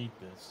to repeat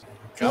this.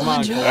 Come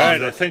on, Kalandra. All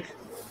right, I think.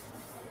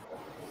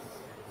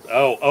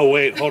 Oh,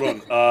 wait, hold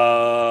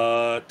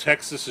on.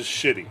 Texas is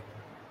shitty.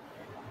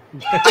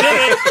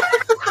 I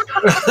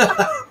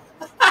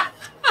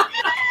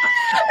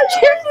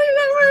can't believe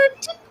that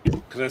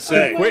worked. Can I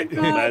say? Quit-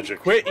 Magic.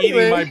 Quit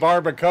eating my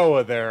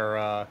barbacoa there,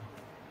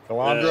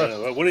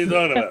 Kalandra. What are you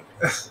talking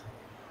about?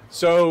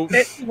 So,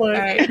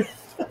 Alright.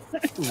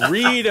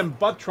 Reed and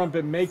Butt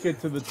Trumpet make it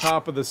to the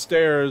top of the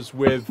stairs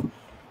with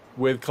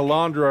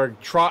Kalandra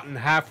trotting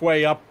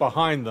halfway up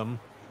behind them.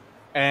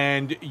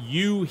 And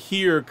you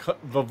hear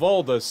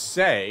Vivalda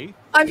say,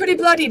 I'm pretty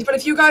bloodied, but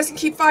if you guys can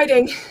keep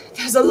fighting,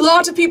 there's a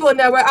lot of people in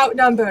there. We're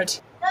outnumbered.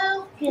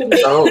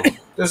 Okay. Oh,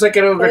 there's like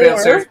an ogre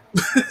downstairs.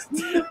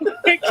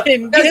 It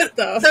can get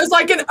though. There's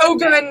like an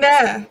ogre in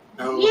there.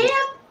 Oh.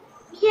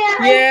 Yeah.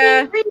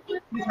 I think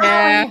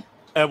Yeah.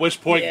 At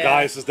which point, Yeah.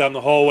 Gaius is down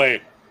the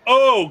hallway.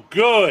 Oh,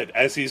 good!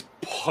 As he's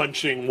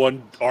punching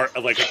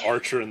like an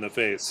archer in the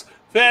face.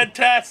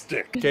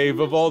 Fantastic! okay,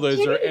 Vivalda, is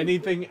there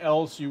anything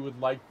else you would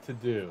like to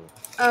do?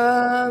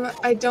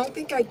 I don't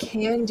think I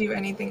can do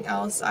anything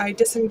else. I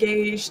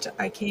disengaged.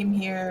 I came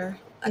here.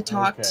 I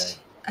talked. Okay.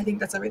 I think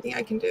that's everything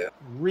I can do.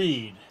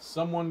 Reed,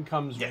 someone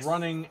comes Yes.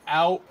 running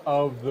out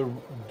of the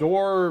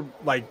door,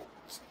 like,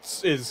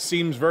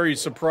 seems very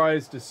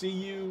surprised to see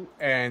you,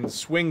 and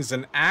swings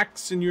an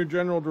axe in your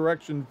general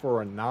direction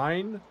for a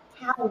 9.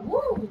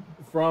 Woo.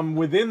 From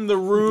within the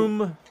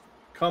room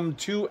come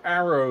 2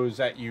 arrows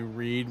at you,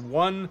 Reed.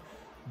 One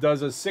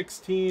does a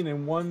 16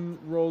 and one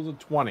rolls a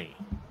 20.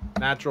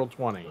 Natural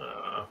 20.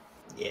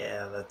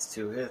 Yeah, that's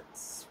 2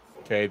 hits.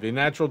 Okay, the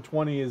natural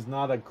 20 is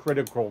not a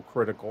critical.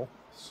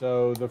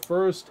 So the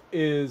first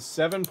is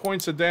 7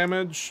 points of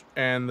damage,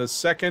 and the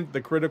second,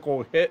 the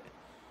critical hit,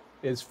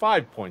 is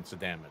 5 points of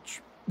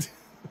damage.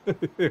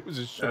 It was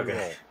a shit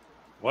roll.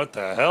 What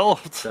the hell?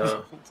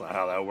 So That's not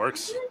how that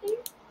works.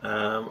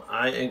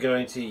 I am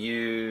going to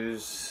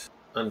use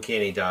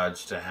Uncanny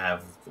Dodge to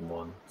have the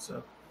one.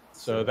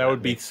 So that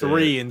would be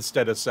 3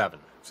 instead of 7.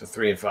 So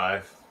 3 and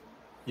 5.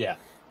 Yeah.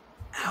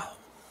 Ow.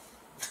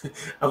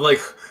 I'm like,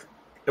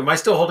 am I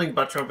still holding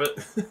butt trumpet?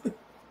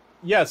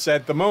 Yes,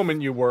 at the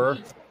moment you were.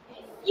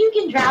 You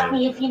can drop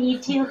me if you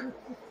need to.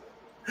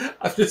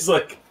 I'm just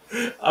like,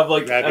 as I'm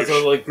like grab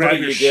putting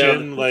your you shin,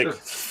 down. like,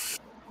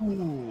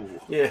 ooh.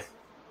 Yeah.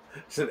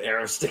 There's an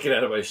arrow sticking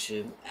out of my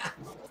shin.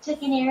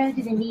 Took an arrow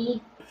to the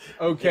knee.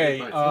 Okay,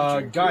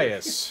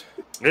 Gaius.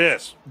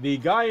 Yes. The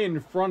guy in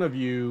front of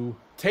you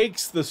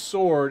takes the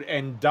sword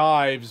and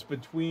dives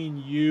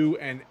between you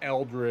and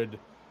Eldred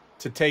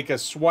to take a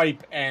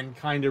swipe and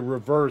kind of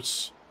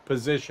reverse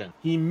position.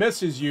 He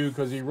misses you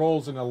because he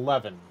rolls an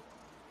 11,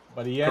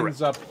 but he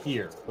ends up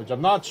here, which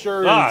I'm not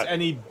sure is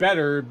any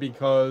better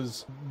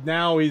because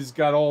now he's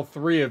got all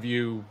 3 of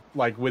you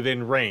like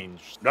within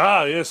range.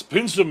 Yes,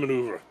 pincer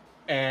maneuver.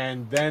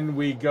 And then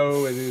we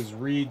go, it is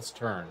Reed's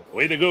turn.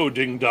 Way to go,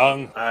 ding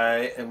dong.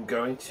 I am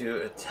going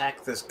to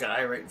attack this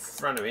guy right in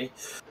front of me.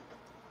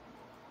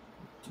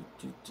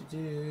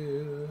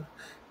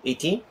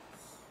 18?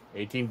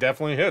 18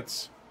 definitely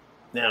hits.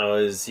 Now,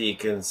 is he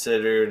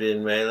considered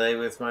in melee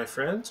with my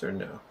friends or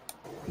no?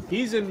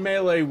 He's in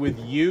melee with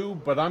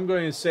you, but I'm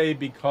going to say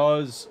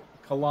because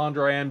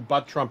Calandra and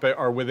Butt Trumpet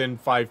are within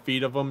 5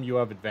 feet of him, you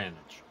have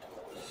advantage.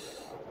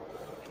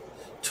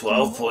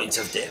 12 points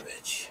of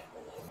damage.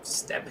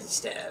 Stab.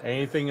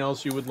 Anything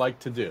else you would like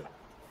to do?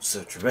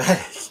 So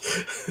dramatic.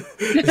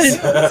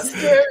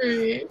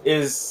 Scary.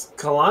 Is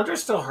Calandra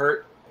still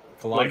hurt?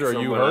 Calandra,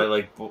 are you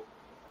hurt?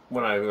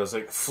 When I was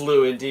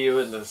flew into you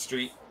in the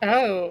street?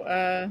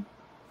 Oh,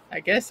 I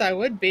guess I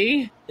would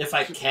be. If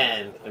I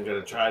can, I'm going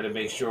to try to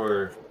make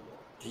sure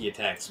he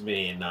attacks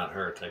me and not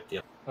her type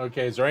deal.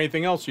 Okay, is there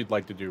anything else you'd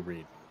like to do,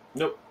 Reed?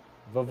 Nope.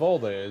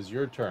 Vivolda, is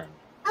your turn.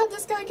 How'd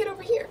this guy get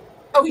over here?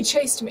 Oh, he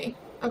chased me.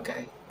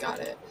 Okay, got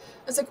it.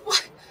 I was like,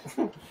 what?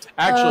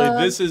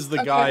 Actually, this is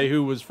the guy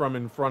who was from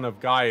in front of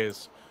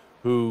Gaius,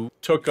 who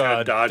took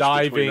a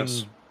diving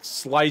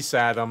slice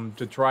at him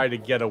to try to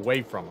get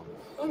away from him.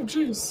 Oh,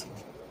 jeez.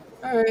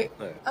 Alright,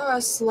 I'm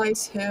gonna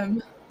slice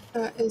him.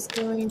 That is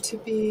going to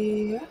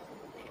be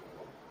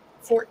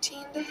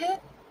 14 to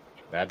hit.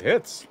 That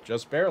hits,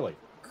 just barely.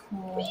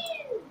 Cool.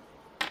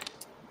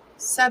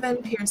 7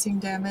 piercing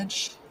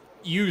damage.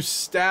 You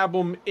stab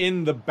him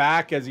in the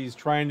back as he's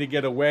trying to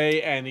get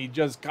away, and he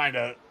just kind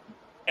of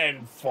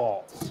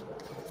falls.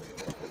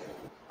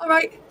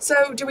 Alright,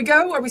 so do we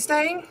go? Are we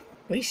staying?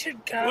 We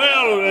should go.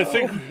 Well, I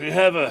think we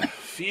have a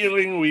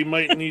feeling we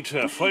might need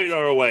to fight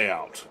our way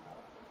out.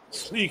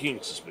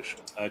 Sneaking suspicion.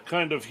 I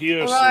kind of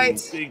hear some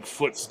big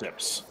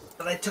footsteps.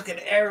 But I took an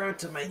arrow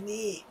to my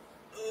knee.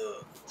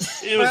 Ugh.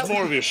 It was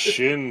more of your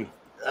shin.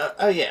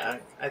 Oh yeah,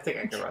 I think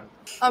I can run.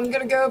 I'm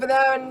gonna go over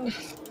there and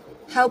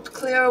help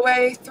clear a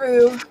way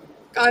through.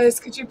 Guys,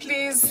 could you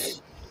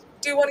please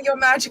do one of your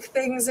magic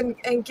things and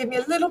give me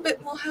a little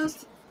bit more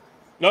health?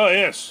 Oh,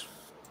 yes.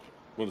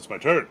 Well, it's my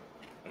turn.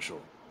 I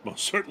shall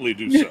most certainly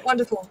do so.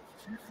 Wonderful.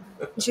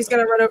 She's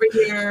gonna run over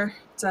here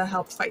to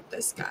help fight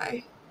this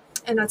guy.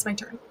 And that's my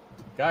turn.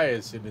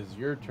 Gaius, it is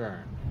your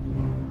turn.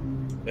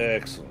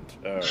 Excellent.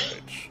 All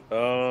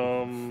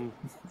right.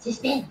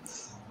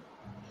 Suspense.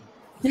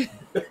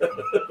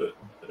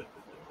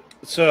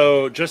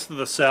 So, just to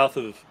the south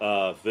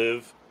of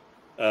Viv,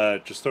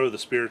 just throw the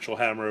spiritual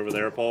hammer over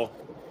there, Paul.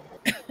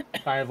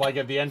 Kind of like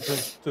at the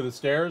entrance to the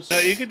stairs?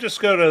 You could just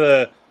go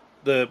to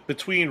the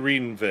between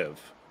Reed and Viv.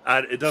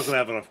 It doesn't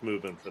have enough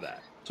movement for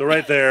that. So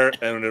right there,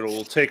 and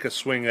it'll take a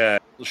swing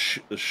at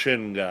the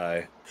shin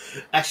guy.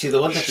 Actually,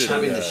 the one that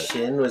shot me in the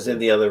shin was in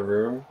the other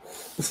room.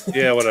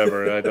 Yeah,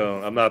 whatever.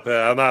 I'm not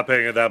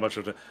paying it that much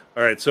attention.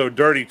 All right, so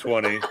dirty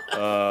 20,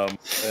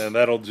 and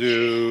that'll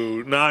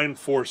do 9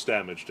 force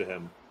damage to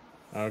him.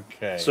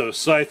 Okay. So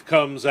Scythe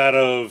comes out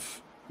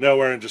of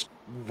nowhere and just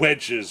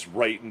wedges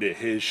right into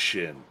his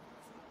shin,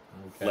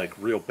 like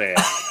real bad,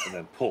 and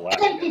then pull out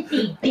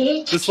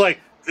again. Just like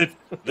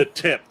the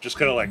tip, just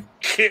kind of like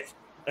kick,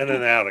 and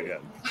then out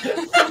again.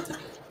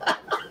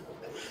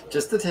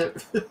 Just the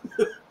tip.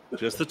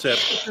 Just the tip.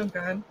 Oh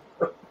god.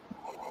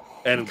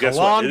 And guess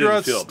what? It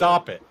didn't feel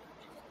stop bad.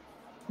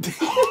 it.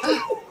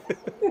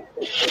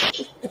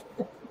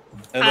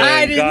 And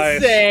I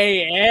didn't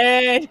say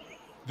it.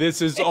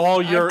 This is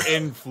all your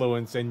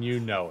influence, and you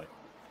know it.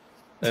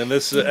 And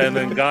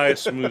then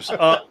Gaius moves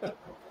up,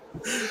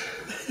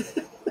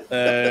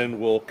 and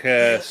we'll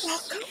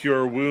cast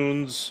Cure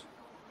Wounds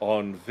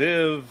on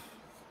Viv.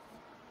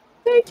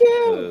 Thank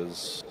you.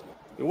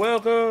 You're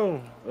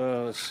welcome.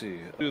 Let's see.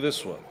 Do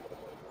this one.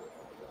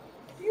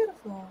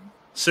 Beautiful.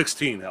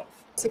 16 health.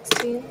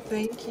 16,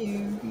 thank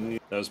you.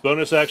 That was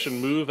bonus action,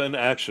 move, and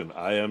action.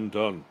 I am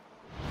done.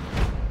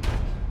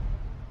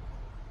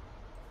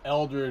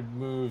 Eldred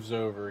moves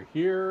over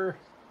here.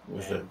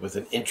 With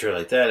an intro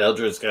like that,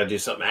 Eldred's got to do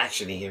something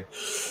actiony here.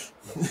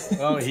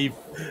 Well, he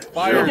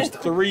fires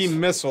 3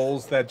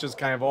 missiles that just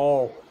kind of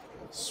all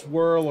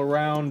swirl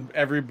around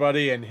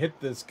everybody and hit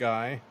this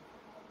guy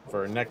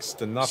for next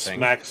to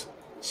nothing.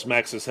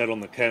 Smacks his head on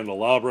the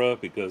candelabra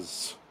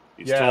because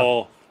he's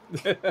tall.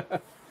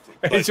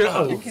 It's just,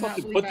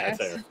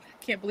 I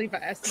can't believe I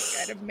asked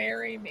this guy to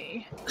marry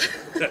me.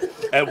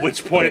 At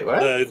which point, Wait,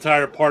 the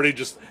entire party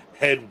just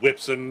head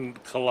whips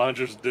and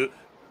Calandra's.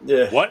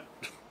 Yeah. What?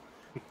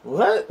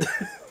 What?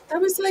 That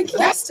was like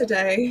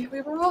yesterday.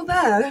 We were all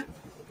there.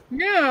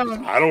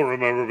 Yeah. I don't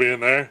remember being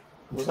there.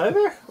 Was I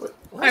there?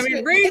 I mean,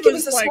 I Reed think it was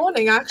was this like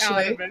morning, out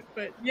actually. of it,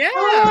 but yeah.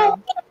 Oh,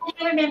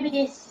 I remember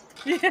this.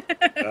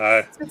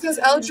 It's because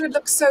Eldred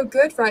looks so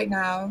good right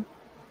now.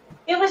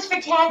 It was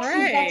for taxes, that's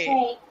Right.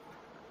 right.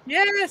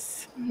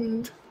 Yes.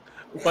 Mm-hmm. Butt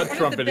What are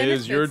trumpet, the it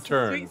is your benefits?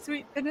 turn. Sweet,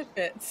 sweet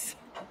benefits.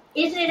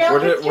 Isn't it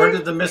Eldred's Where turn?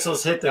 did the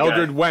missiles hit the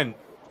Eldred guy? went.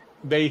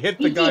 They hit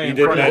the He guy did. in He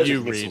did front of magic you,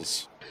 Reed.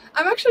 missiles.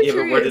 I'm actually Yeah, but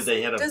curious. where did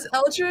they hit him? Does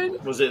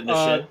Eldred? Was it in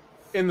the shin?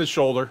 In the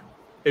shoulder.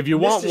 If you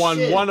Missed want the one,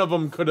 shin. one of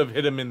them could have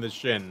hit him in the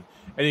shin,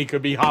 and he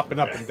could be hopping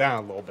up and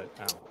down a little bit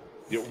now.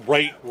 Yeah,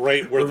 right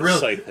where the Really?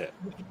 site hit.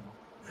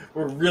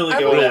 We're really I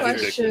going have a after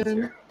Dickens question.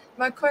 here.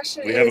 My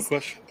question We have a is: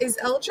 question. Is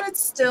Eldred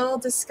still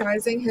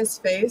disguising his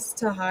face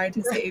to hide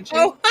his aging?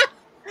 Oh,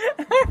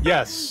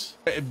 Yes,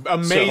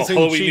 amazing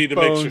all we need to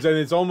make cheekbones, sure- and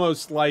it's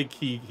almost like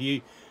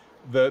the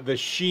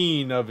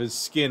sheen of his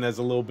skin has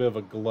a little bit of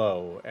a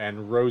glow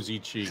and rosy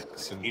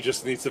cheeks. And He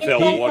just needs to fail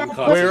He- one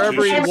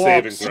wherever he Constitution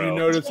saving walks, throw. you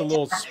notice a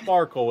little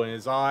sparkle in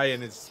his eye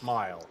and his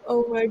smile.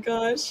 Oh my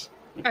gosh!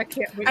 I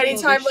can't wait. till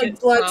Anytime this like shit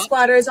blood stops.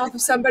 splatters off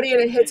of somebody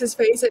and it hits his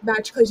face, it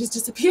magically just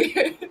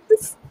disappears.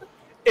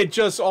 It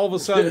just all of a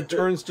sudden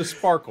turns to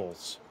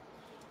sparkles.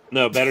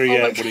 No, better my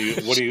yet,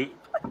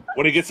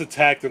 when he gets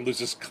attacked and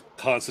loses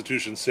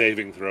Constitution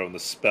saving throw, and the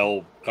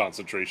spell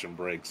concentration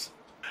breaks.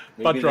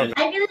 Butt Maybe trumpet.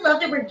 I really love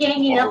that we're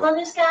ganging up on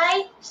this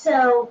guy,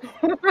 so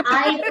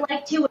I'd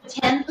like to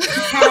attempt to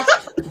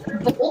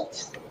cast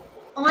Bolt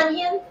on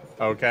him.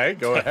 Okay,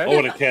 go I ahead.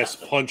 want to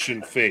cast Punch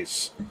in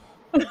Face.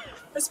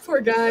 This poor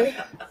guy.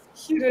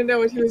 He didn't know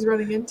what he was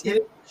running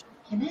into.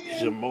 Come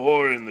There's on.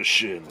 more in the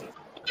shin.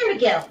 Here we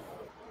go.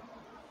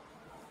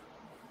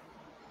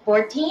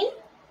 14,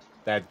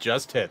 That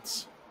just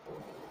hits.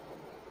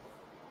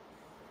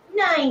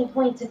 9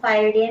 points of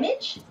fire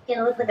damage.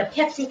 Gonna look like a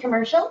Pepsi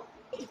commercial.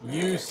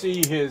 You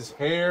see his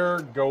hair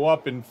go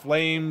up in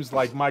flames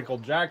like Michael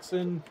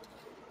Jackson,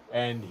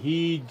 and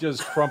he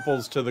just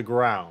crumples to the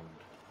ground.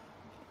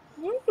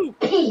 Woo.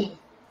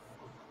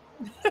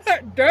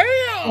 and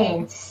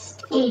Damn.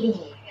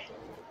 stay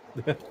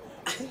there.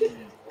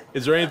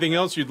 Is there anything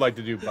else you'd like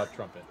to do, Butt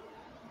Trumpet?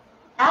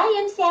 I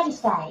am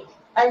satisfied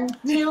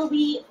until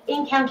we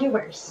encounter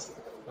worse.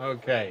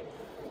 Okay.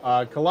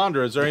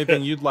 Calandra, is there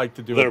anything you'd like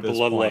to do Their at this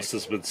bloodlust point?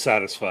 has been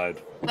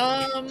satisfied.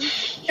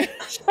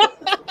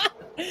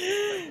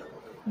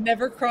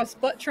 Never cross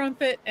butt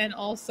trumpet and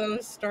also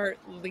start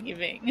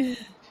leaving.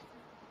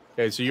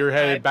 Okay, so you're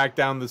headed back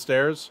down the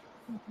stairs?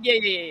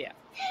 Yeah.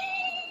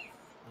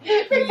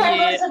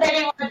 Regardless of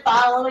anyone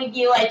following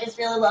you, I just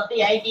really love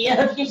the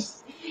idea of you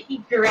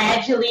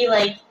gradually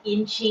like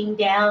inching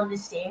down the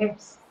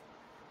stairs.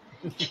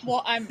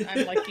 Well, I'm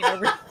like, you know,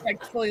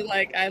 respectfully,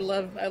 like I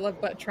love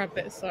butt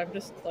trumpet, so I'm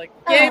just like,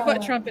 yay,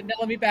 butt trumpet. Now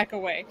let me back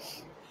away,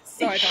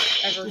 so I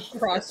don't ever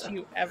cross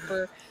you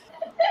ever.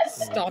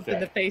 Stomp in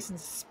the face and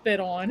spit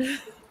on.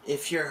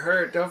 If you're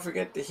hurt, don't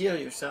forget to heal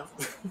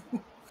yourself.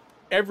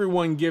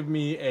 Everyone give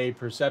me a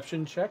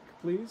perception check,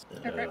 please.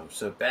 Okay. I'm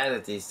so bad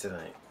at these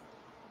tonight.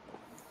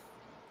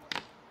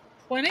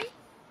 20?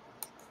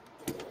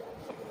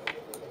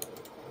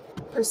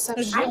 Perception.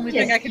 This is the only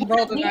thing I can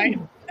roll tonight.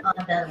 On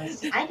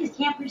those. I just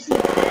can't perceive.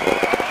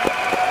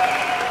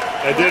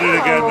 I did it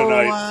again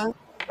tonight. Oh,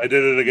 I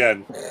did it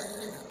again.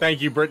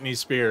 Thank you, Britney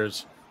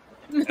Spears.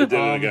 I did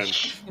it again.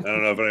 I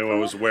don't know if anyone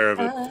was aware of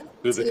it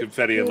through the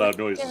confetti and loud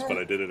noises, but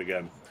I did it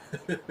again.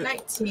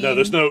 19. No,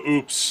 there's no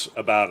oops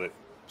about it.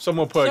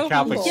 Someone put a So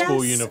Catholic humble.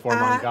 school Yes, uniform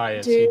I on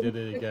Gaius. did. He did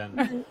it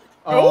again.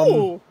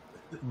 Oh!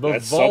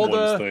 That's someone's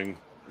Vivalda, thing.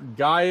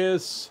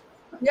 Gaius,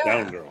 Yeah.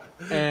 Down girl.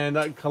 and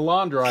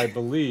Calandra, I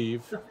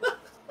believe.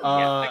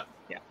 Yeah.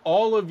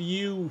 All of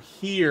you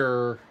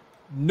hear,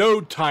 "No,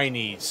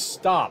 Tiny,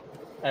 stop,"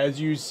 as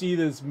you see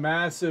this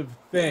massive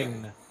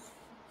thing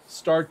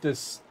start to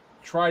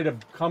try to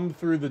come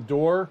through the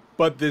door,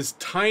 but this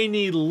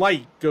tiny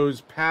light goes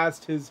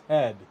past his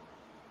head,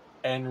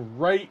 and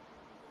right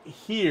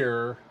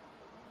here,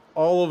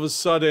 all of a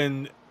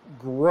sudden,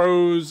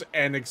 grows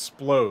and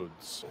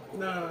explodes.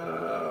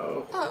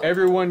 No. Oh,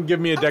 Everyone give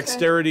me a Okay.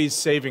 dexterity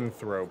saving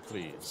throw,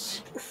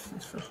 please.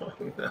 Oh,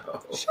 no.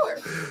 sure.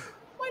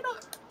 Why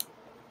not?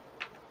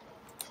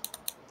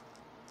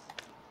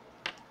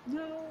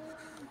 No.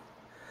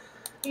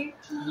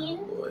 13.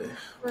 Boy.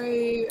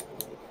 Great.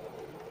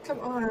 Come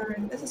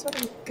on. This is what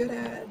I'm good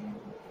at.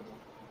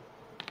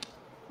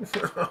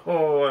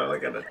 Oh, I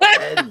got a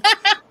 10.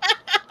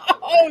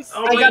 Oh,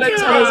 Oh I my got a God.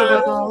 10 as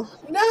well.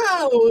 No!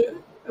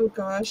 Oh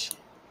gosh.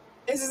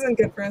 This isn't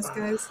good for us,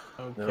 guys.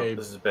 No, Okay,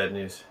 this is bad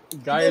news.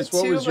 Gaius, The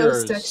what two was most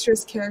yours?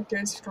 dexterous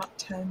characters got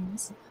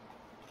 10s.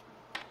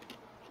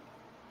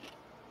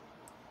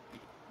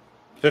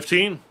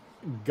 15.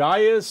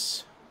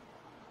 Gaius,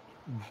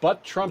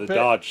 butt The trumpet,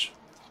 dodge.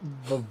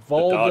 The dodge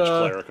Vivalda,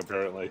 cleric,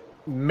 apparently.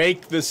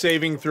 make the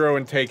saving throw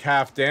and take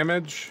half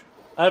damage.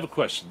 I have a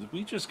question. Did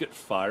we just get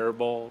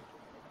fireballed?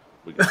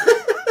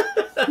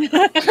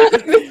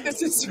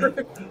 This is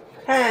rude.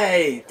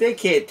 Hey, they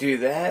can't do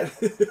that.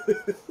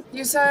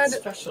 You said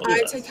Special I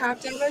guys. take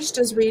half damage.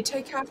 Does Reed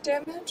take half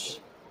damage?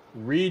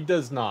 Reed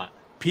does not.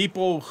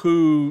 People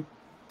who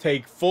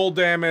take full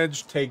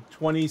damage take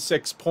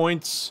 26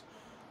 points.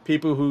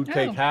 People who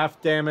take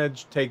half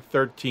damage take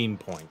 13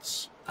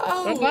 points.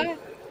 Oh, Bye-bye.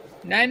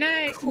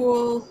 Night-night.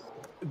 cool.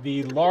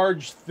 The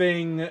large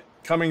thing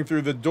coming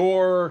through the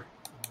door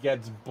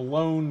gets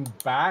blown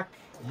back.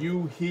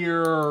 You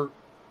hear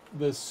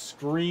the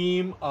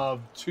scream of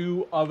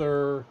two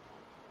other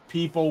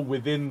people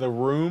within the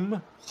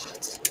room,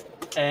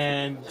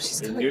 and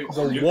She's And going. you-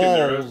 the you can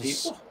narrow walls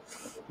people?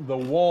 the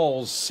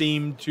walls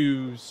seem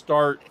to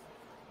start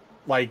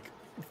like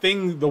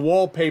the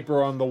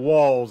wallpaper on the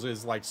walls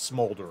is like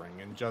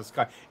smoldering and just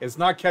it's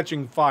not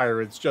catching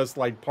fire, it's just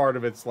like part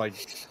of it's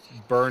like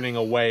burning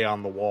away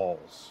on the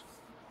walls.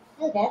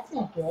 Oh, that's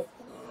not good.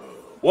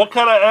 What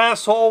kind of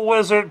asshole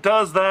wizard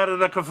does that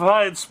in a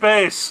confined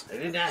space? I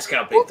didn't ask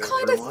how big What the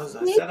kind room of was.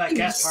 I said I things?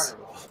 cast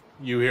fireball.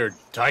 You hear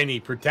Tiny,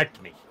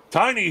 protect me.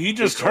 Tiny, he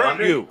just Did hurt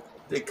Calandra- you.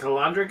 Did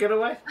Calandra get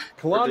away?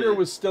 Calandra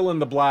was still in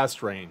the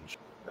blast range.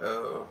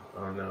 Oh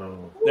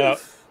no. Now,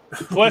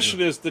 the question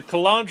is, did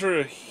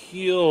Calandra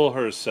heal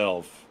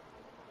herself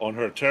on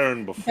her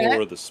turn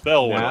before the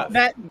spell went Nah.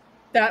 off?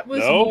 That was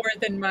No? more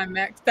than my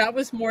max. That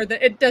was more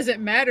than. It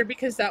doesn't matter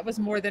because that was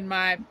more than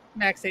my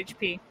max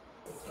HP.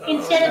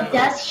 Instead Oh, of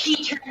dust, she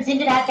turns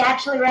into that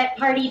bachelorette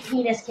party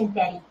penis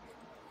confetti.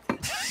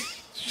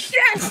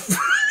 Yes!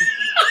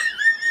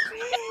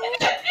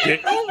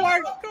 Dick, Oh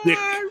my dick,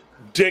 god!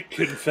 dick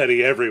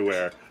confetti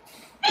everywhere.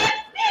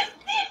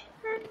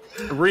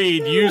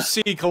 Reed, you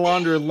see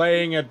Calandra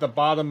laying at the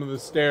bottom of the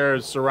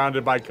stairs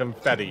surrounded by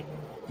confetti.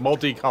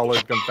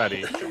 Multicolored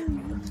confetti.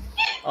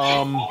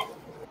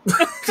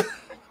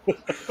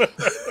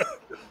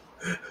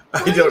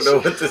 I don't know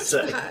what to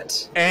say.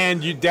 That.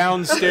 And you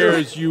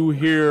downstairs you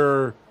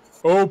hear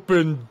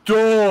open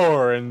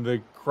door and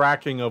the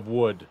cracking of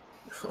wood.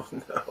 Oh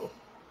no.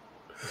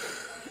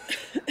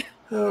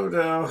 Oh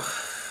no.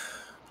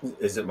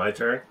 Is it my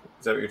turn?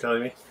 Is that what you're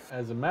telling me?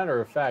 As a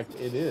matter of fact,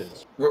 it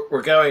is.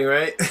 We're going,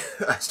 right?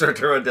 I start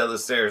to run down the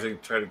stairs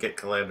and try to get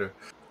Calandra.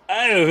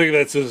 I don't think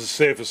that's a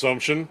safe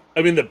assumption.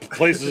 I mean, the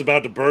place is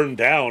about to burn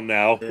down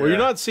now. Well, you're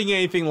not seeing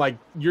anything like...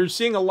 You're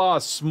seeing a lot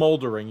of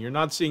smoldering. You're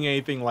not seeing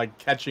anything like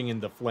catching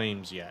into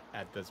flames yet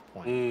at this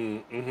point.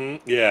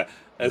 Mm-hmm. Yeah,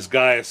 as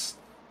Gaius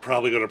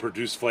probably going to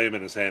produce flame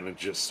in his hand and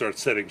just start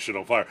setting shit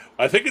on fire.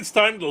 I think it's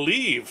time to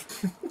leave.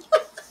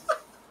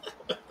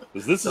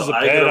 'Cause this is a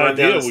I bad gotta run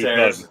idea down the we've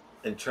stairs done.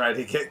 and try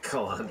to get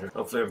Calandra.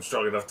 Hopefully I'm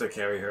strong enough to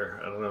carry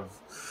her. I don't know.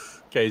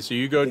 Okay, so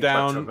you go I think my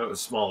down... trumpet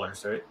was smaller,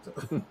 right?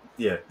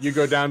 Yeah. You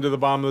go down to the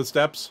bottom of the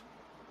steps?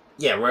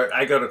 Yeah,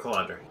 I go to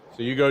Calandra.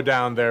 So you go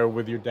down there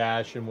with your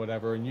dash and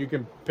whatever, and you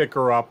can pick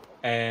her up,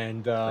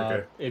 and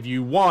Okay. if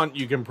you want,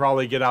 you can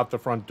probably get out the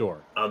front door.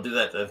 I'll do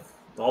that then.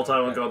 The whole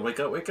time I'm going, wake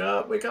up, wake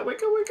up, wake up,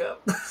 wake up, wake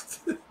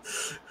up.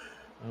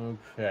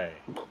 Okay.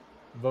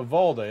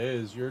 Vivalda, it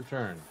is your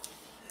turn.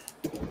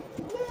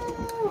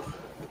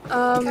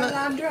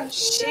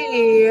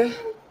 She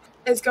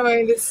is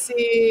going to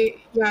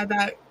see,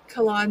 that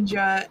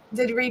Calandra.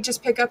 Did Reed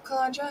just pick up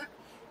Calandra?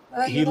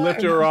 He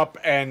lifted her up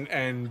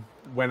and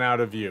went out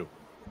of view.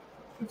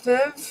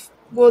 Viv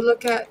will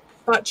look at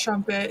Butt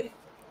Trumpet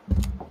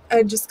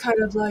and just kind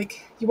of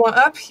like, you want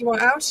up? You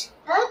want out?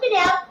 Up and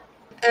out.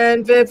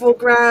 And Viv will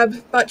grab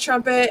Butt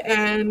Trumpet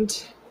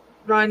and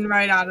run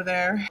right out of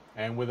there.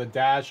 And with a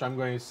dash, I'm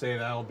going to say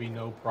that'll be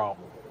no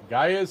problem.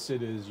 Gaius,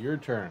 it is your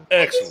turn.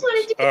 I just Excellent.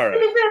 wanted to All get right.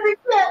 rid of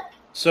Rubber Duck.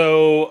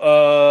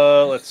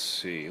 So, let's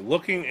see.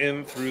 Looking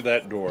in through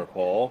that door,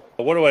 Paul,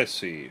 what do I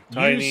see?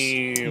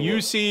 Tiny. You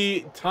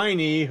see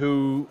Tiny,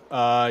 who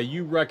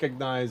you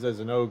recognize as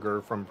an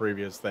ogre from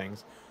previous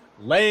things,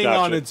 laying Gotcha.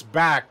 on its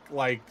back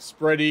like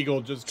spread eagle,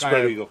 just kind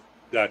Spread of eagle.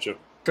 Gotcha.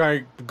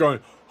 going,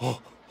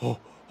 oh,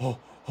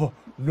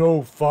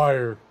 no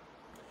fire.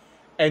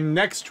 And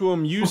next to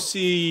him, you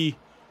see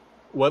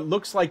what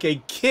looks like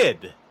a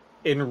kid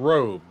in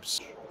robes.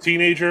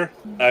 Teenager.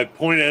 I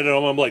point at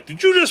him. I'm like,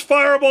 "Did you just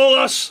fireball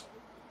us?"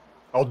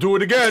 I'll do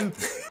it again.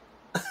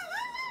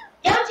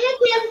 Don't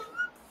hit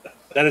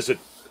him.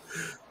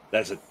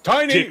 That's a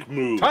Tiny, dick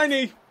move.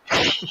 Tiny,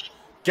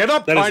 get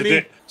up, That is a Tiny.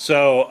 dick.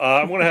 So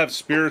I'm gonna have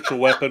spiritual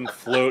weapon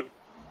float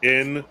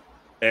in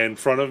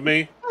front of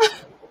me,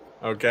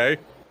 Okay.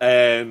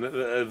 and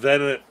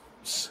then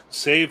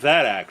save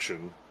that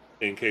action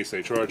in case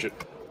they charge it.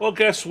 Well,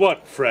 guess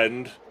what,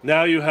 friend?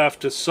 Now you have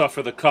to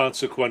suffer the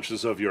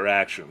consequences of your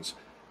actions.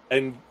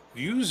 And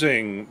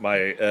using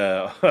my,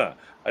 I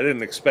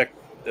didn't expect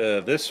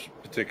this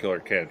particular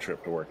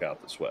cantrip to work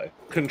out this way.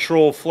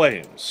 Control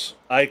flames.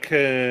 I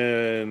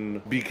can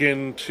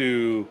begin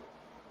to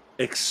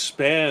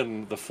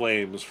expand the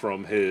flames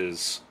from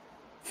his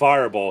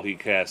fireball he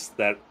cast.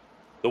 That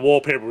the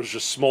wallpaper was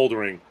just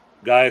smoldering.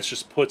 Gaius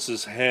just puts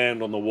his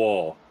hand on the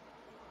wall.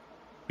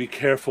 Be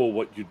careful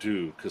what you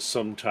do, because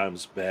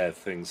sometimes bad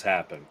things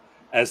happen.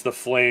 As the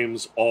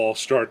flames all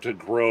start to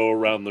grow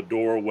around the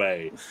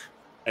doorway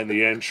and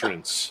the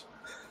entrance.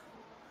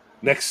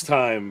 Next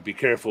time, be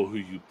careful who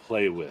you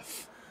play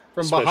with.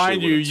 From especially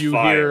behind when you, it's you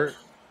fire.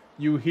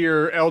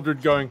 hear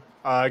Eldred going,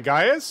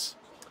 Gaius?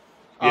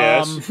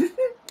 Yes.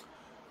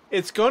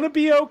 It's going to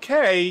be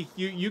okay.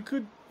 You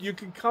could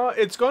call.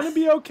 It's going to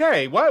be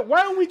okay. Why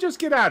don't we just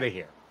get out of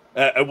here?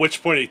 At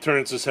which point he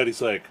turns his head.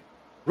 He's like,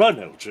 "Run,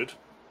 Eldred,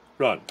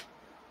 run."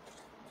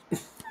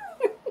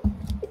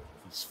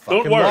 He's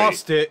fucking worry.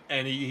 lost it,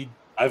 and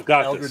I've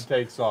got Eldred this.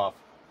 takes off.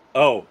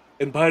 Oh,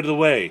 and by the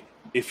way,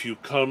 if you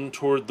come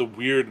toward the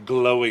weird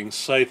glowing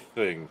scythe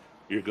thing,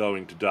 you're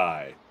going to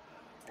die.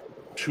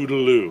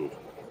 Toodaloo.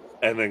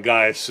 And then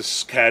Gaius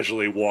just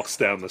casually walks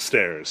down the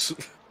stairs.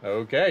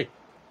 Okay.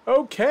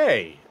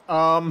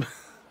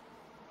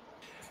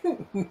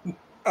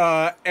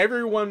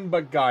 Everyone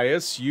but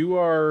Gaius, you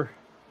are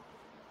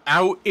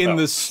out in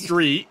the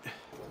street.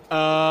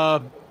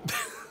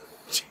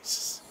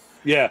 Jesus.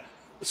 Yeah.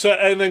 So,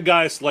 and then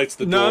Gaius lights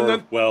the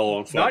door well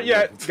on fire. Not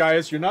yet,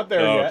 Gaius. You're not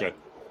there yet.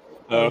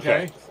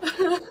 Okay.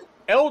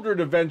 Eldred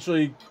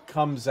eventually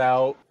comes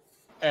out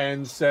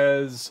and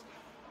says,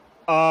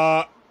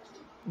 Gaius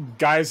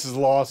has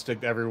lost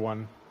it,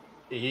 everyone.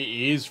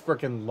 He's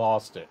freaking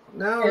lost it.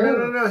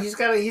 No. He's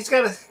gotta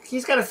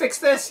fix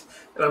this.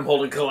 And I'm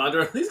holding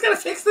Calandra. He's gotta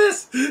fix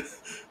this.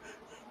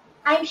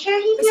 I'm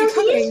sure he feels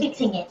he is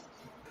fixing it.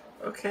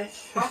 Okay.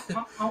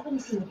 I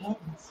want to see what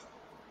happens.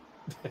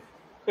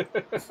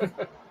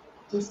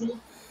 Disney?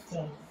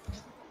 Say.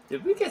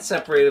 Did we get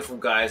separated from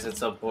guys at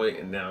some point,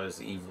 and now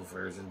there's evil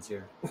versions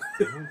here?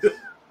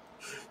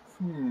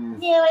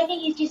 No, I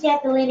think he's just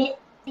at the limit.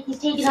 He's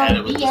taking all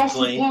the BS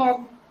he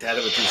can. Had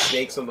it with these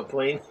snakes on the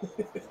plane.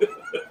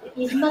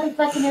 These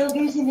motherfucking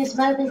ogres in this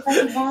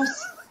motherfucking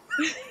house.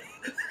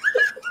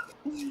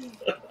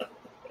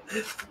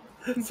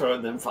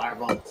 Throwing them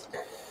fireballs.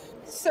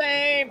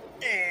 Same.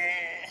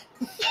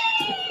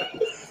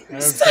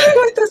 Stop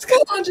with this,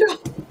 Calandra!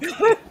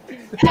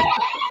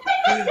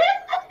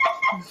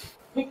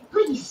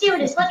 Please,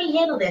 stewardess, let me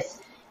handle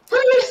this.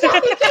 Put yourself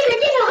in favor,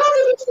 get a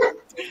hold of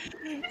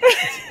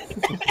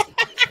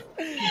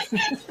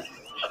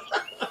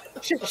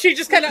this. She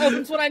just kind of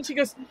opens one eye and she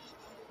goes,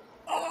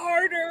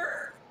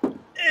 harder.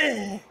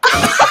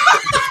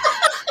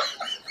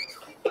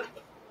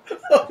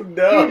 Oh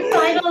no! Your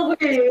final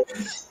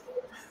words.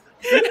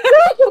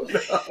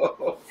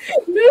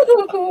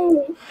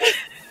 No!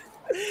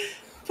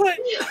 Put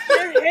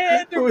your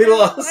head. We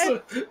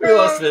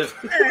lost Viv.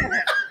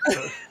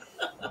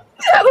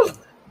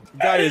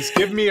 Guys,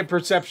 give me a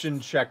perception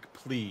check,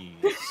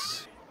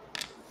 please.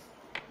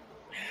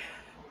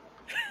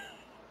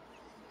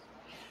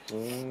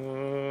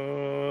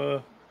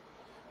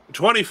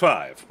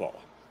 25,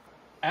 Paul.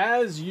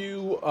 As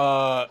you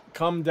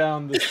come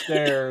down the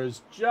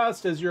stairs,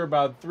 just as you're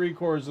about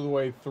 3/4 of the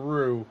way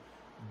through,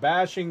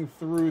 bashing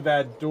through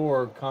that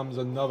door comes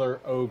another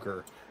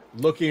ogre.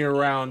 Looking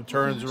around,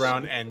 turns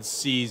around, and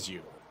sees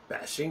you.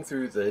 Bashing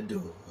through the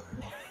door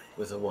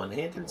with a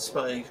one-handed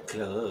spike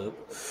club.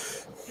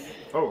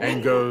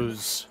 And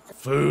goes,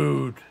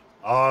 food.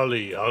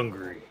 Ollie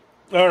hungry.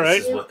 All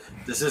right.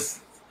 This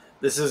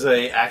is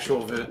a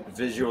actual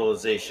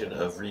visualization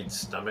of Reed's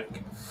stomach.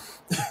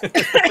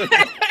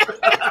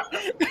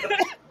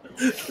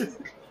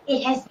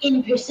 It has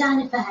been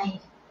personified.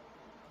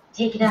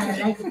 Take it on the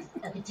life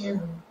of its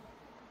own.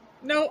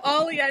 No,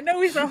 Ollie, I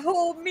know he's a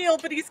whole meal,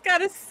 but he's got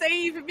to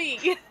save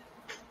me.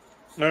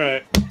 All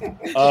right.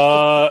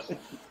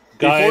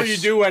 Before you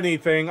do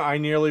anything, I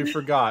nearly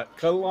forgot.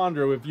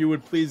 Calandro, if you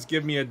would please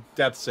give me a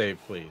death save,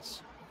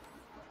 please.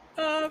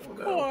 Of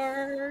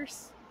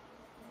course.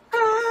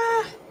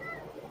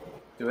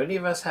 Do any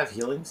of us have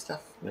healing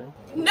stuff? No?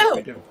 No.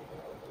 We do.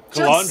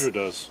 Calandra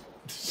does.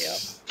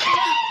 Yes,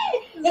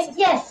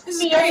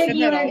 the other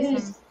healer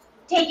who's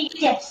taking a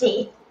death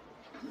save.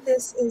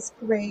 This is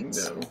great.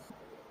 No.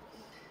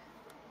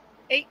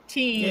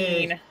 18.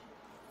 Yay.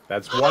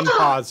 That's one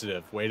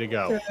positive. Way to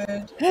go.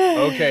 Good.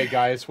 Okay,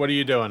 guys, what are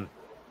you doing?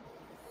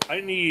 I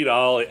need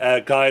Ollie.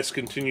 Gaius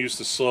continues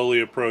to slowly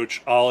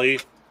approach Ollie.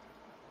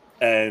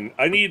 And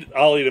I need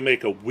Ollie to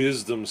make a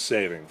wisdom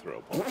saving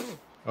throw.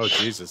 Oh,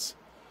 Jesus.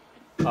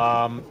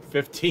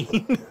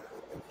 15.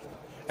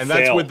 And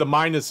that's Fail. with the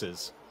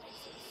minuses.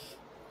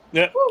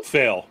 Yep,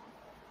 fail.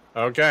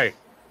 Okay.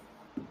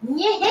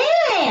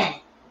 Yeah!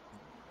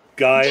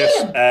 Gaius,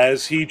 Damn.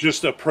 as he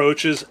just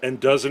approaches and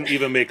doesn't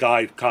even make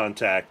eye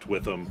contact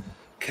with him,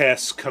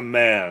 casts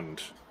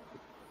command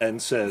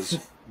and says,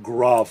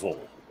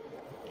 grovel.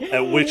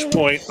 At which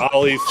point,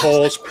 Ollie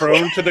falls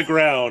prone to the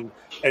ground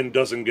and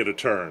doesn't get a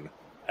turn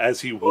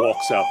as he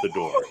walks out the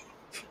door.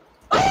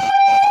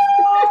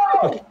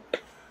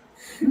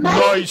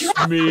 Nice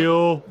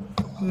meal.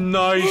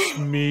 Nice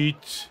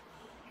meat.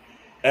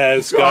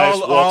 As Gaius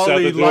walks out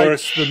the door,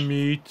 likes the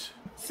meat.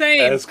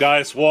 Same. as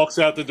Gaius walks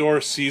out the door,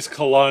 sees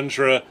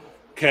Calandra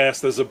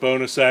cast as a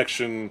bonus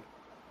action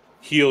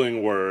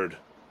healing word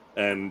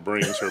and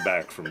brings her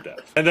back from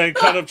death. And then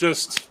kind of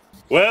just,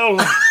 well,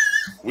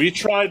 we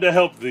tried to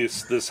help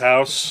this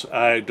house.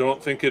 I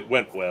don't think it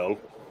went well.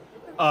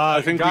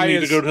 I think we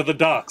need to go to the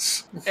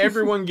docks.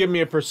 Everyone give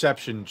me a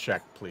perception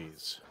check,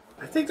 please.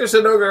 I think there's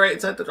an ogre right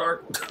inside the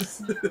door.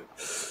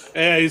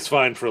 Yeah, he's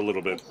fine for a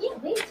little bit.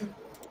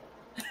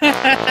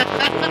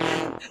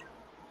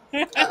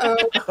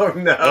 Oh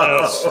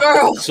no!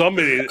 Girl.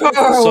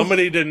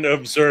 Somebody didn't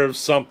observe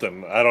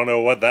something. I don't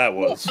know what that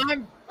was.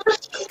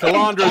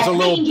 Calandra's a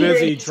little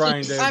busy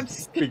trying to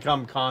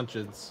become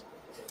conscious.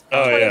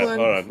 Oh yeah, 21.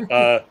 hold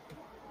on.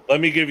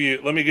 Let me give you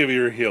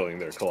your healing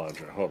there,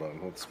 Calandra. Hold on,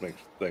 let's make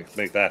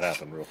that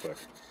happen real quick.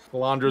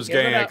 Calandra's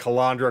getting a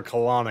Calandra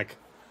colonic.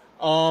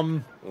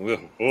 Oh,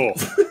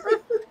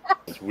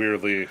 it's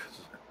weirdly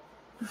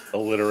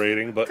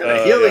alliterating, but What kind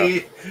of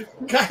healing?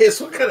 Guys,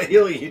 what kind of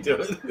healing are you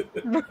doing?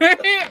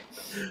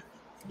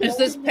 Is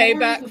this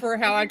payback for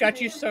how I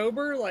got you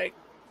sober? Like,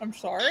 I'm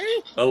sorry?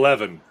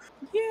 11.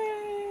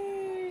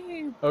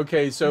 Yay!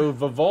 Okay, so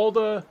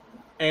Vivalda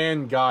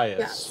and Gaius.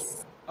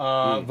 Yes.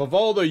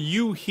 Vivalda,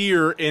 you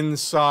hear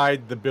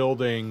inside the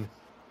building,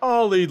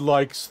 Ollie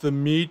likes the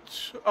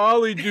meat.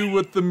 Ollie do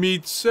what the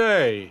meat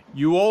say.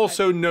 You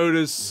also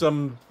notice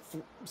some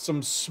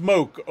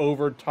smoke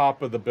over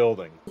top of the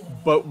building.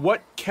 But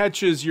what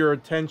catches your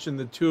attention,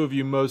 the two of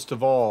you most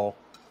of all,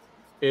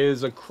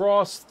 is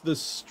across the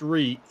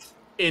street,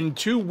 in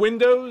two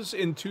windows,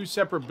 in two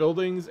separate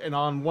buildings, and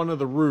on one of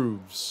the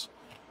roofs,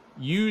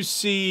 you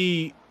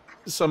see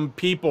some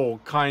people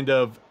kind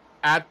of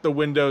at the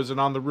windows and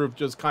on the roof,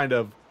 just kind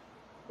of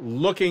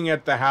looking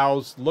at the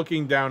house,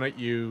 looking down at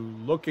you,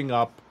 looking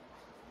up,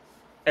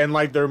 and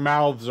like their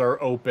mouths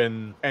are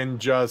open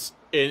and just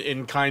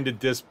in kind of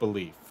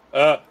disbelief.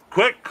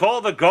 Quick,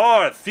 call the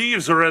guard.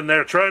 Thieves are in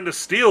there trying to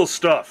steal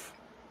stuff.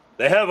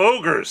 They have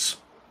ogres.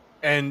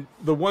 And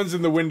the ones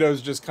in the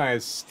windows just kind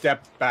of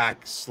step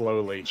back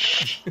slowly.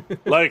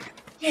 Like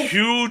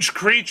huge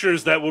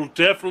creatures that will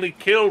definitely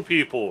kill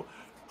people.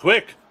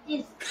 Quick.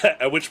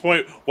 At which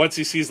point, once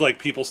he sees like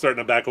people starting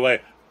to back away,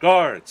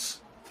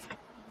 guards.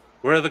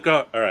 Where are the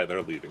guards? All right,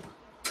 they're leaving.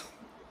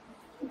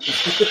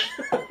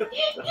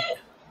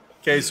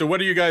 Okay, so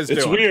what are you guys doing?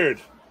 It's weird.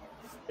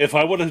 If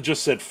I would have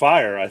just said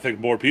fire, I think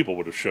more people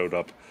would have showed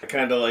up.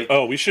 Kind of like.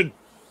 Oh, we should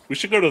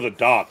go to the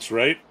docks,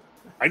 right?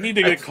 I need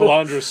to get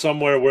Calandra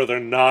somewhere where they're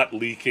not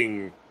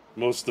leaking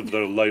most of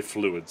their life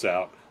fluids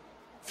out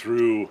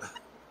through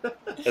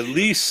at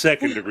least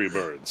second-degree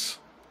burns.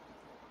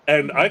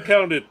 And I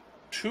counted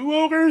 2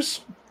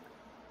 ogres.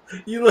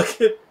 You look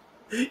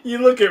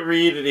at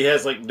Reed and he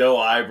has like no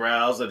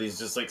eyebrows and he's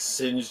just like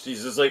singed.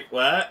 He's just like,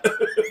 what?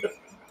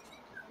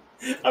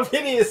 I'm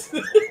hideous.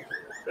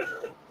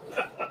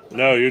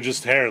 No, you're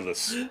just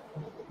hairless,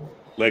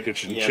 like a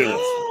chinchilla.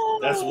 Yeah,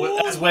 that's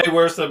way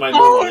worse than my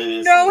normal.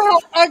 Oh no!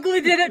 How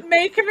ugly did it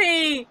make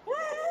me?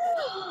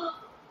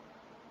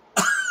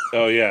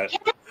 Oh yeah,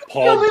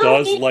 Paul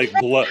does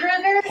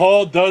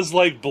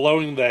like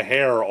blowing the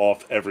hair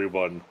off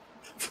everyone.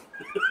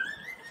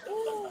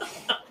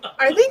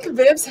 I think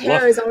Viv's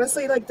hair is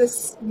honestly like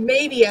this,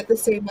 maybe at the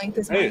same length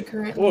as mine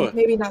currently. What?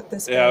 Maybe not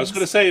this. Yeah, I was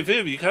gonna say,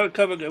 Viv, you kind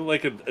of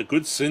like a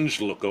good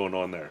singed look going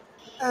on there.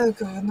 Oh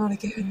god, not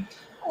again.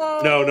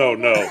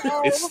 No.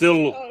 It's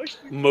still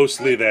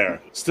mostly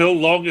there. Still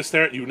longest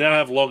hair. You now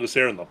have longest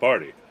hair in the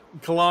party.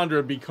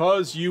 Calandra,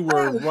 because you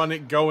were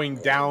going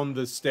down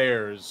the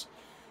stairs,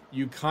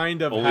 you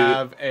kind of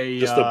have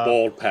just a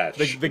bald patch.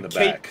 The in the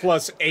Cape back.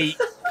 plus 8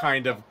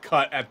 kind of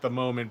cut at the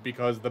moment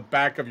because the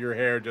back of your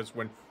hair just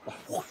went.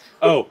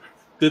 Oh,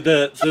 did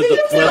the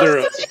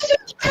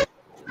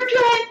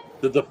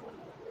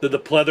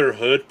pleather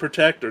hood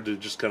protect, or did it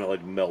just kind of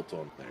like melt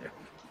on there?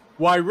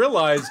 Well, I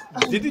realized,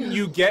 didn't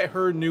you get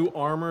her new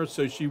armor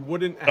so she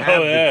wouldn't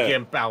have the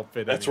gimp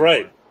outfit? That's anymore?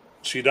 right.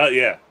 She does.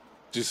 Yeah.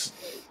 Just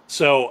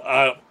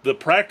so the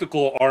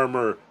practical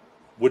armor,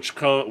 which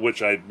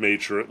I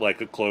made sure like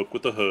a cloak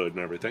with the hood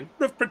and everything,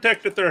 would have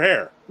protected their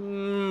hair.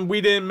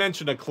 We didn't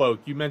mention a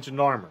cloak. You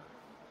mentioned armor.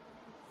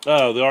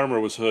 Oh, the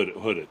armor was hooded.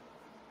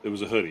 It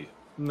was a hoodie.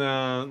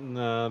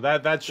 No,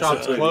 that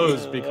shop's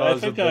closed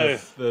because of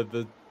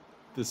the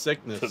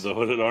sickness. The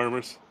hooded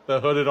armors. The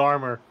hooded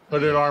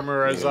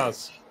armor is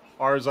us.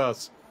 Ours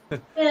us.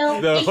 Well,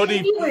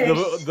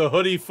 the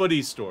hoodie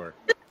footy store.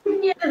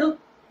 No.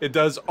 It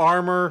does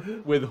armor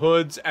with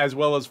hoods as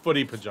well as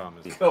footy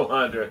pajamas.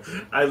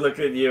 Calandra, I look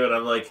at you and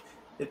I'm like,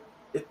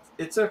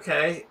 it's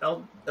okay.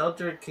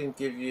 Eldred can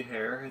give you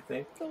hair, I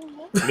think.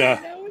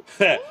 No.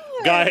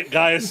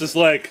 Gaius is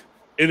like,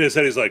 in his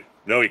head, he's like,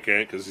 no, he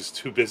can't, because he's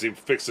too busy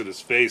fixing his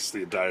face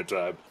the entire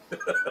time.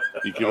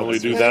 He can only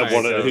do that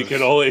one. He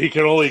can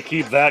only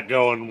keep that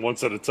going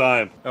once at a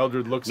time.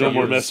 Eldred looks no at you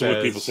more and messing with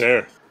says, people's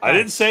hair. I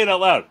didn't say it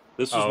out loud.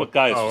 This was what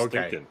Gaius was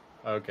okay. thinking.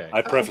 Okay.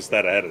 I prefaced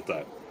that ahead of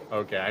time.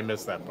 Okay, I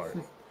missed that part.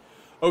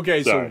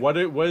 Okay, Sorry. so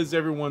what is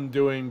everyone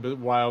doing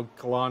while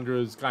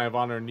Calandra is kind of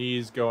on her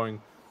knees going, "You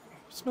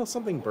smell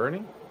something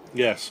burning?"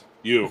 Yes,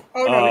 you.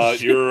 Oh no,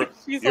 You're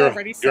she's you're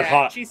already you're sat.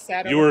 hot. She's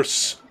sat.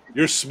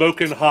 You're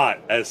smoking hot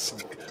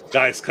as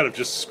guys kind of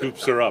just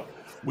scoops her up.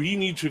 We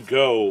need to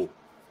go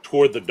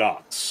toward the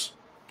docks.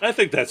 I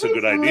think that's a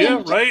good idea,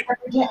 right?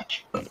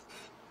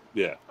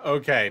 Yeah.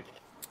 Okay.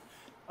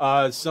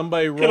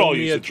 Somebody Could roll all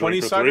me use a a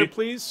drink or 20-sider, three.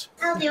 please.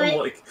 I'll do I'm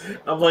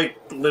it. like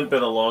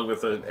limping along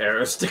with an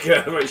arrow sticking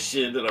out of my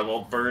shin, and I'm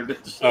all burned.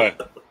 And shit. All right.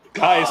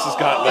 Gaius has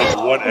got like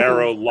one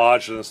arrow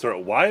lodged in his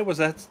throat. Why was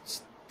that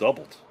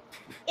doubled?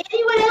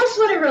 Anyone else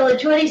want to roll a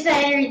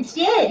 20-sider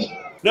instead?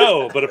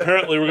 No, but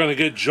apparently we're going to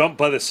get jumped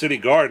by the city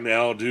guard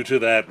now due to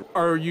that.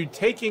 Are you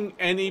taking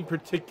any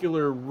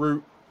particular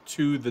route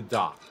to the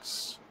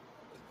docks?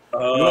 You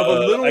have a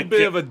little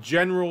bit of a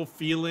general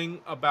feeling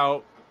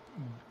about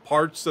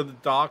parts of the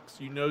docks.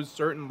 You know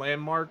certain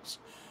landmarks.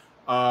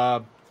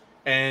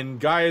 And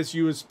Gaius,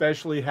 you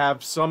especially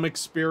have some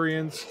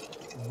experience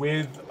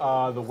with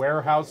the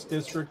warehouse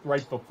district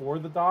right before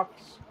the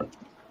docks.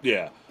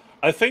 Yeah.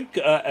 I think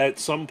at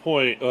some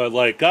point,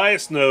 like,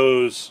 Gaius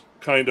knows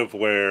kind of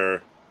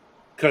where,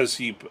 because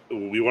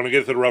we want to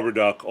get to the Rubber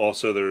Duck.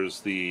 Also,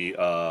 there's the,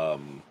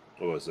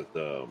 what was it,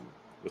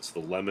 what's the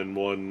lemon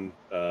one?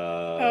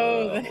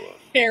 The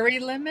hairy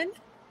lemon?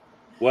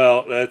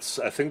 Well, I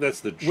think that's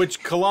the...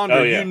 Which, Calandra,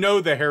 Oh, yeah. you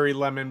know the Hairy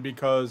Lemon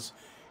because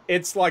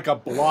it's like a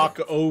block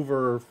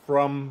over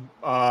from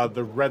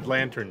the Red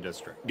Lantern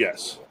district.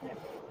 Yes. Well,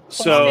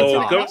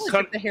 So,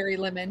 the hairy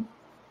lemon.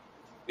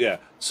 Yeah.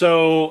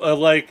 So,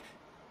 like,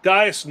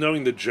 Gaius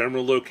knowing the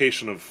general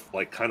location of,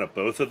 like, kind of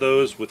both of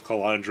those, with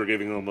Calandra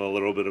giving them a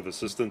little bit of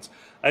assistance,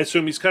 I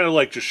assume he's kind of,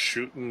 like, just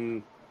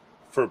shooting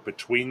for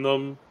between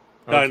them.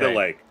 Kind of, Okay.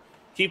 like,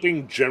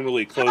 keeping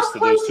generally close How to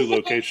close those two is it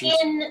locations.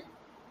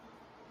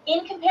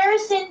 in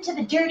comparison to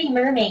the Dirty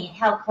Mermaid,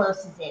 how close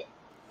is it?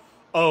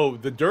 Oh,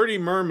 the Dirty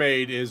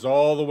Mermaid is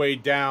all the way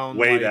down.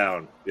 Way like,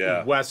 down,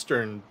 yeah.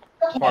 Western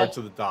Okay. parts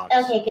of the docks.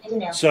 Okay, good to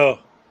know.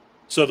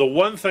 So the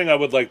one thing I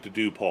would like to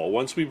do, Paul,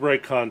 once we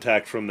break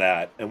contact from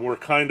that, and we're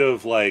kind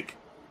of, like,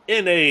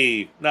 in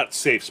a, not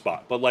safe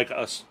spot, but, like,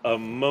 a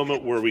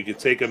moment where we could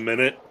take a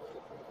minute,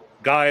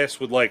 Gaius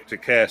would like to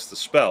cast a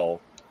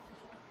spell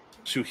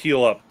to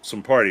heal up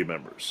some party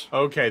members.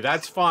 Okay,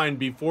 that's fine.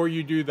 Before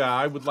you do that,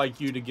 I would like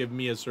you to give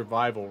me a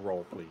survival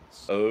roll, please.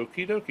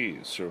 Okie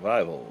dokie,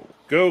 survival.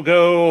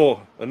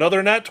 Go,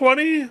 another nat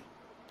 20?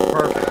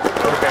 Perfect. Okay,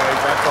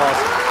 that's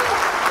awesome.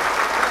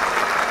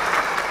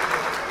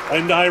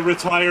 And I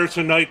retire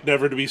tonight,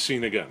 never to be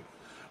seen again.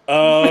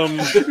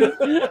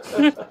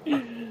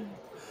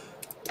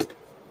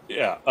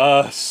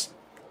 Yeah,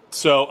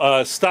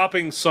 so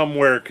stopping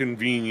somewhere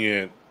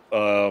convenient.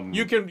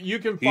 You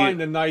can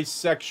find a nice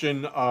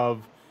section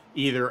of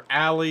either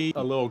alley,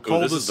 a little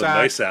Oh, this is a cul-de-sac,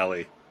 nice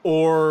alley.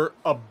 or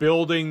a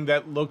building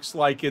that looks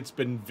like it's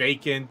been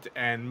vacant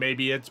and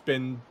maybe it's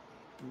been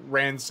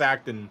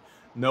ransacked and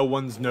no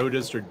one's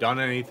noticed or done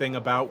anything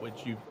about,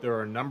 there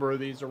are a number of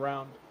these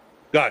around.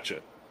 Gotcha.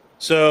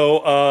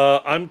 So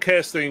I'm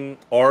casting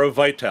Aura of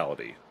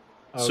Vitality.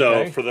 So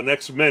Okay. for the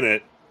next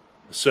minute,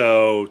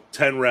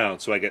 10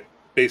 rounds. So I get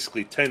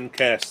basically 10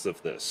 casts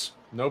of this.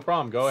 No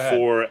problem. Go ahead.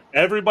 For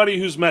everybody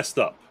who's messed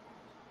up.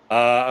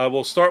 I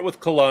will start with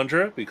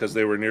Calandra, because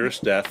they were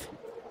nearest death.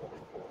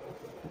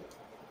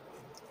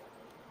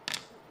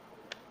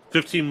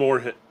 15 more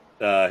hit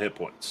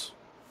points.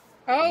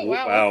 Oh,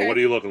 wow. Wow, Okay. what are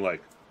you looking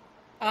like?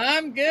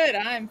 I'm good.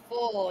 I'm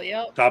full.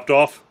 Yep. Topped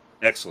off?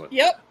 Excellent.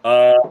 Yep.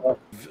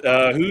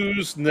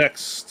 Who's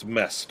next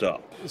messed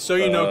up? So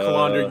you know,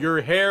 Calandra,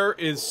 your hair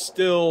is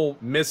still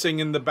missing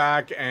in the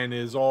back and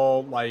is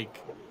all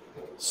like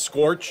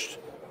scorched,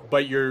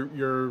 but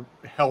you're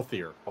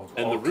healthier.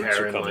 And the roots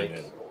are coming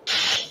Karen-like. in.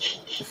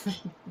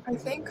 I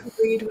think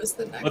Reed was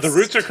the next. But the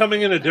roots are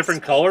coming in a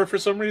different color for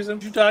some reason.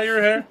 Did you dye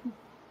your hair?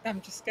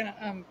 I'm just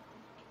gonna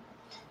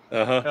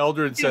Uh-huh.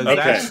 Eldred says Okay.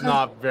 that's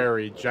not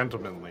very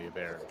gentlemanly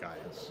there,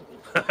 guys.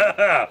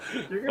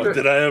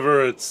 Did I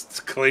ever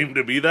claim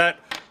to be that?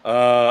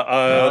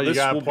 you This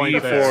got a will point be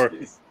there. for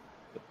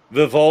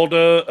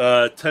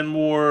Vivalda. 10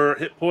 more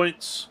hit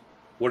points.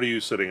 What are you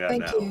sitting at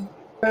Thank now? you.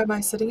 Where am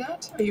I sitting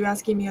at? Are you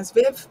asking me as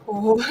Viv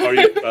or? Are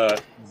you?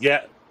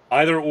 Yeah,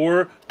 either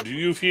or. Do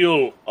you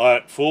feel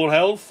at full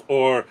health,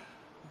 or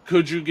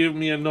could you give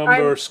me a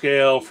number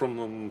scale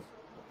from,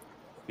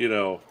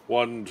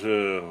 1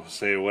 to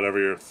say whatever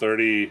you're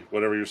 30,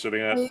 whatever you're sitting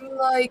at? I'm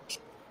like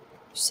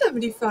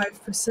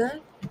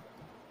 75%.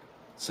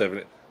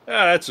 70.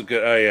 That's a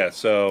good. Yeah.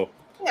 So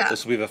Yeah.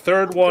 this will be the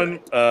third one.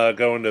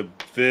 Going to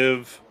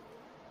Viv,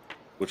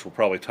 which will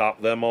probably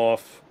top them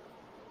off.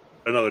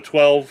 Another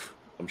 12.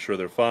 I'm sure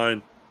they're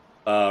fine.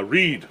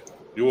 Reed,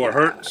 you are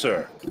hurt,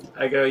 sir.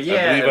 I go, yeah.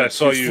 I believe and I it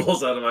saw shoots you.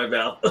 Falls out of my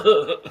mouth.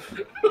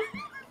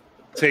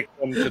 Take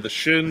them to the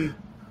shin.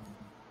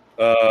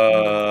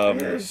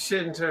 Yeah,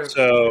 shouldn't turn.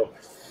 So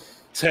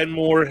 10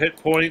 more hit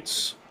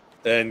points,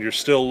 and you're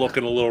still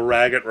looking a little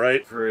ragged,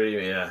 right?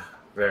 Pretty, yeah,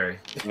 very.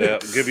 Yeah.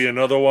 Give you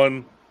another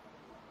one.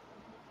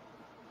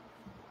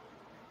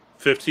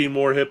 15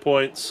 more hit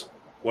points.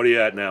 What are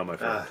you at now, my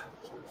friend?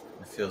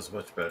 It feels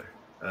much better.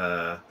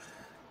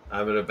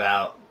 I'm at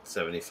about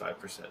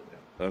 75%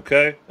 now.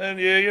 Okay, and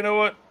yeah, you know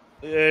what?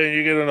 Yeah,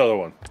 you get another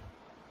one.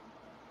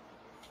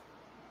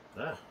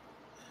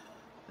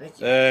 Thank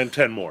you. And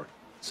 10 more.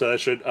 So that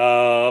should...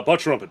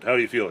 Butch Rumpet, how are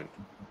you feeling?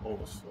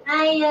 Almost full.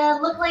 I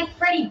look like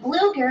Freddy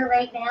Bluger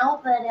right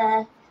now,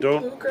 but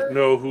Don't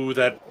know who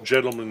that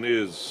gentleman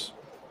is.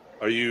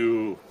 Are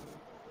you...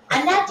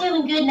 I'm not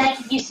doing good and I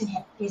could use some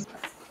help.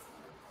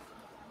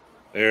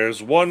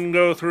 There's one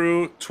go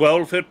through,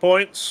 12 hit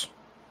points.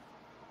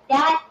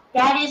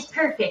 That is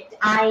perfect.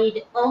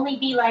 I'd only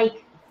be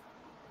like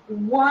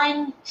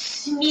one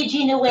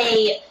smidgen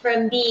away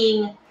from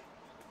being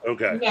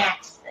Okay.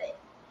 next.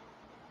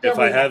 If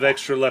I have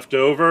extra left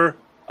over,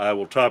 I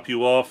will top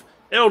you off.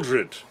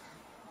 Eldred,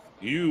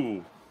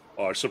 you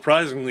are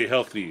surprisingly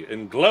healthy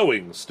and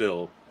glowing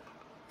still,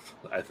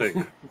 I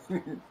think.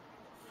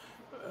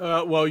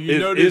 Well, you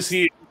notice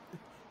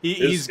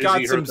he's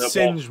got he some hurt that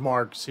singe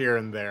marks here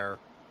and there.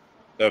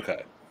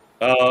 Okay.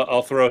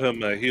 I'll throw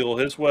him a heal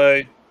his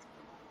way.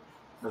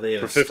 Are they in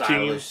For a 15?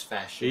 stylish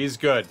fashion? He's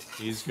good.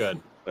 He's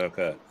good.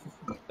 Okay.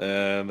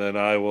 And then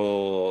I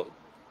will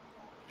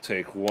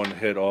take one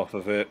hit off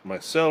of it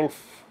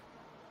myself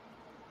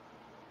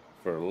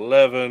for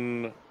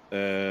 11.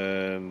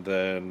 And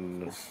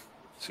then, let's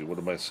see, what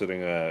am I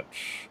sitting at?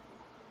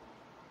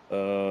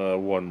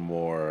 One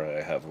more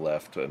I have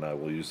left, and I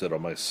will use that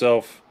on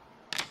myself.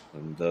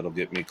 And that'll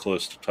get me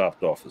close to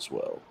topped off as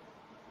well.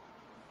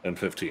 And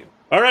 15.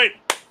 All right.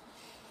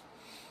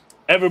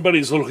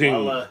 Everybody's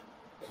looking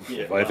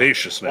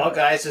vivacious now. While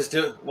guys is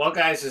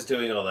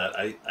doing all that,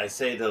 I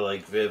say to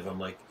like Viv, I'm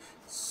like,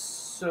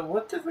 so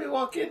what did we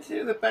walk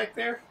into the back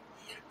there?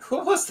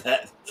 What was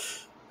that?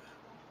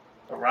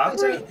 A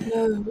robbery? I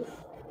don't know.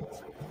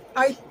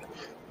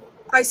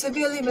 I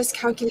severely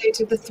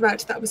miscalculated the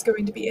threat that was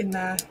going to be in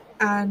there,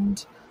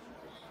 and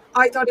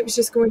I thought it was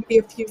just going to be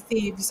a few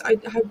thieves. I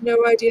had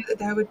no idea that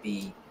there would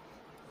be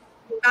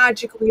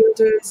magic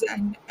wielders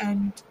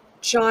and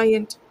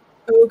giant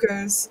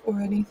ogres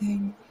or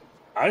anything.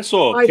 I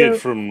saw a kid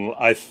from,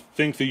 I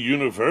think, the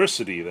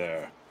university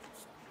there.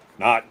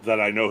 Not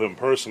that I know him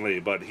personally,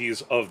 but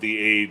he's of the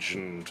age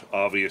and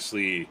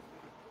obviously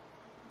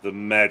the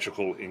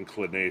magical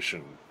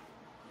inclination.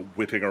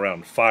 Whipping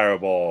around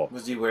fireball.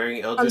 Was he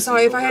wearing Eldritch? I'm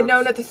sorry, if I had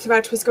known that the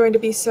threat was going to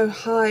be so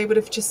high, I would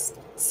have just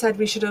said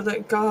we should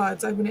alert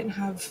guards. I wouldn't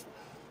have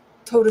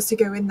told us to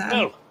go in there.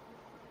 No.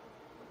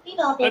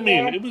 I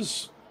mean, it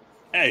was...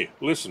 Hey,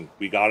 listen,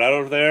 we got out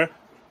of there.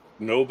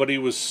 Nobody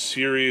was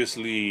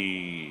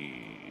seriously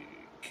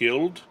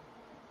killed.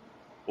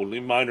 Only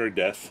minor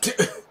death,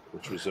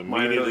 which was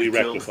immediately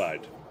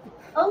rectified.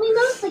 Only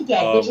mostly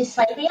dead, which is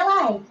slightly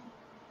alive.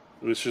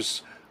 It was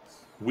just...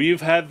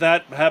 We've had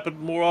that happen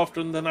more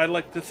often than I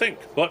like to think,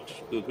 but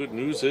the good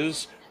news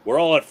is we're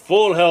all at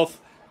full health,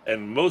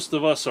 and most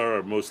of us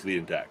are mostly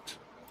intact.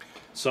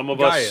 Some of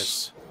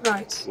us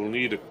will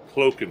need a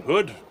cloak and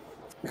hood.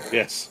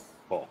 Yes,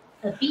 Paul.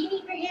 A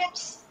beanie,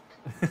 perhaps?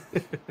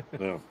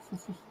 No.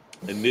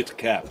 A knit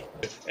cap.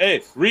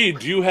 Hey, Reed,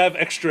 do you have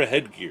extra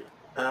headgear?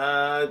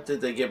 Did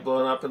they get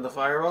blown up in the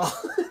fireball?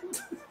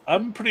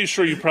 I'm pretty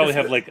sure you probably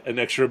have like an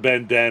extra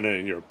bandana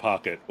in your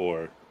pocket,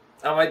 or...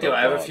 Oh, I do.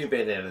 I have a few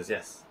bandanas,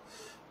 yes.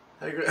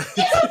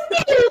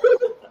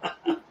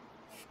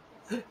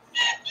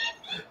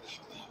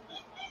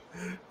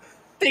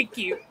 Thank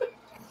you.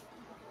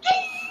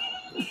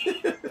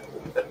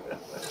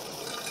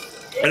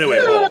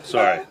 Anyway, Paul,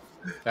 sorry.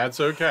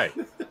 That's okay.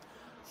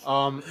 What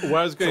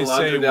I was going to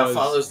say now was...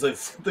 follows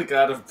the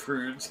god of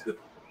prudes.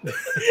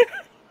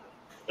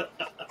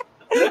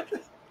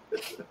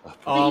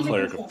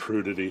 Cleric of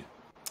prudity.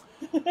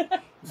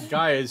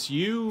 Guys,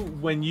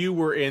 when you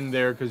were in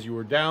there, because you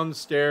were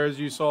downstairs,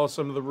 you saw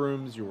some of the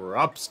rooms. You were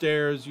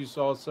upstairs, you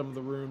saw some of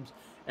the rooms.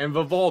 And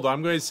Vivaldo,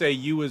 I'm going to say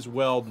you as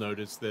well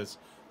noticed this,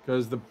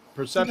 because the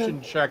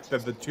perception check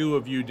that the two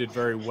of you did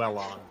very well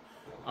on,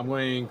 I'm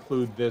going to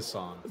include this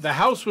on. The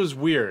house was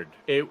weird.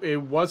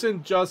 It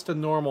wasn't just a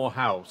normal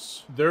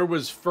house. There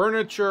was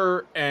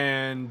furniture,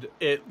 and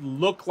it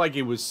looked like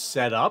it was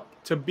set up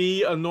to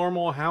be a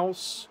normal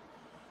house.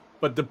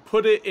 But to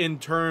put it in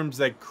terms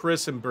that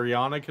Chris and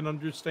Brianna can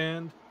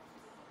understand,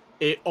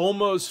 it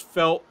almost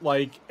felt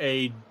like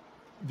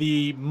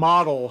the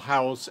model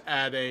house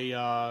at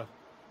a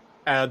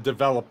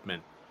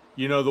development.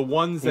 You know, the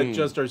ones that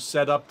just are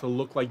set up to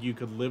look like you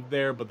could live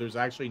there, but there's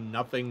actually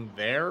nothing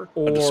there.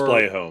 Or a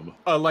display home.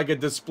 Like a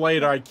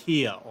displayed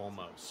IKEA,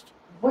 almost.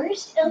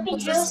 Worst open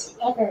house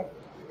ever.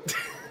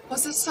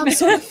 Was this some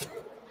sort of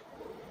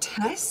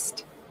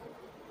test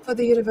for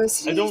the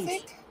university, you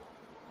think?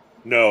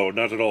 No,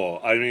 not at all.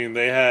 I mean,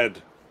 there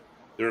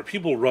were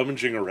people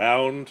rummaging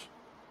around.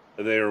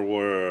 There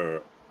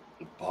were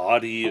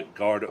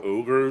bodyguard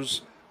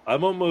ogres.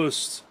 I'm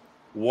almost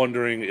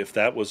wondering if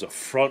that was a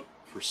front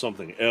for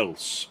something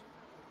else.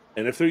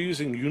 And if they're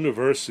using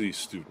university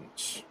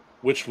students,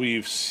 which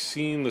we've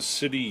seen the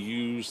city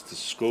use to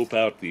scope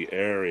out the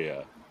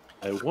area,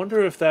 I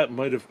wonder if that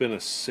might have been a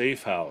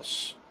safe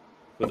house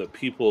for the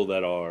people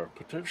that are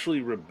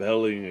potentially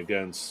rebelling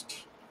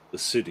against the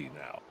city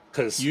now.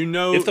 Because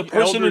if the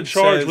person in Eldred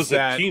charge says was a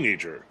that-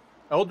 teenager,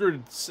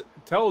 Eldred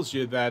tells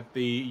you that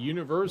the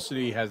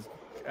university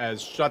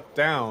has shut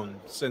down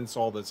since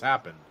all this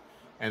happened,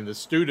 and the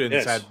students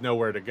Yes. had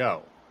nowhere to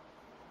go.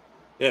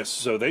 yes,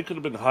 so they could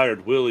have been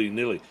hired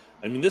willy-nilly.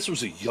 I mean, this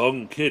was a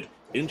young kid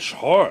in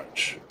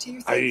charge. Do you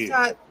think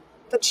that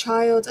the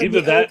child and Either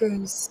the that-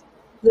 ogres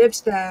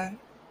lived there,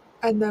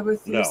 and there were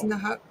thieves No. in the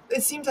house?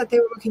 It seems that they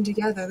were working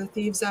together, the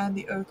thieves and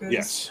the ogres.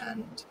 Yes.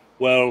 And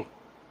Well,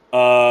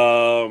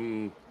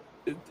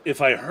 if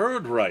I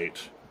heard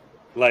right,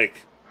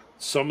 like,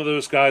 some of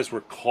those guys were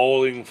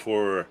calling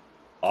for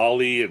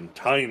Ollie and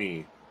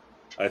Tiny,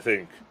 I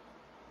think.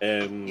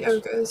 And the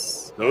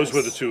ogres. those were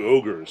yes. the two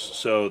ogres.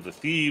 So the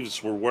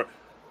thieves were,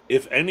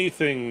 if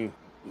anything,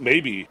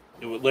 maybe,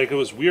 it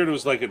was weird. It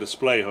was like a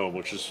display home,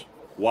 which is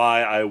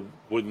why I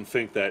wouldn't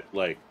think that,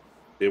 like,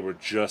 they were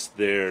just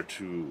there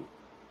to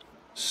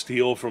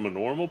steal from a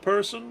normal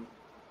person.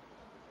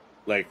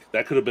 Like,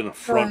 that could have been a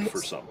front Right.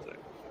 for something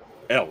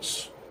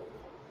else.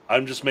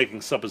 I'm just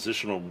making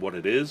supposition on what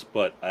it is,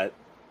 but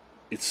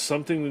it's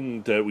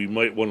something that we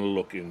might want to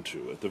look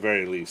into at the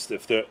very least.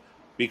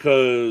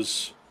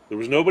 Because there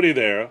was nobody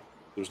there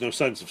was no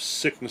signs of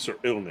sickness or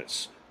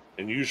illness,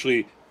 and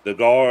usually the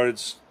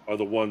guards are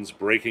the ones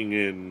breaking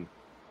in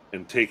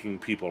and taking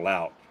people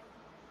out.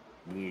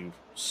 We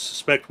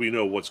suspect we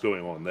know what's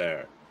going on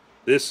there.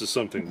 This is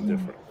something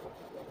different.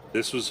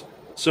 This was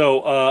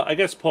so. I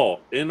guess,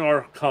 Paul, in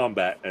our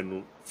combat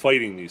and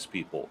fighting these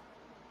people,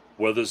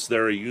 was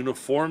there a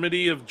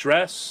uniformity of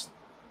dress?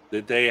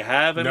 Did they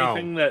have No.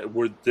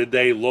 anything did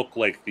they look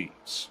like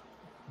thieves?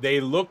 They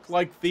looked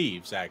like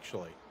thieves,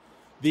 actually.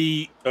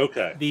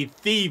 Okay. The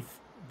thief,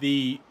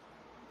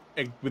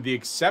 with the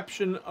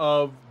exception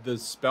of the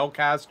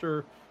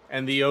spellcaster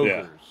and the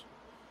ogres,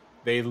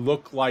 they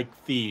look like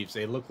thieves.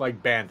 They look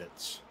like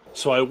bandits.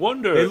 So I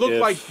wonder. They look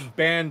if, like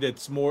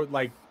bandits, more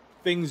like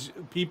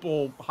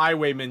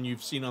highwaymen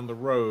you've seen on the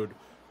road,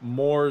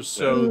 more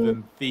so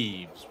than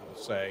thieves. We'll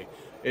say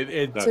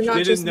it So not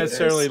didn't just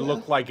necessarily thieves,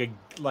 look like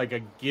a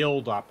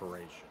guild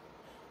operation.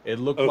 It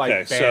looked okay,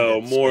 like bandits,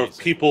 so more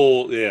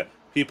basically.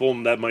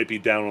 people that might be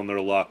down on their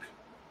luck,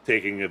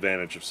 taking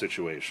advantage of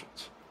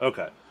situations.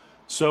 Okay,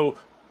 so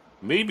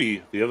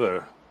maybe the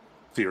other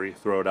theory,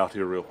 throw it out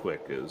here real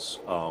quick, is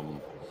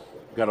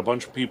got a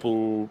bunch of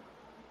people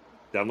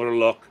down their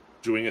luck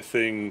doing a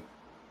thing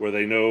where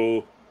they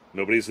know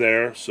nobody's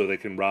there, so they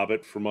can rob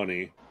it for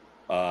money.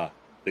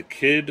 The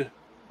kid,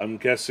 I'm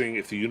guessing,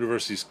 if the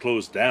university's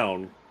closed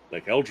down,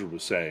 like Eldred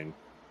was saying,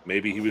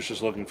 maybe he was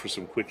just looking for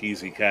some quick,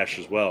 easy cash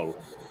as well.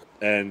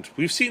 And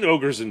we've seen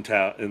ogres in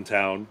town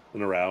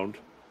and around.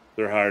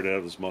 They're hired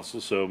out as muscle,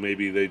 so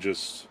maybe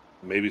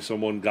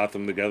someone got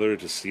them together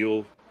to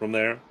steal from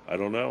there. I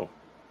don't know.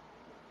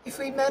 If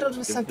we meddled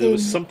with There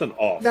was something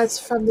off. that's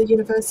from the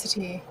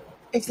university,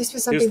 if this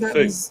was Here's something the that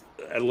thing. was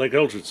Like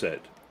Eldred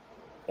said,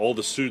 all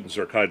the students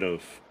are kind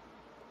of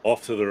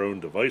off to their own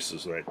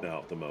devices right now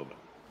at the moment.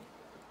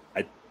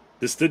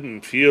 This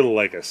didn't feel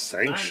like a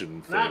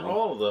sanctioned thing. Not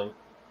all of them.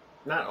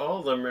 Not all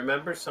of them.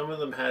 Remember, some of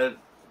them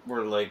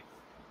were like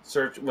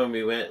when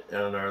we went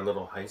on our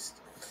little heist.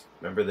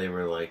 Remember, they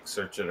were like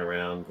searching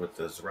around with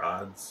those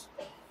rods.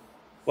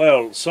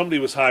 Well, somebody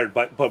was hired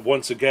but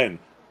once again,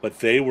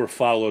 they were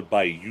followed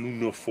by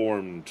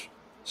uniformed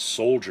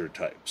soldier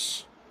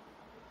types.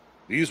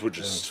 These were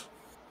just,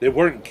 they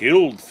weren't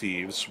guild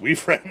thieves.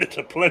 We've ran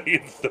into plenty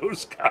of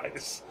those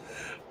guys.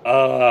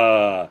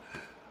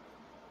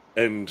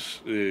 And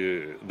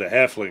the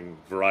halfling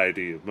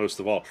variety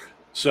most of all.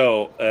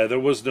 So there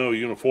was no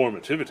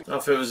uniformity. Well,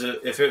 if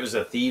it was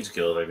a thieves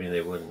guild, I mean,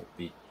 they wouldn't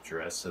be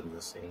dressing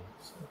the same.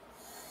 So.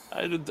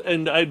 I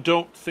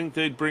don't think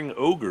they'd bring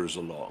ogres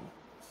along.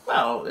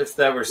 Well, if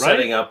they were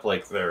setting up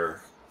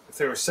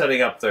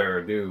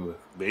their new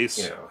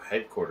base,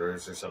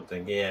 headquarters or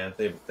something, yeah,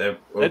 the that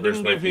ogres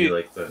didn't might give be me.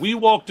 like the. We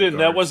walked in.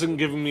 That guards. wasn't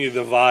giving me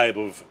the vibe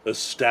of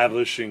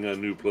establishing a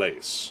new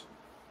place.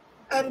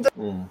 and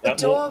the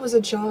door was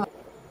ajar.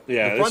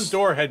 Yeah, The front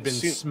door had been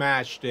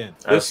smashed in.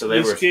 So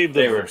they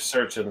were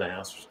searching the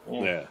house.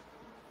 Yeah.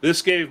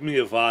 This gave me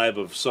a vibe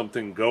of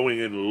something going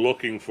in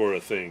looking for a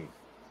thing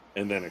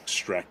and then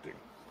extracting.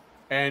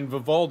 And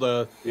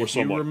Vivalda, if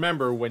someone. you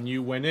remember when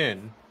you went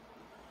in,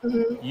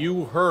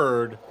 you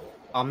heard,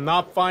 "I'm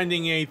not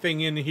finding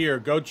anything in here.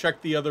 Go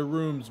check the other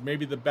rooms.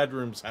 Maybe the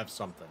bedrooms have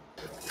something."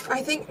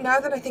 I think now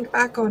that I think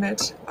back on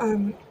it,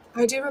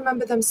 I do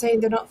remember them saying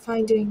they're not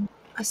finding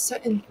a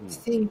certain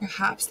thing.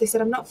 Perhaps they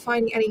said, "I'm not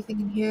finding anything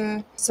in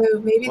here." So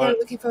maybe they're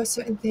looking for a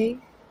certain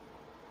thing,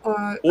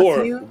 or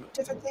a few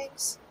different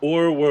things.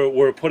 Or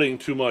we're putting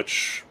too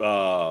much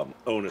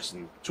onus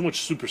and too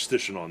much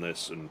superstition on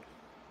this, and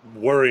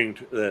worrying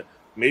that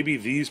maybe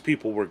these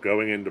people were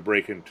going in to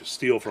break in to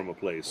steal from a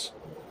place,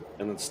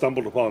 and then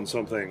stumbled upon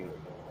something.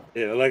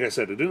 Yeah, like I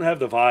said, it didn't have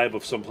the vibe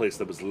of some place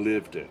that was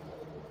lived in.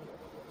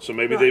 So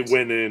maybe they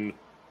went in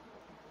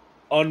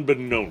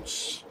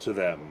unbeknownst to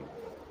them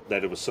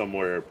that it was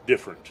somewhere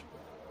different.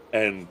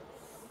 And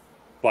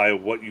by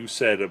what you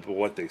said about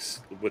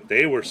what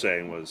they were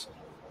saying was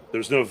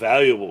there's no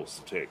valuables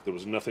to take. There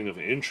was nothing of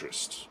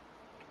interest.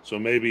 So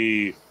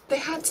maybe They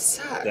had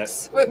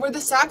sacks. Were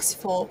the sacks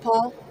full,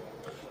 Paul?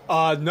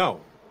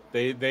 No.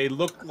 They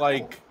looked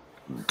like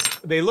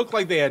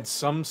they had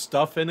some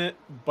stuff in it,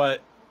 but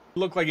it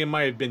looked like it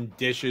might have been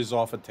dishes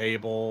off a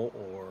table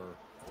or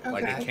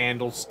like a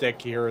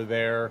candlestick here or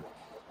there.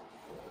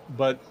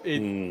 But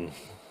it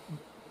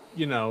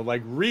you know,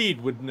 like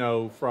Reed would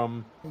know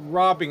from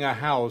robbing a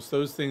house,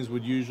 those things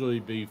would usually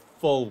be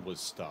full with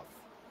stuff.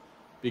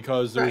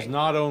 Because there's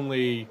not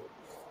only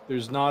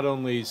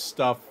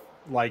stuff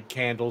like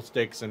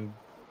candlesticks and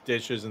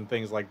dishes and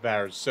things like that,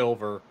 or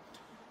silver,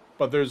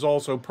 but there's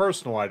also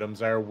personal items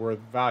that are worth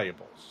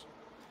valuables.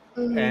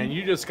 And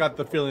you just got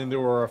the feeling there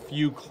were a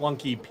few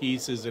clunky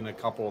pieces in a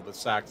couple of the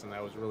sacks, and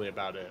that was really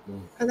about it.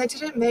 And they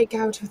didn't make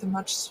out with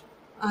much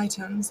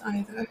items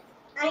either.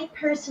 I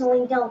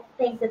personally don't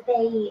think that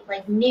they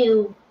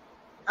knew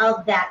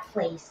of that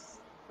place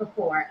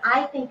before.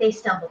 I think they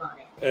stumbled on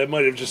it. it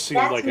might have just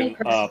seemed That's like me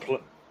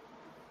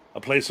a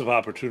place of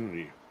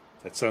opportunity.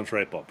 That sounds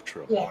right, Paw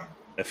Patrol. Yeah.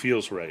 It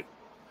feels right.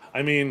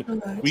 I mean,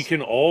 Alright. we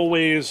can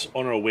always,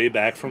 on our way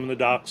back from the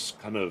docks,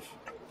 kind of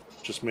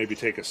just maybe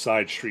take a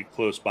side street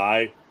close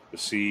by to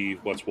see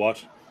what's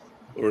what,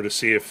 or to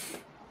see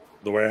if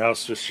the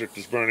warehouse district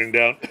is burning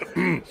down.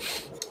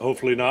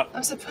 Hopefully not.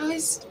 I'm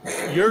surprised.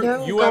 You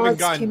haven't guards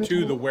gotten came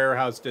to at the all.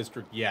 warehouse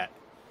district yet.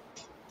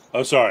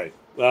 Oh, sorry.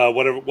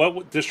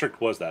 What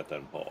district was that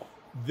then, Paul?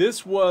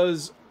 This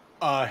was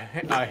a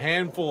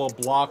handful of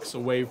blocks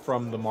away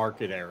from the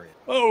market area.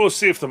 Oh, we'll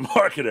see if the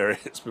market area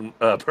has been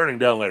burning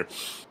down later.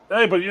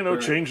 Hey, but you know,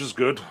 change is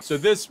good. So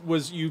this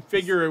was, you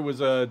figure it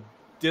was a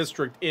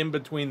district in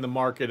between the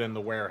market and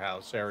the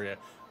warehouse area,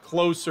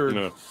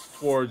 closer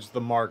towards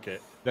the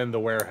market than the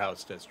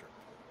warehouse district.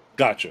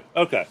 Gotcha.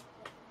 Okay.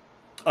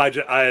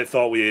 I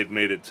thought we had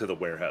made it to the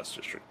warehouse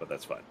district, but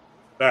that's fine.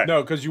 All right.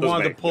 No, because you Doesn't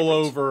wanted to make a pull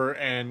difference. over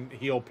and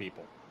heal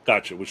people.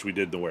 Gotcha, which we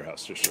did in the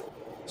warehouse district.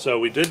 So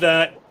we did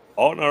that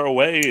on our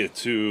way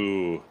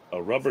to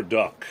a Rubber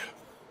Duck,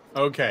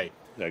 Okay.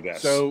 I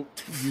guess. So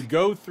you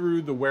go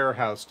through the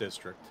warehouse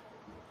district,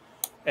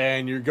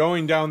 and you're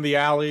going down the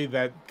alley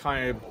that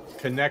kind of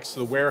connects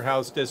the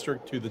warehouse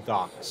district to the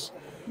docks.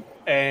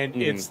 And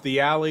it's the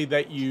alley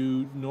that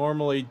you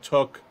normally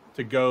took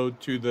to go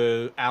to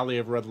the Alley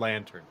of Red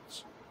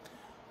Lanterns,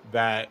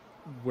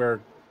 where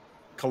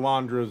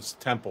Calandra's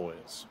temple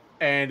is.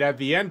 And at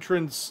the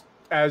entrance,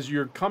 as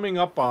you're coming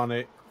up on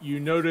it, you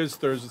notice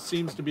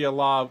seems to be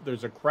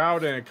there's a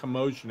crowd and a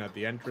commotion at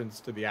the entrance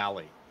to the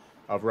Alley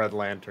of Red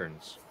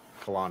Lanterns,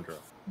 Calandra.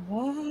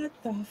 What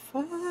the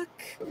fuck?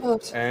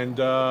 What? And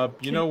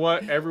you know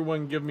what?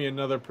 Everyone give me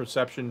another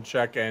perception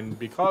check, and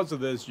because of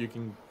this, you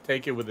can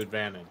take it with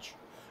advantage.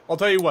 I'll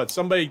tell you what,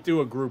 somebody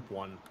do a group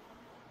one.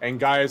 And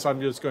Gaius,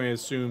 I'm just going to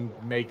assume,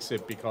 makes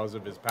it because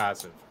of his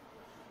passive.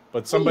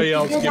 But somebody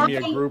else give me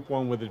a group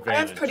one with I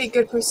advantage. have pretty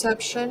good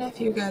perception if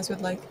you guys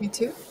would like me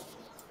to.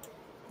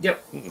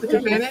 Yep. With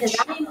advantage?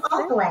 I'm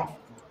all glad.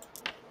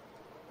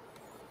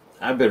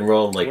 I've been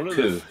rolling like One of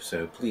the- poo,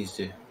 so please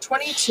do.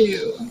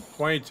 22.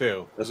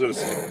 22. That's what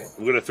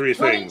we're going to three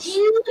things.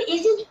 22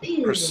 isn't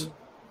poo.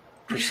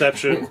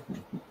 Perception,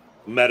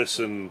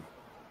 medicine,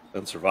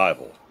 and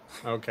survival.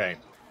 Okay.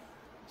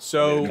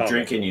 So You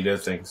drink and you know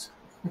things.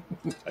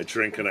 I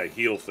drink and I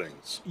heal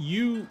things.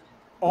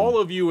 all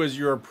of you, as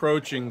you're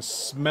approaching,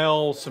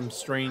 smell some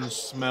strange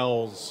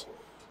smells.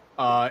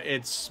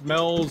 It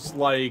smells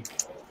like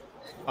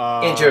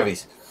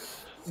Anchovies.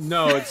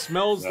 no, it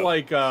smells No.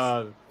 like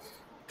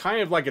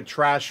kind of like a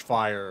trash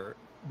fire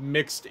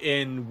mixed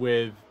in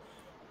with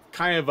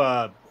kind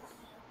of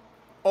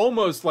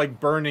almost like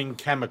burning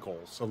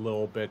chemicals a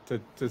little bit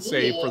to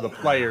say for the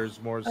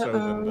players more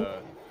so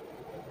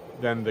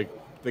than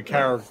the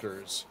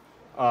characters.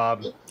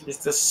 Is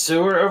the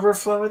sewer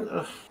overflowing?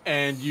 Ugh.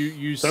 And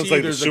you Sounds see like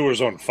the there's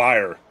sewer's on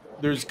fire.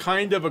 there's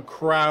kind of a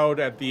crowd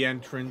at the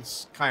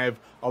entrance, kind of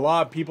a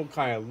lot of people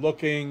kind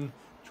of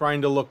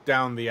trying to look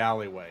down the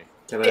alleyway.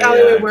 Can The I,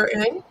 alleyway we're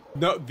in?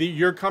 No,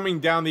 you're coming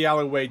down the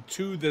alleyway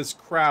to this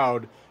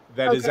crowd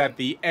that is Okay. at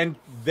the end.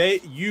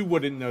 You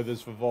wouldn't know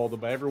this, Vivalda,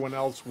 but everyone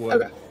else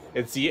would. Okay.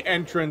 It's the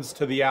entrance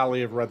to the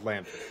Alley of Red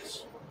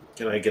Lanterns.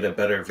 can I get a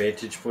better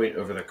vantage point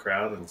over the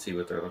crowd and see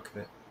what they're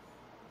looking at?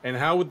 And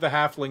how would the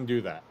halfling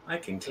do that? I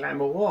can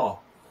climb a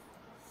wall.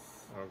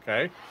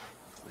 Okay,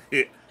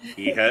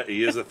 He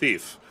is a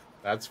thief.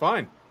 that's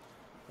fine.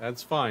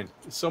 That's fine.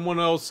 Someone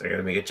else So I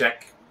gotta make a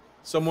check.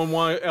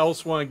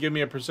 else want to give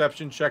me a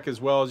perception check as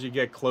well as you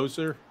get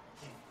closer?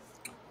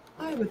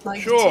 I would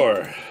like to.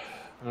 Sure.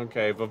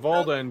 Okay,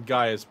 Vivalda and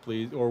Gaius,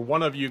 please, or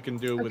one of you can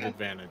do it with Okay.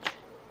 advantage.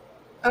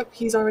 Oh,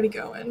 he's already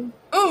going.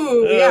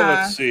 Oh,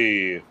 yeah. Let's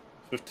see.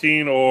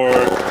 15 or...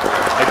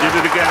 I did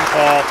it again,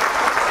 Paul.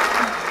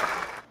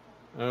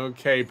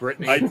 Okay,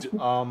 Brittany. I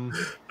don't...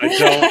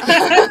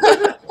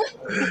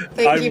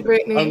 Thank you,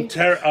 Brittany.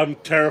 I'm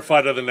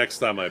terrified of the next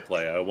time I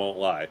play. I won't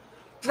lie.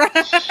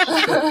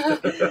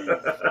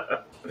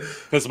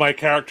 Because my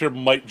character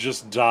might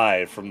just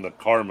die from the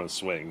karma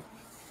swing.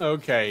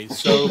 Okay,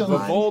 so God.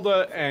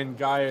 Vivalda and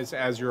Gaius,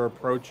 as you're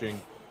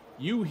approaching,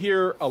 you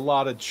hear a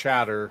lot of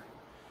chatter.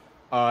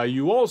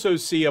 You also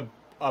see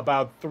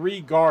about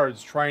 3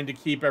 guards trying to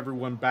keep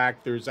everyone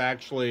back. There's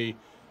actually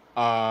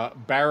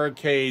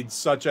barricades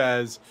such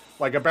as,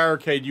 like a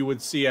barricade you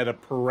would see at a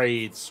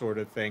parade sort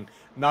of thing.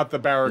 Not the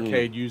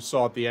barricade you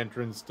saw at the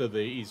entrance to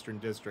the Eastern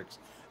Districts.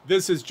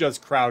 This is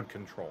just crowd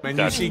control. And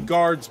you see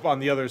guards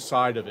on the other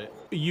side of it.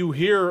 You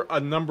hear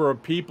a number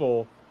of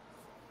people,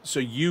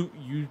 so you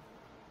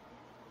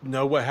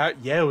know what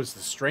happened. Yeah, it was the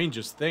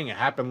strangest thing. It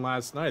happened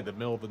last night, the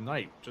middle of the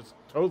night. Just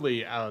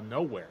totally out of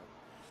nowhere.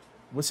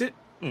 Was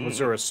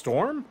there a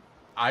storm?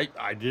 I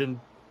didn't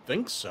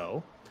think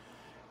so.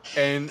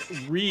 And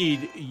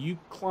Reed, you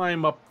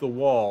climb up the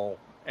wall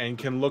and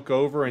can look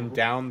over and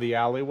down the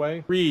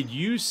alleyway. Reed,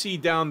 you see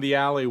down the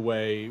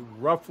alleyway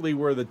roughly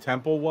where the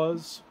temple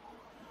was.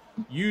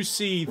 You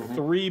see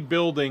 3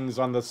 buildings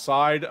on the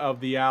side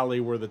of the alley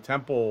where the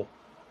temple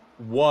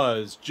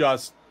was,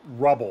 just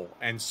rubble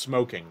and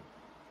smoking.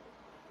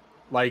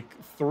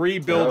 Like 3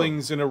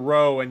 buildings in a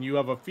row, and you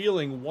have a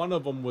feeling one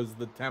of them was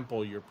the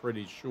temple, you're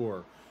pretty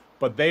sure.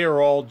 But they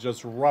are all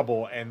just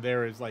rubble, and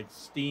there is like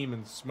steam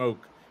and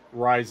smoke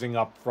rising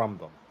up from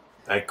them.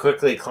 I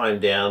quickly climb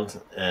down,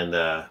 and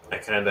I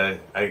kind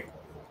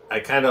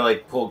of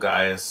like pull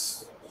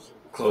Gaius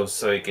close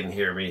so he can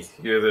hear me.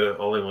 You're the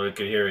only one who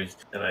can hear me.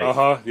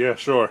 And yeah,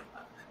 sure.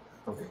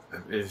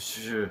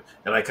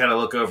 And I kind of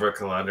look over at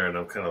Calandra, and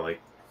I'm kind of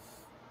like,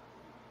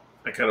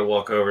 I kind of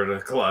walk over to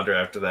Calandra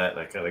after that,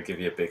 and I kind of give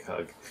you a big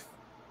hug.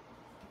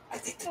 I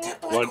think the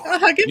temple's gone. I'll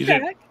hug it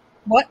back.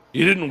 What?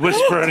 You didn't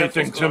whisper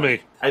anything to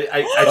me. I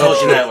told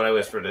you that when I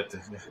whispered it.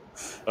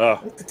 I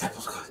think the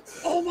temple's gone.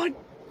 Oh my!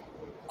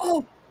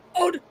 Oh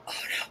no!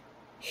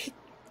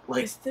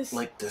 Like this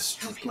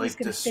destroyed.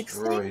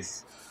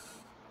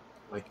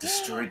 Like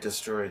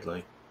destroyed.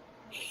 Like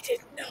he did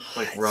not.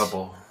 Like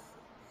rubble.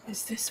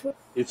 Is this what?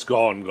 It's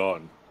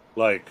gone.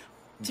 Like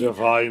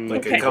divine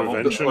like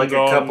intervention. A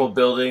couple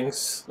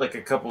buildings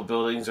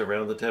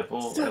around the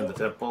temple, and the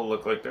temple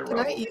look like they're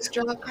rubble. Can I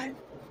eavesdrop?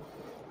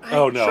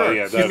 Oh no!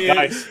 Sure.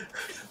 Yeah,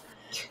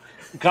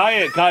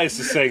 Gaius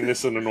is saying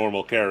this in a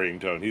normal carrying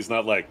tone. He's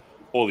not like,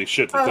 "Holy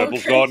shit, the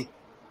temple's gone."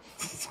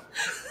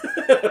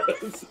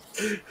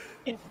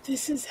 If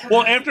this is how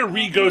well, after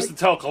Reed goes to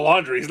tell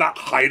Calandra, he's not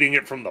hiding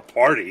it from the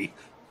party.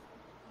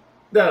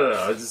 No.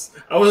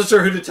 I wasn't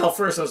sure who to tell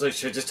first. I was like,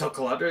 should I just tell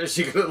Calandra? Is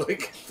she gonna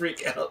like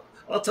freak out?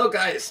 I'll tell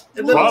Gaius,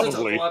 and then I'll just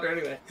tell Calandra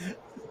anyway.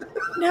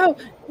 No,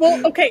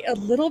 well, okay, a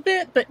little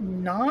bit, but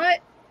not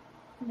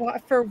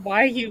for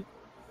why you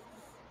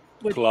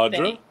would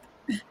Calandra,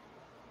 think.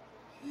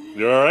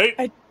 You all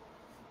right?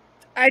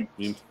 I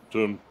need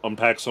to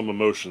unpack some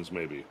emotions,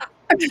 maybe.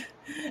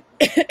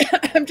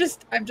 I'm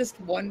just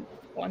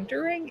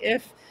wondering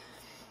if.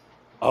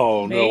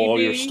 Oh maybe... no! All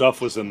your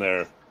stuff was in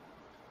there.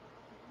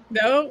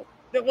 No,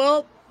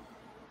 well,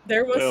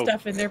 there was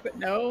stuff in there, but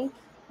no.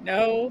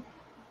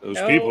 There's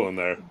people in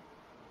there.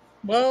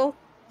 Well,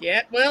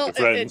 yeah, well, your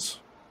friends.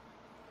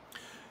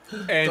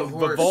 And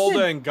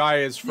Vivalda and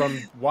Gaius, from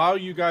while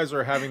you guys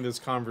are having this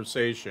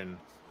conversation,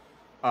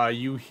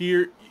 you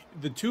hear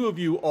the 2 of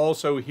you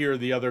also hear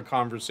the other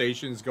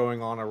conversations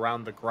going on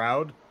around the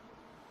crowd.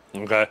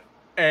 Okay.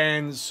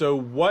 And so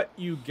what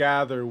you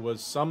gather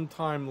was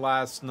sometime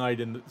last night,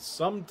 and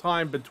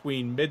sometime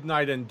between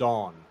midnight and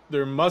dawn,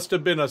 there must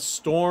have been a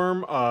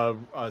storm,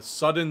 a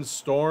sudden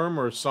storm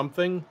or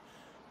something,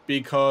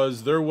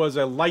 because there was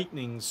a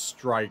lightning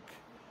strike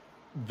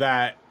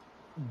that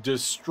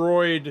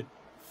destroyed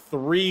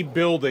 3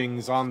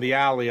 buildings on the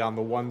alley on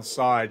the one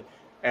side,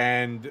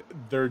 and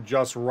they're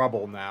just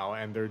rubble now,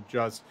 and they're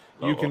just,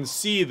 you can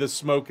see the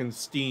smoke and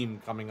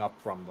steam coming up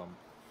from them.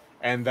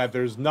 And that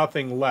there's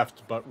nothing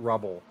left but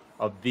rubble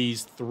of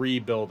these 3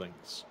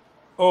 buildings.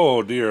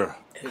 Oh dear!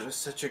 It was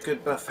such a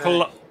good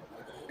buffet.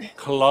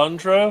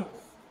 Calandra,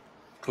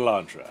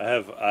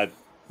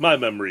 my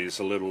memory is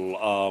a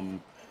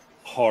little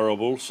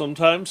horrible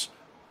sometimes.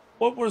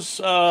 What was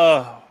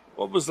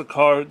the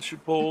cards you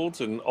pulled,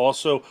 and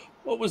also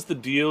what was the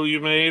deal you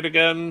made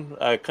again?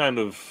 I kind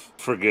of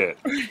forget.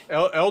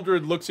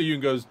 Eldred looks at you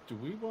and goes, "Do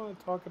we want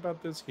to talk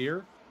about this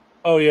here?"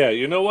 Oh yeah,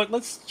 you know what?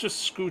 Let's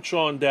just scooch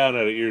on down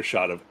at an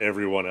earshot of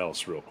everyone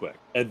else real quick.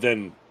 And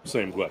then,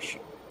 same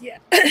question. Yeah.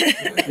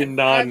 In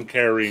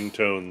non-carrying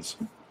tones.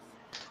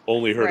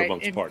 Only heard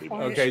amongst party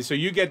members. Okay, so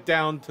you get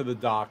down to the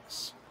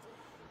docks.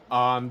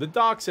 The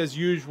docks, as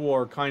usual,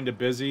 are kind of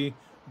busy,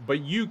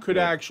 but you could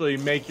actually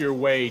make your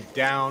way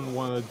down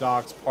one of the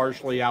docks,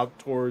 partially out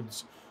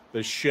towards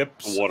the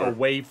ships,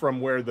 away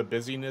from where the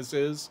busyness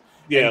is.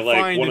 Yeah, and like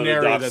find one an of the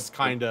area docks, that's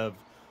kind of...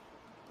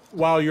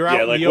 While you're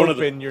out in the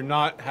open, you're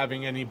not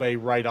having anybody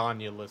right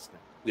on you listening.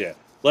 Yeah,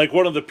 like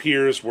one of the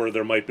piers where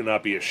there might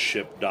not be a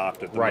ship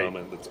docked at the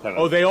moment. That's kind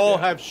of, they all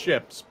have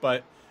ships,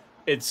 but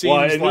it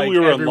seems like we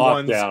were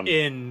everyone's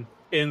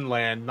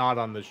inland, not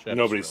on the ships.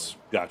 Nobody's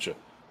gotcha.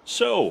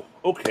 So,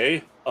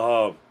 okay,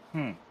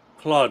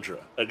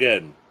 Calandra,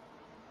 again,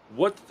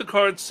 what did the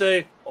cards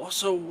say?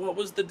 Also, what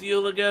was the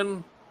deal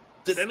again?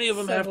 Did any of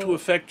them have to So-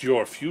 affect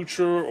your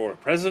future or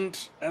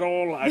present at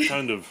all? I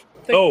kind of...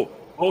 Oh,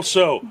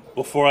 also,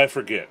 before I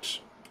forget,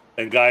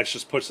 and Gaius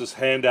just puts his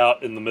hand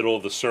out in the middle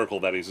of the circle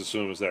that he's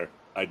assuming is there.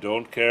 I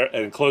don't care,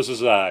 and closes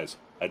his eyes.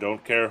 I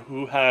don't care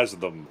who has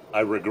them.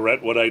 I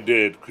regret what I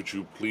did. Could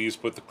you please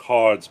put the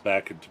cards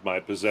back into my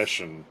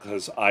possession?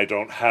 Because I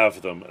don't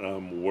have them, and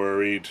I'm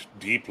worried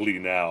deeply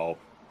now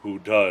who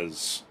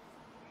does,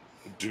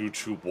 due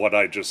to what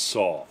I just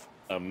saw.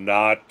 I'm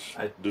not...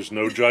 There's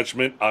no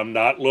judgment. I'm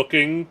not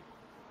looking.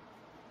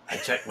 I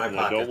check my And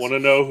pockets. I don't want to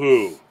know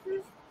who.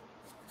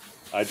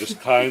 I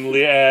just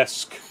kindly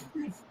ask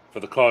for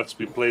the cards to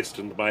be placed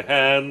into my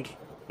hand.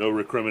 No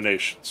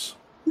recriminations.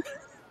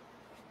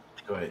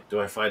 Do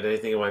I find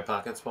anything in my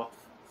pockets, Paul?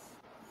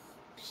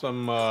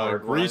 Some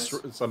Hard-wise?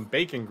 grease, some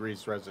bacon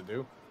grease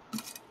residue.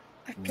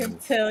 I can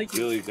tell you.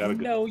 Really gotta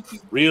No, you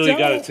Really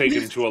got to don't. take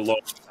him to a low.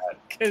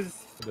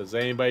 Because Does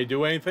anybody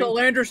do anything?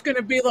 Calandra's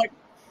gonna be like,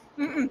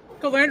 Calandra's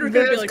gonna be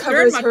Viv like,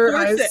 they're in covers my her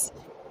corset. eyes.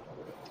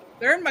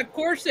 They're in my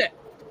corset.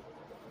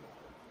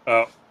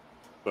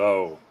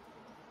 Oh.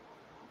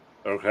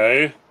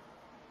 Okay.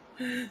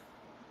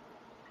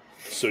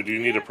 So do you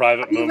need a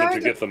private moment to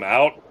get them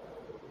out?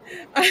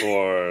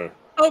 Or...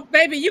 Oh,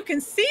 baby, you can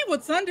see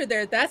what's under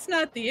there. That's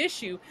not the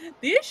issue.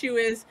 The issue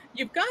is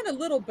you've got a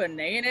little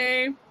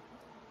banana,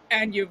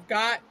 and you've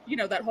got,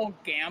 that whole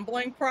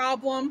gambling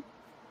problem.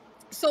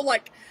 So,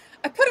 like,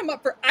 I put them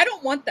up for, I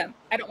don't want them.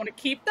 I don't want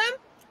to keep them.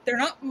 They're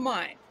not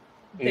mine.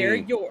 They're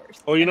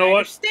yours. Oh, you know I what?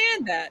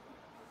 understand that.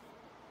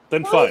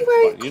 Then Why are fine. you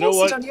wearing Fine. You know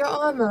corset what? under your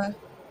armor?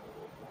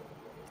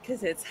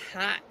 Because it's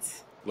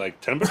hot.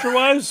 Like,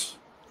 temperature-wise?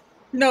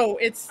 No,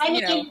 it's, I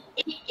mean,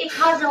 it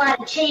caused a lot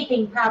of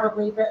chafing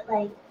probably, but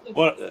like.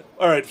 Well,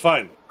 all right,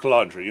 fine.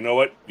 Calandra, you know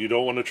what? You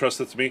don't want to trust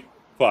it to me?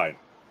 Fine.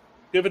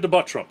 Give it to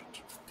Butt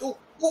Trumpet.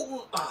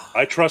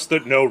 I trust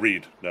that... No,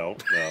 Reed. No,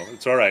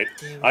 it's all right.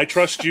 I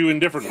trust you in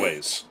different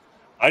ways.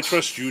 I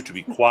trust you to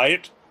be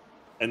quiet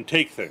and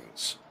take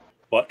things.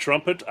 Butt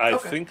Trumpet, I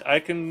think I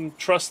can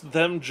trust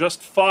them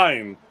just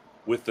fine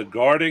with the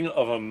guarding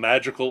of a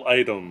magical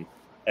item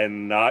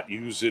and not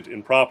use it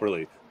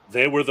improperly.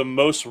 They were the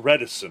most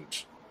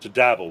reticent to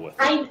dabble with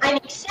it. I'm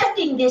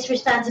accepting this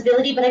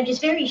responsibility, but I'm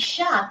just very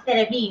shocked that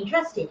I'm being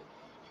trusted.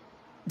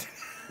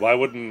 Why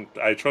wouldn't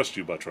I trust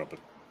you, Butt Trumpet?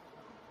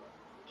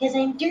 Because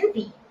I'm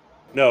derpy.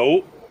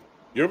 No,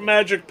 your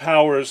magic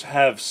powers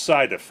have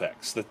side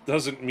effects. That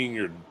doesn't mean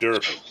you're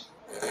derpy.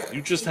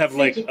 You just have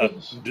like a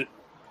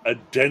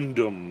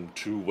addendum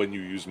to when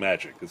you use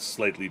magic. It's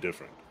slightly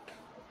different.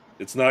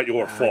 It's not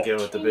your fault. Again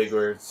with the big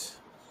words.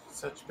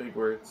 Such big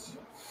words.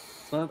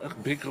 It's not a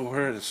big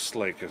word. It's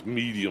like a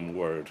medium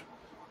word.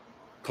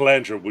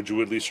 Calandra, would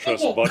you at least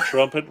trust Butt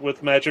Trumpet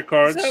with magic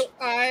cards? So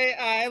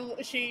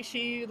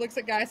she looks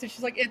at Gaius and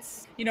she's like,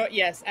 it's,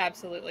 yes,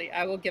 absolutely.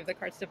 I will give the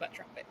cards to Butt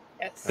Trumpet.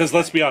 Yes. Because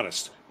let's be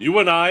honest, you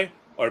and I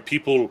are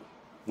people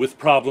with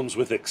problems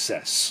with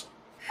excess.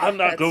 I'm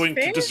not That's going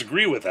fair. to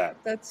disagree with that.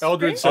 That's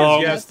Eldred fair.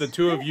 says yes, the That's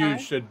two of fair. you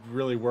should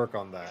really work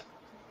on that.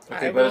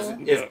 Okay, I but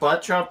will- if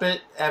Butt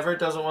Trumpet ever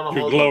doesn't want to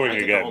You're hold glowing him, I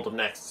get again. to hold him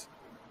next.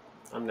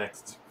 I'm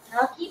next.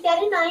 I'll keep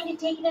that in mind and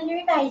take it under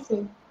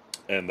advisement.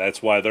 And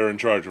that's why they're in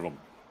charge of them.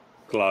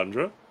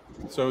 Calandra?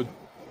 So,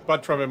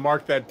 Butt Trumpet,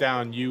 mark that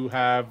down. You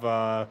have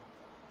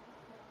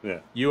Yeah.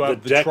 you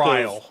have the deck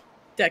trial.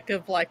 Deck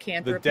of The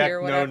lycanthropy deck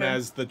or whatever. known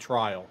as the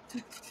trial.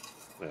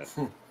 That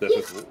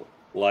is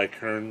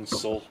Lycaern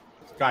Soul.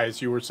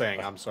 Guys, you were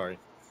saying, I'm sorry.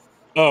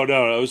 Oh,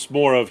 no, it was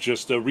more of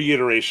just a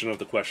reiteration of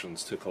the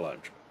questions to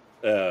Calandra.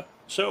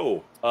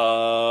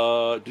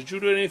 Did you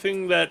do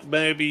anything that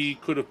maybe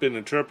could have been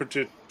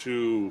interpreted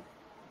to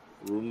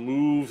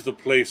remove the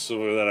place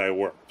where that I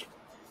worked?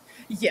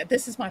 Yeah,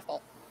 this is my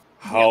fault.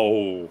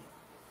 How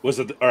was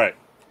it? All right.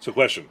 So,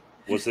 question: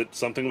 was it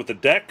something with the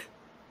deck,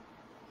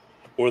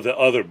 or the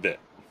other bit?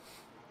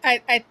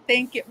 I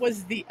think it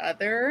was the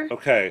other.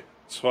 Okay,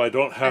 so I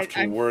don't have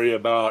to I- worry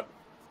about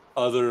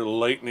other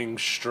lightning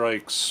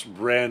strikes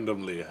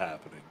randomly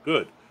happening.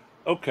 Good.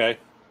 Okay.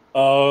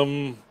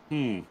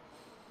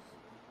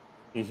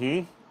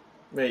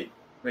 Wait,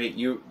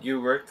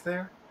 you worked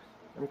there?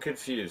 I'm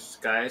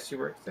confused. Guys, you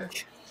worked there?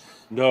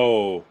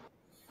 No.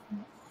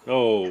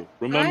 No. You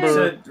Remember?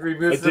 said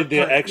remove I the did the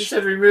you extra-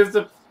 said remove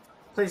the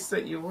place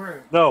that you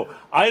were. No.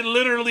 I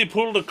literally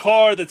pulled a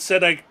card that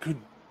said I could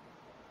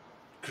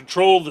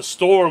control the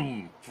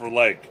storm for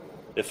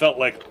it felt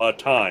like a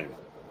time.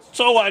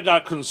 So I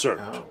got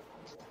concerned. Oh.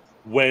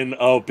 When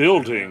a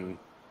building...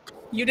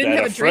 You didn't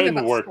that have a a dream friend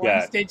about worked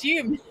storms, at. did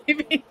you?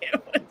 Maybe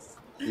it was.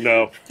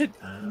 No.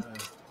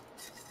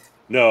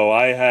 No,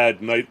 I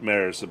had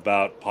nightmares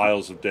about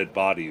piles of dead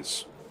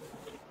bodies.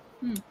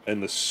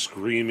 And the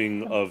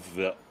screaming of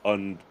the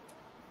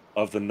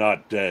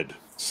not dead.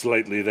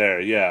 Slightly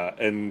there, yeah.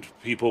 And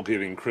people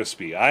getting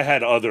crispy. I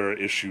had other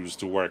issues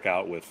to work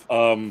out with.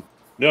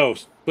 No,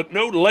 but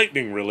no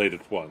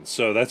lightning-related ones.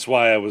 So that's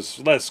why I was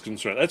less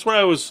concerned. That's why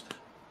I was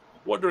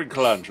wondering,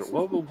 Calandra,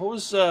 what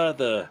was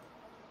the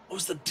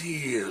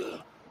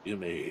deal you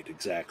made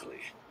exactly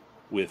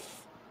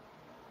with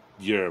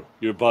your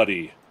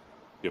buddy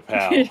Your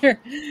pal.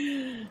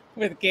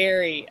 With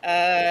Gary. Oh,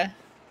 yeah.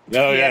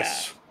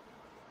 yes.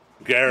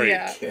 Gary.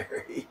 Yeah.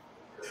 Gary.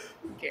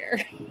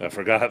 Gary. I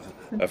forgot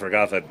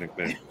that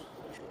nickname.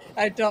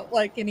 I don't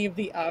like any of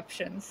the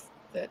options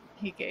that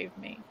he gave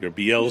me. You're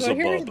So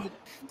here's Beelzebub.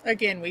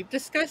 again, we've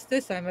discussed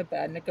this. I'm a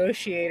bad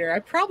negotiator. I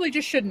probably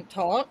just shouldn't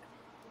talk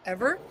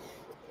ever.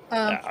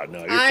 No,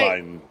 you're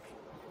fine.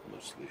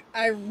 Mostly.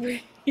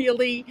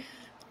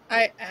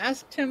 I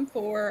asked him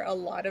for a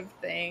lot of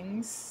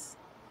things.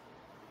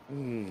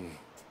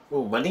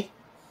 Oh, money?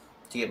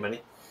 Did you get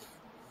money?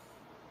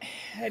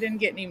 I didn't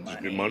get any money.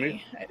 Did you get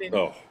money?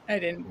 I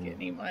didn't get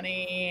any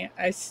money.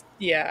 I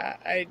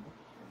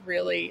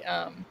really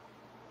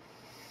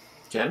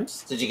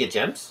Gems? Did you get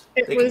gems?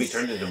 It They could be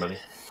turned into money.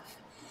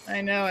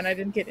 I know, and I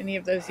didn't get any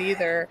of those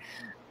either.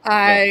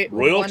 I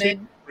royalty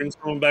wanted bring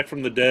someone back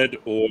from the dead,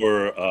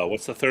 or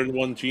what's the third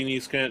one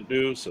genies can't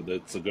do? So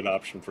that's a good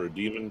option for a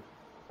demon.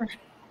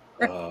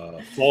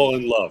 Fall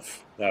in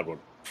love. That one.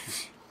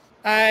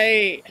 No,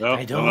 I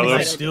don't none of like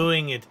those?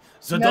 doing it,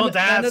 so none, don't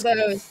ask. None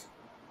of those.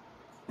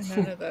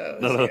 None of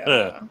those. None of yeah.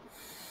 that.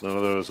 None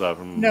of those.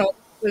 No,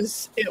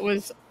 it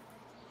was.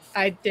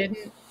 I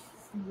didn't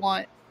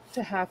want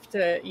to have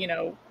to,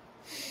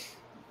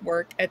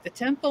 work at the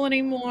temple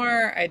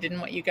anymore. I didn't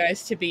want you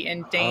guys to be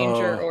in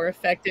danger or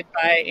affected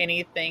by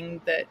anything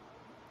that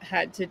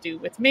had to do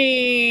with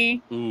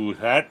me. Ooh,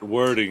 that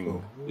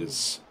wording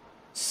is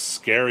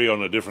scary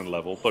on a different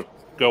level. But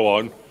go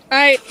on.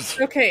 I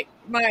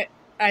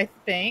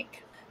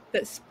think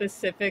that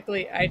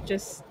specifically, I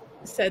just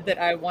said that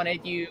I wanted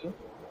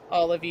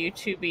all of you,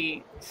 to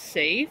be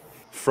safe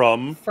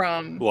From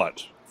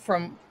what?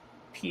 From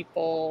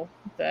people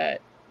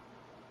that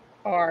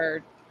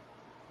are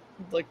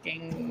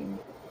looking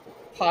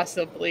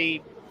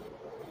possibly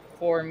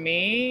for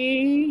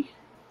me.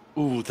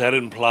 Ooh, that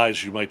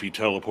implies you might be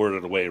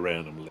teleported away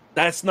randomly.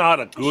 That's not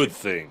a good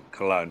thing,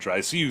 Calandra.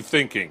 I see you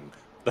thinking.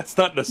 That's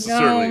not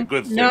necessarily a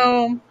good thing.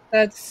 No,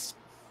 that's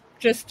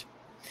just,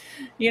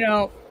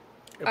 For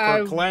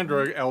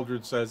Calandra,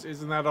 Eldred says,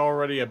 isn't that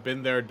already a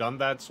been there, done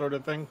that sort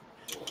of thing?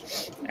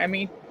 I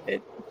mean,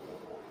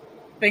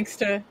 thanks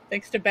to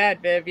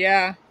Bad Viv,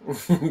 yeah.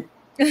 No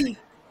thanks.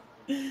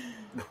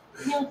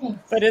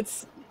 But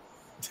it's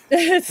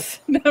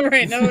no,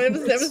 right? No, it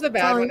was a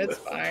bad one. It's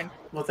fine.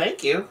 Well,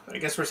 thank you. I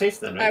guess we're safe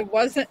then, right?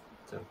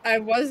 I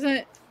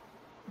wasn't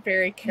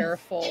very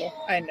careful,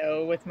 I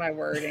know, with my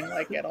wording,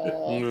 at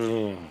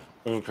all.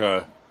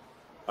 Okay.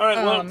 All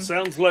right. Well,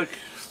 sounds like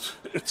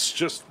it's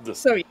just the.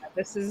 So yeah,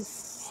 this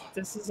is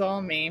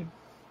all me.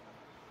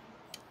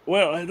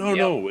 Well, I don't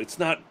know. It's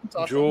not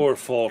awesome. your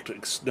fault.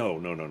 No.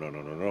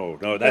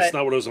 That's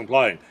not what I was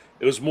implying.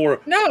 It was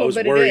more. No, I was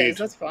but worried. it is.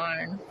 That's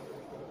fine.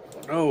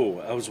 No,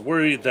 I was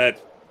worried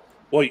that.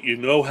 Wait, you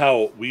know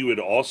how we would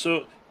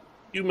also.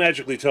 You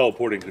magically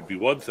teleporting could be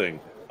one thing.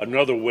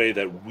 Another way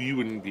that we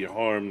wouldn't be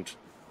harmed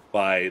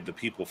by the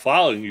people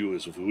following you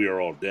is if we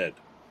are all dead.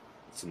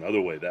 It's another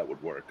way that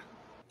would work.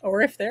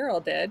 Or if they're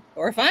all dead,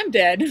 or if I'm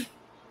dead,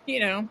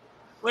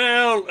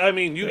 Well, I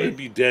mean, you could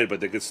be dead, but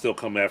they could still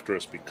come after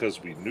us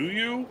because we knew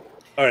you.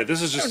 All right,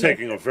 this is just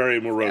taking a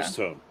very morose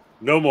tone.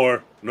 No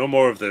more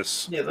of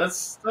this. Yeah,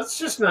 let's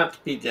just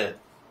not be dead.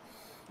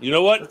 You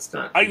know what? Let's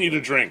not. I need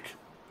a drink.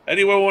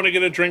 Anyone want to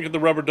get a drink at the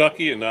Rubber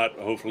Ducky and not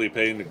hopefully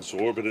pay an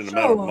exorbitant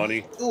amount of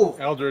money? Ooh,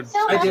 Eldred, So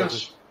I do.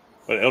 much.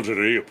 But Eldred,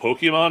 are you a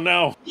Pokemon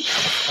now?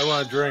 I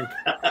want a drink.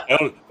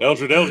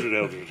 Eldred.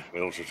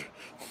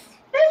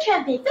 Food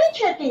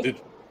trumpet.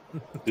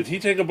 Did he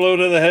take a blow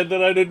to the head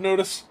that I didn't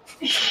notice?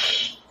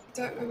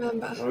 Don't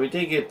remember. Well, we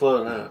did get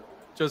blown up.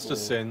 Just a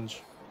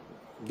singe.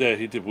 Yeah,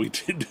 he did. We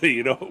did.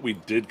 You know what? We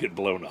did get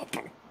blown up.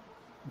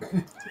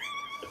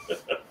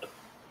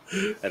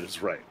 That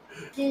is right.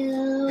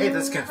 Hey,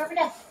 let's go.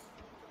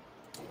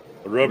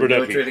 A Rubber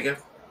Ready Ducky. to go?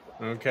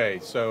 Okay,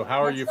 so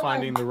how are you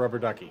finding the Rubber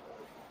Ducky?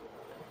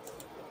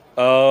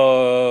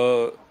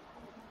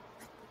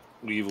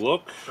 We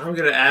look. I'm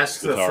gonna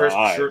ask the With our first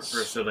eyes. short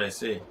person I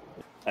see.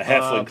 A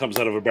halfling comes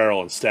out of a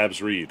barrel and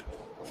stabs Reed.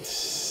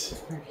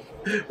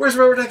 Where's the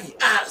Rubber Ducky?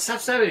 Ah, stop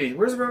stabbing me.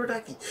 Where's the Rubber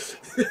Ducky?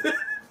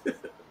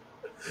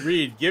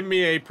 Reed, give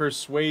me a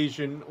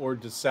persuasion or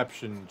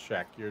deception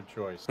check, your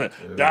choice.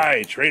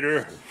 Die,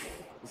 traitor!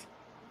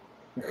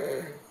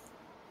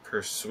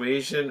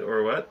 Persuasion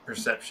or what?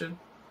 Perception?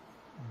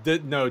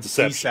 No,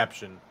 Deception.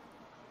 deception.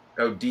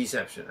 Oh,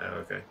 deception. Oh,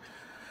 okay.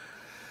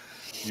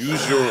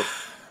 Use your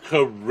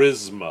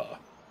charisma.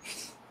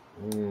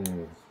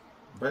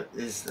 What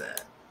is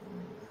that?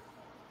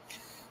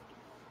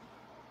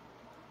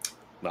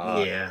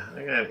 Nah. Yeah,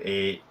 I got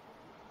 8.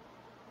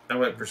 I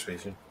went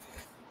persuasion.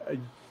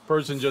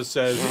 Person just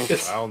says,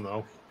 I don't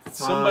know. Fine.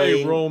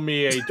 Somebody roll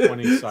me a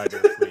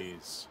 20-sider,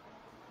 please.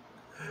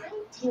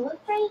 I'm too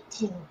afraid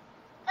to.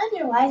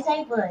 Otherwise,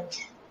 I would.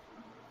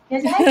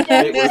 Because I've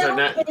Wait, was I done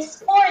not-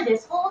 this for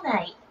this whole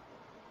night.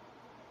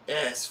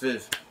 Yes,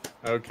 Viv.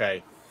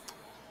 Okay.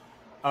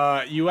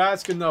 You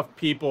ask enough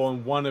people,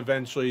 and one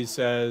eventually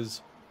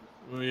says,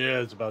 well, yeah,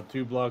 it's about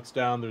 2 blocks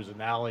down. There's an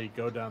alley.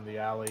 Go down the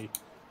alley.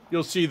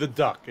 You'll see the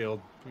duck.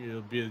 It'll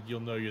You'll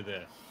know you're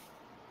there.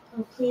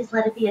 Oh, please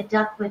let it be a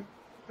duck with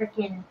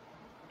frickin'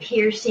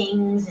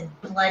 piercings and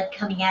blood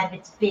coming out of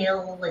its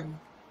bill and...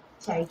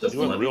 Sorry, just... You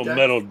want a real duck?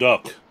 metal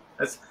duck.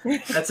 That's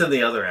in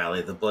the other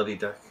alley, the bloody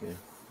duck. Yeah.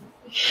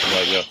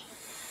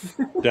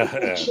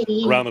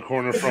 Around the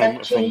corner from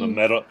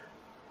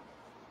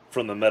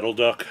the metal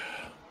duck.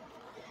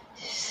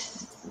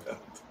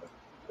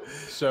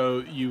 So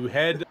you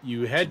head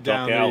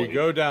down there, you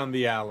go down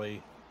the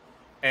alley,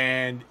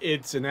 and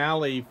it's an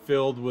alley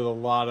filled with a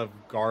lot of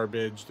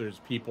garbage. There's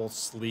people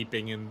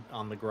sleeping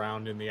on the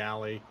ground in the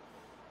alley.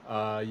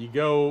 You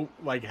go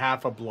like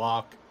half a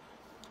block,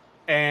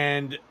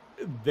 and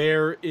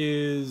there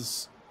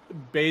is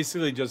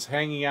basically just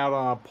hanging out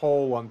on a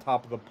pole. On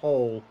top of the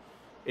pole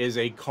is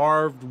a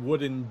carved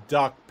wooden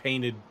duck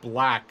painted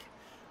black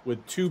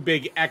with two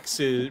big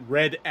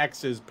red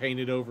X's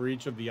painted over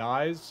each of the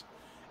eyes.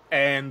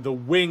 And the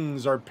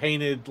wings are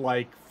painted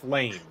like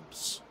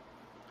flames.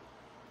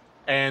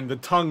 And the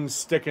tongue's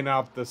sticking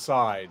out the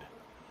side.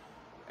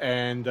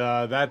 And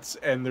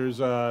there's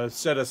a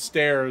set of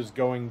stairs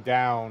going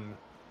down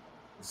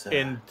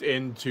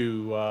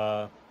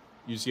into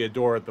you see a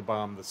door at the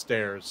bottom of the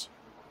stairs.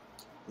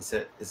 Is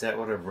that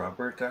what a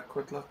rubber duck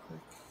would look like?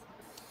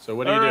 So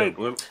what do you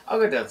do? I'll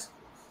go down.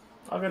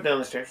 I'll go down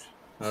the stairs.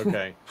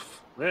 Okay.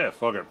 Yeah,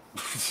 fuck it.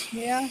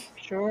 Yeah,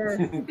 sure.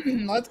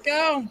 Let's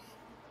go.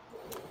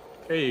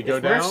 Okay, you go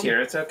down. Murph's here,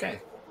 it's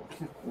okay.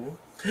 I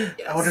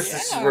wonder if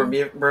this is where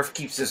Murph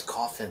keeps his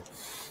coffin.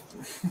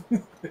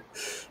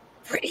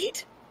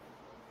 Right?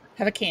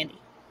 Have a candy.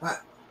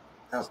 What?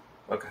 Oh,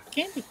 okay.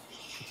 Candy.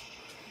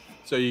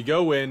 So you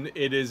go in.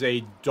 It is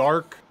a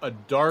dark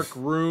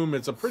room.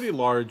 It's a pretty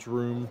large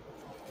room.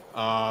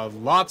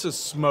 Lots of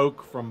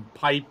smoke from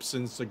pipes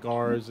and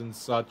cigars and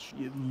such.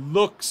 It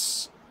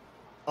looks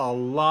a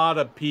lot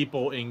of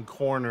people in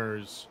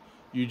corners.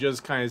 You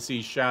just kind of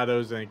see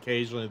shadows and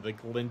occasionally the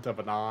glint of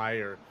an eye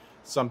or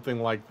something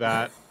like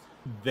that.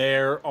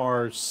 There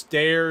are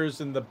stairs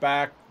in the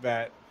back,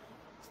 that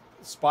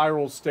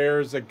spiral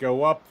stairs that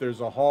go up. There's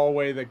a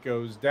hallway that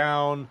goes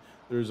down.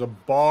 There's a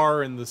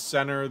bar in the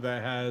center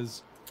that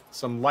has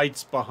some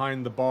lights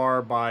behind the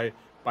bar by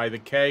the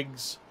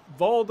kegs.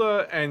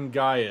 Valda and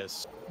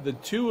Gaius, the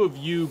two of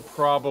you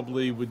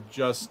probably would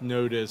just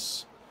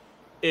notice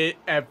it.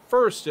 At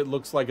first, it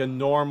looks like a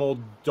normal,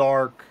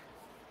 dark,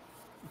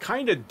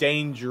 kind of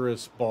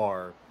dangerous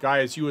bar.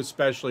 Gaius, you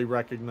especially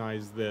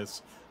recognize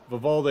this.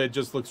 Vivalda, it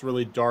just looks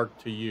really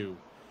dark to you.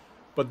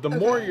 But the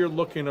more you're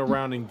looking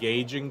around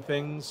engaging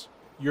things,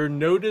 you're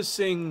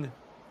noticing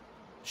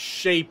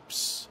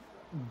shapes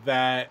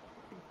that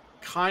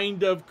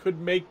kind of could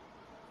make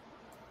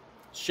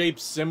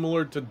shapes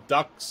similar to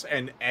ducks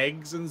and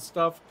eggs and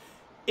stuff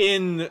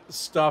in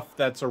stuff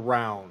that's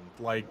around,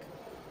 like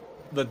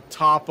the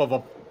top of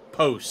a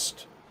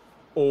post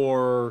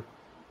or,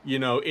 you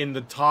know, in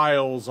the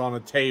tiles on a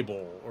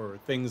table or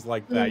things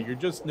like that. You're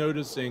just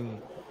noticing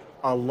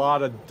a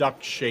lot of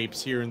duck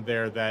shapes here and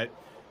there that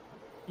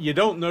you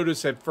don't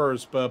notice at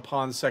first, but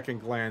upon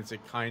second glance,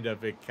 it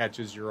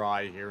catches your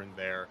eye here and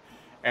there.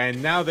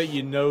 And now that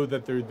you know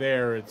that they're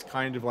there, it's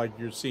kind of like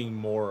you're seeing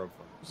more of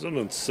them. There's an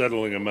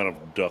unsettling amount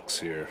of ducks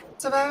here.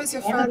 So where was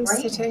your friend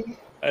sitting?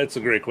 That's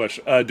a great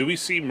question. Do we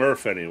see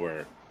Murph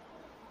anywhere?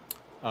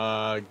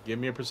 Give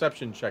me a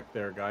perception check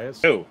there,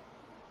 Gaius. Oh.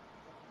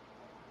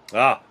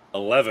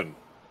 11.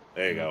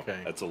 There you go. Okay.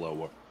 That's a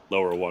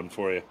lower one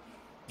for you.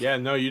 Yeah,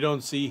 no, you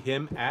don't see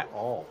him at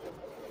all.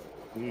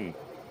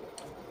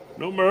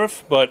 No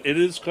Murph, but it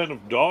is kind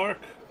of dark,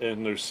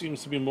 and there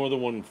seems to be more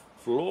than one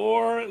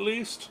floor, at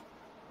least.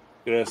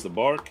 You could ask the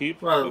barkeep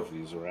if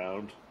he's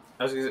around.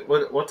 I was gonna say,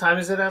 what time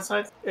is it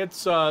outside?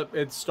 It's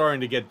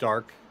starting to get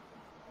dark.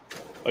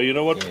 Oh, you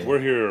know what? Yeah. We're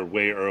here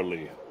way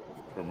early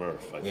for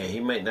Murph, I think. He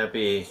might not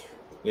be,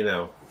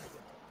 Here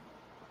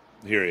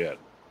yet.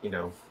 He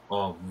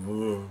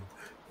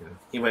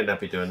might not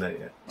be doing that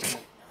yet.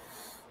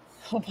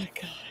 Oh my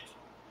god.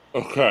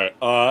 Okay.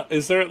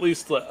 Is there at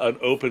least an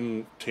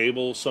open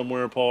table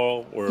somewhere,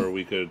 Paul, where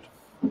we could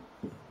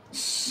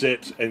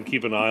sit and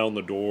keep an eye on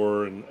the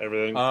door and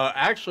everything?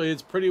 Actually,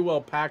 it's pretty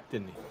well packed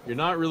in here. You're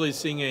not really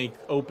seeing any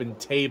open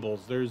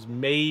tables. There's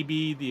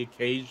maybe the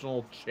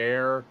occasional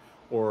chair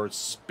or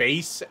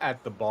space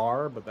at the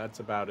bar, but that's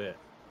about it.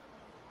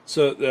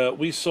 So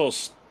we saw,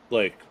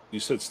 you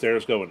said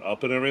stairs going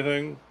up and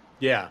everything?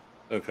 Yeah.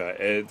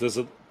 Okay.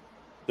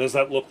 Does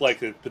that look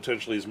like it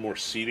potentially is more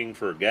seating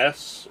for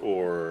guests,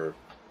 or?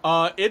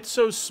 It's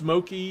so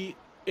smoky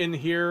in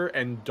here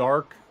and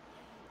dark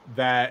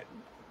that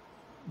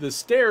the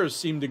stairs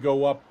seem to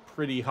go up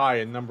pretty high,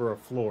 a number of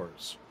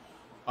floors.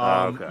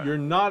 Okay. You're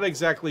not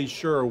exactly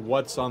sure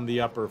what's on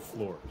the upper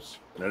floors.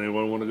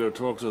 Anyone want to go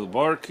talk to the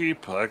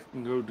barkeep? I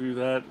can go do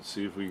that.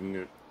 See if we can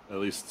get at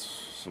least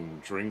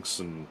some drinks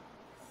and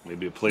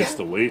maybe a place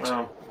to wait.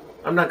 Well,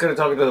 I'm not going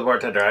to talk to the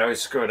bartender. I always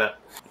screw it up.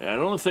 Yeah, I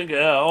don't think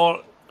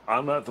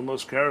I'm not the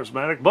most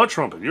charismatic, but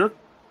Trumpet, you're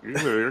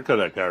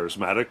kind of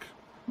charismatic.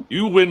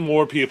 You win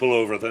more people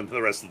over than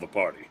the rest of the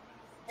party.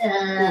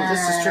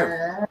 This is true.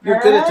 You're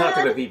good at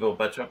talking to people,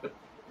 Butt Trumpet.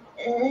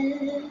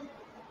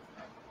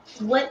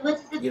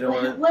 What's the You don't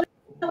wanna- what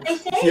do I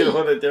say? You don't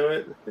want to do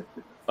it?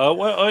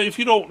 Well, if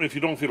you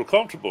don't feel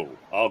comfortable,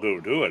 I'll go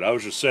do it. I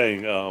was just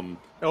saying.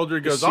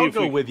 Eldred goes, see "I'll if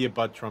go we- with you,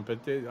 Butt Trumpet.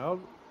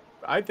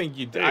 I think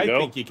you. There you I go.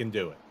 think you can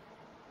do it.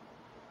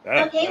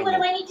 Yeah, Okay, what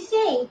do I need to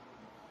say?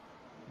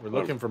 We're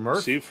looking for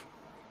Murph. Steve,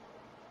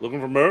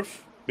 looking for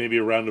Murph. Maybe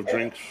a round of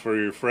drinks for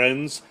your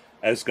friends.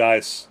 As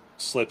Guy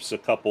slips a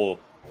couple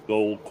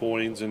gold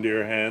coins into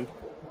your hand,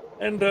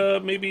 and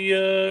maybe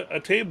a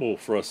table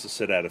for us to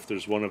sit at if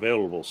there's one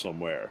available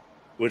somewhere.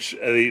 Which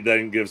he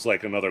then gives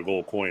like another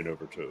gold coin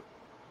over to.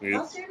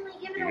 I'll certainly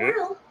give it a Yeah.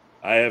 whirl.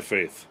 I have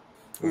faith.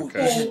 Ooh,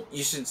 Okay.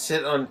 you should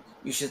sit on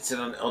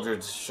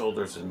Eldred's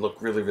shoulders and look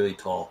really, really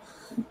tall.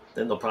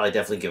 Then they'll probably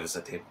definitely give us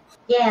a table.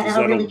 Yeah, Is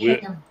that'll that a really wi-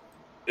 trick him.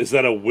 Is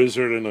that a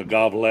wizard in a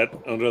goblet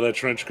under that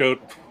trench coat?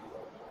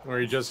 Or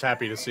are you just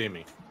happy to see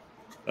me?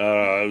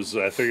 I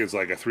think it's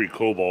like a 3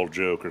 kobold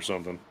joke or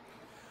something.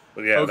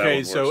 But yeah. that Okay,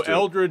 one so works, too.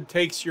 Eldred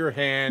takes your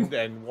hand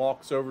and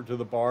walks over to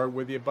the bar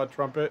with you, Butt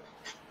Trumpet.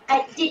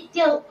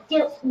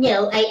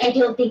 No, I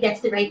don't think that's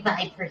the right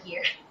vibe for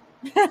here.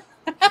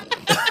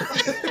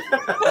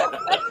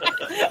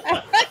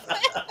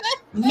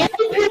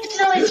 Nothing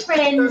personal as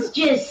friends,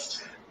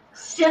 just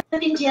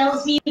something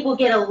tells me we'll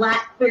get a lot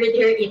further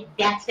if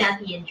that's not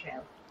the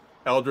intro.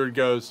 Eldred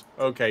goes,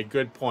 "Okay,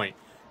 good point."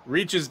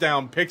 Reaches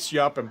down, picks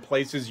you up, and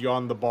places you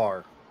on the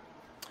bar.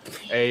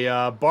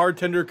 A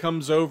bartender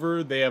comes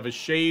over. They have a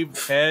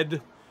shaved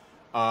head,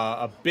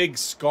 a big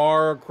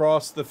scar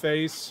across the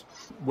face,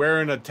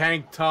 wearing a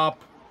tank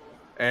top,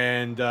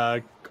 and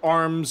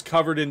arms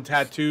covered in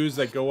tattoos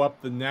that go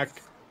up the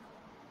neck.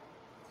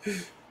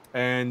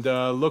 And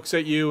looks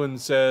at you and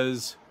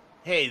says,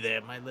 "Hey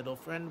there, my little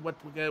friend.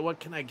 What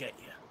can I get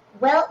you?"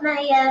 Well,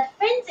 my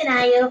friends and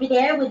I over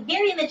there would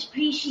very much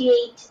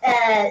appreciate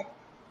a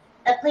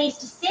place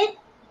to sit,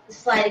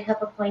 slide a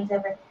couple coins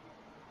over, a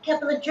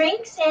couple of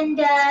drinks,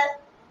 and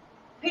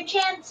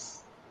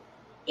perchance,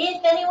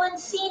 if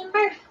anyone's seen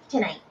Murph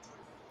tonight.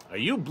 Are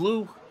you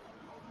blue?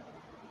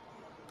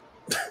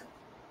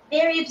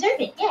 Very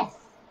observant, yes.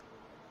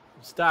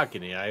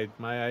 Stockiny.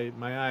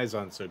 My eyes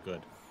aren't so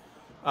good.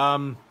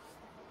 I'll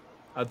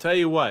tell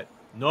you what.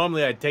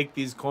 Normally I'd take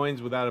these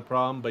coins without a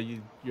problem, but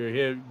you're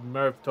here.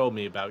 Murph told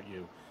me about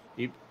you.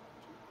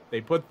 They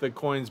put the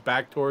coins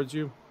back towards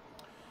you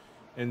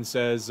and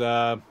says,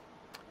 "You're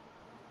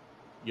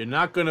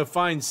not going to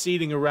find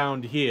seating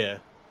around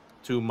here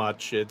too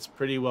much. It's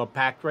pretty well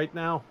packed right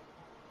now.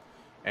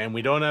 And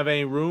we don't have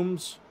any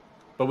rooms,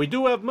 but we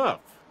do have Murph.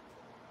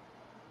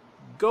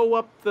 Go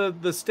up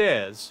the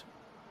stairs.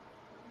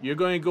 You're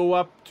going to go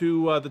up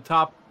to the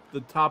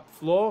top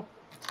floor.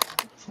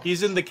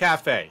 He's in the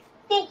cafe.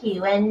 Thank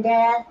you, and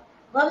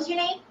what was your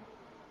name?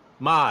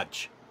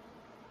 Marge.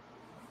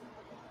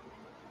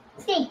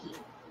 Thank you.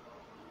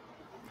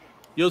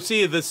 You'll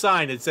see the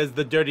sign. It says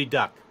the Dirty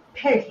Duck.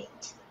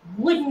 Perfect.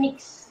 Wouldn't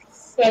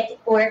expect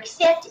or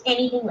accept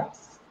anything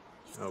less.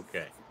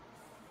 Okay.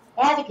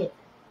 Have a good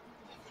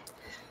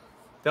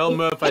Tell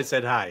Murph I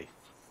said hi.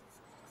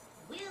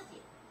 Will do.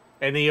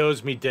 And he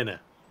owes me dinner.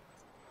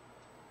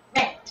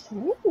 Right.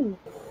 Ooh.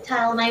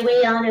 Tile my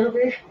way on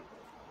over.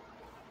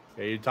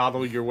 Okay, you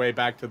toddle your way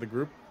back to the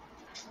group.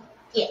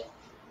 Yeah.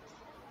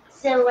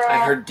 So,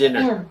 I heard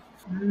dinner.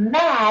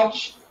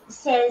 Madge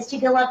says to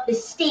go up the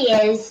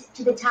stairs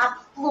to the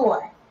top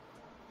floor.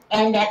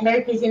 And that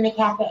Murph is in the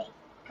cafe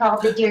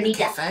called the Dirty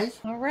Duck. Cafe?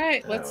 All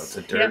right, Oh, let's. it's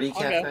a dirty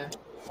I'll go. cafe.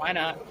 Why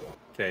not?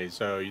 Okay,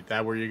 so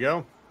that where you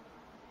go?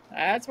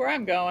 That's where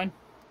I'm going.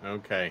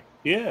 Okay.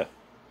 Yeah.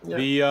 Yeah.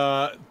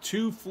 The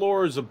 2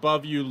 floors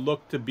above you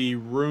look to be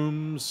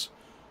rooms.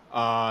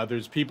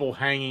 There's people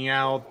hanging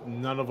out.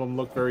 None of them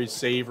look very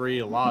savory.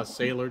 A lot of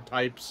sailor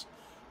types.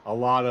 A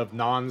lot of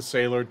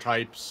non-sailor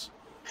types.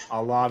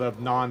 A lot of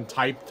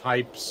non-type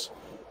types.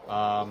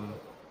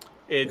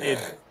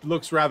 It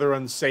looks rather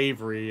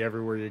unsavory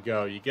everywhere you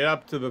go. You get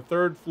up to the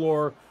 3rd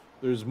floor.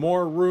 There's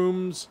more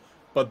rooms,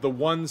 but the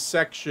one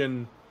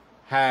section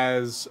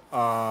has...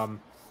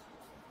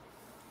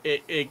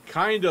 It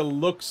kind of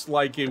looks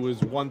like it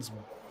was once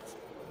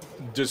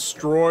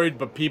destroyed,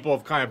 but people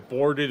have kind of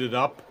boarded it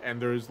up,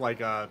 and there's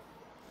like a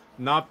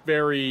not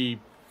very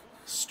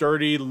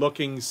sturdy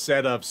looking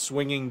set of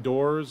swinging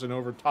doors, and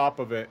over top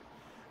of it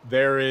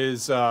there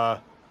is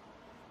a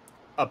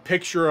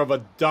picture of a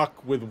duck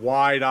with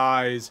wide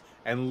eyes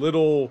and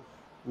little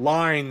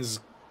lines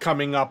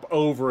coming up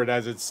over it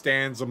as it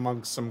stands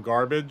amongst some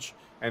garbage,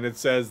 and it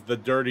says the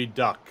Dirty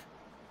Duck.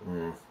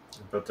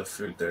 But the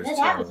food there's Well,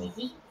 that was terrible.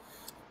 easy.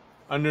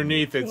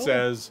 Underneath it Cool.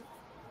 says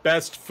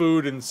best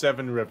food in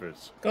 7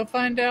 Rivers. Go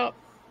find out.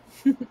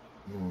 I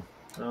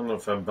don't know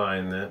if I'm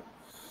buying that.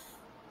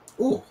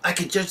 Ooh, I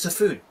could judge the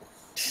food.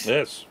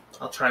 Yes.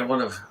 I'll try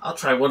one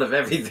of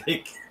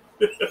everything.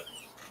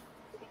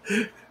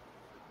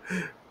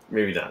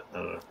 Maybe not. I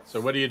don't know. So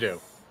what do you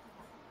do?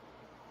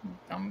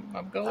 I'm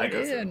I going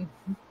go for it. in.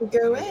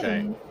 Go Okay.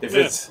 in.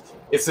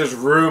 If there's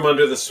room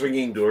under the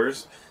swinging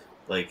doors,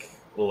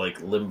 we'll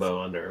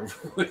limbo under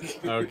them.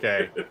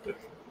 Okay.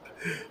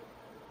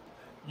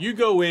 You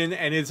go in,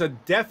 and it's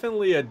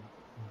definitely a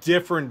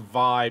different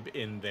vibe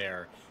in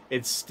there.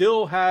 It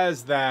still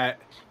has that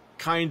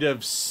kind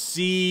of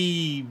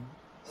sea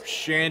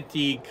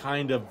shanty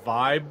kind of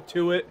vibe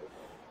to it,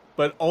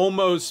 but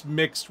almost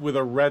mixed with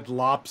a Red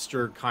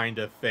Lobster kind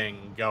of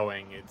thing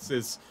going. It's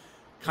this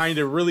kind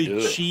of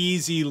really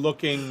cheesy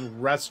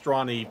looking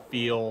restaurant-y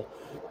feel,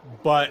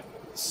 but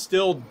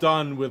still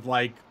done with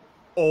like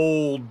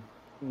old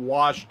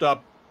washed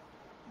up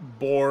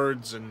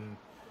boards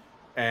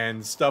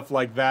and stuff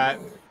like that.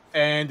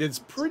 And it's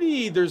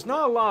pretty, there's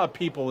not a lot of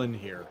people in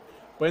here,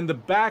 but in the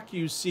back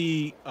you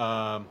see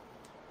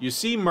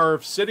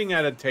Murph sitting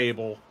at a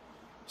table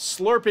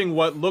slurping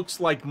what looks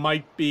like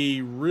might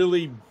be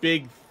really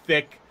big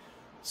thick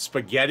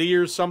spaghetti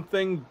or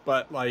something,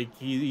 but like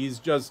he's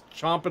just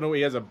chomping away.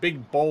 He has a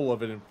big bowl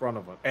of it in front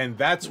of him, and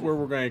that's where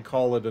we're going to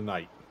call it a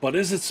night. But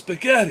is it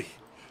spaghetti?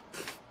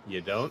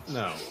 You don't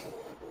know.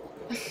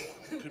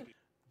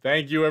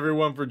 Thank you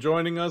everyone for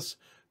joining us.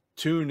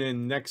 Tune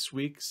in next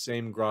week,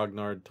 same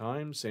Grognard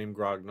time, same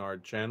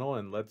Grognard channel,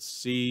 and let's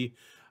see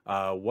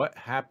what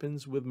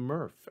happens with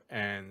Murph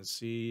and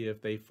see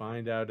if they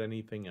find out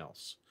anything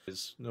else.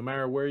 No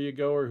matter where you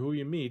go or who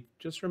you meet,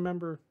 just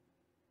remember,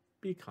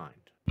 be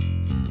kind.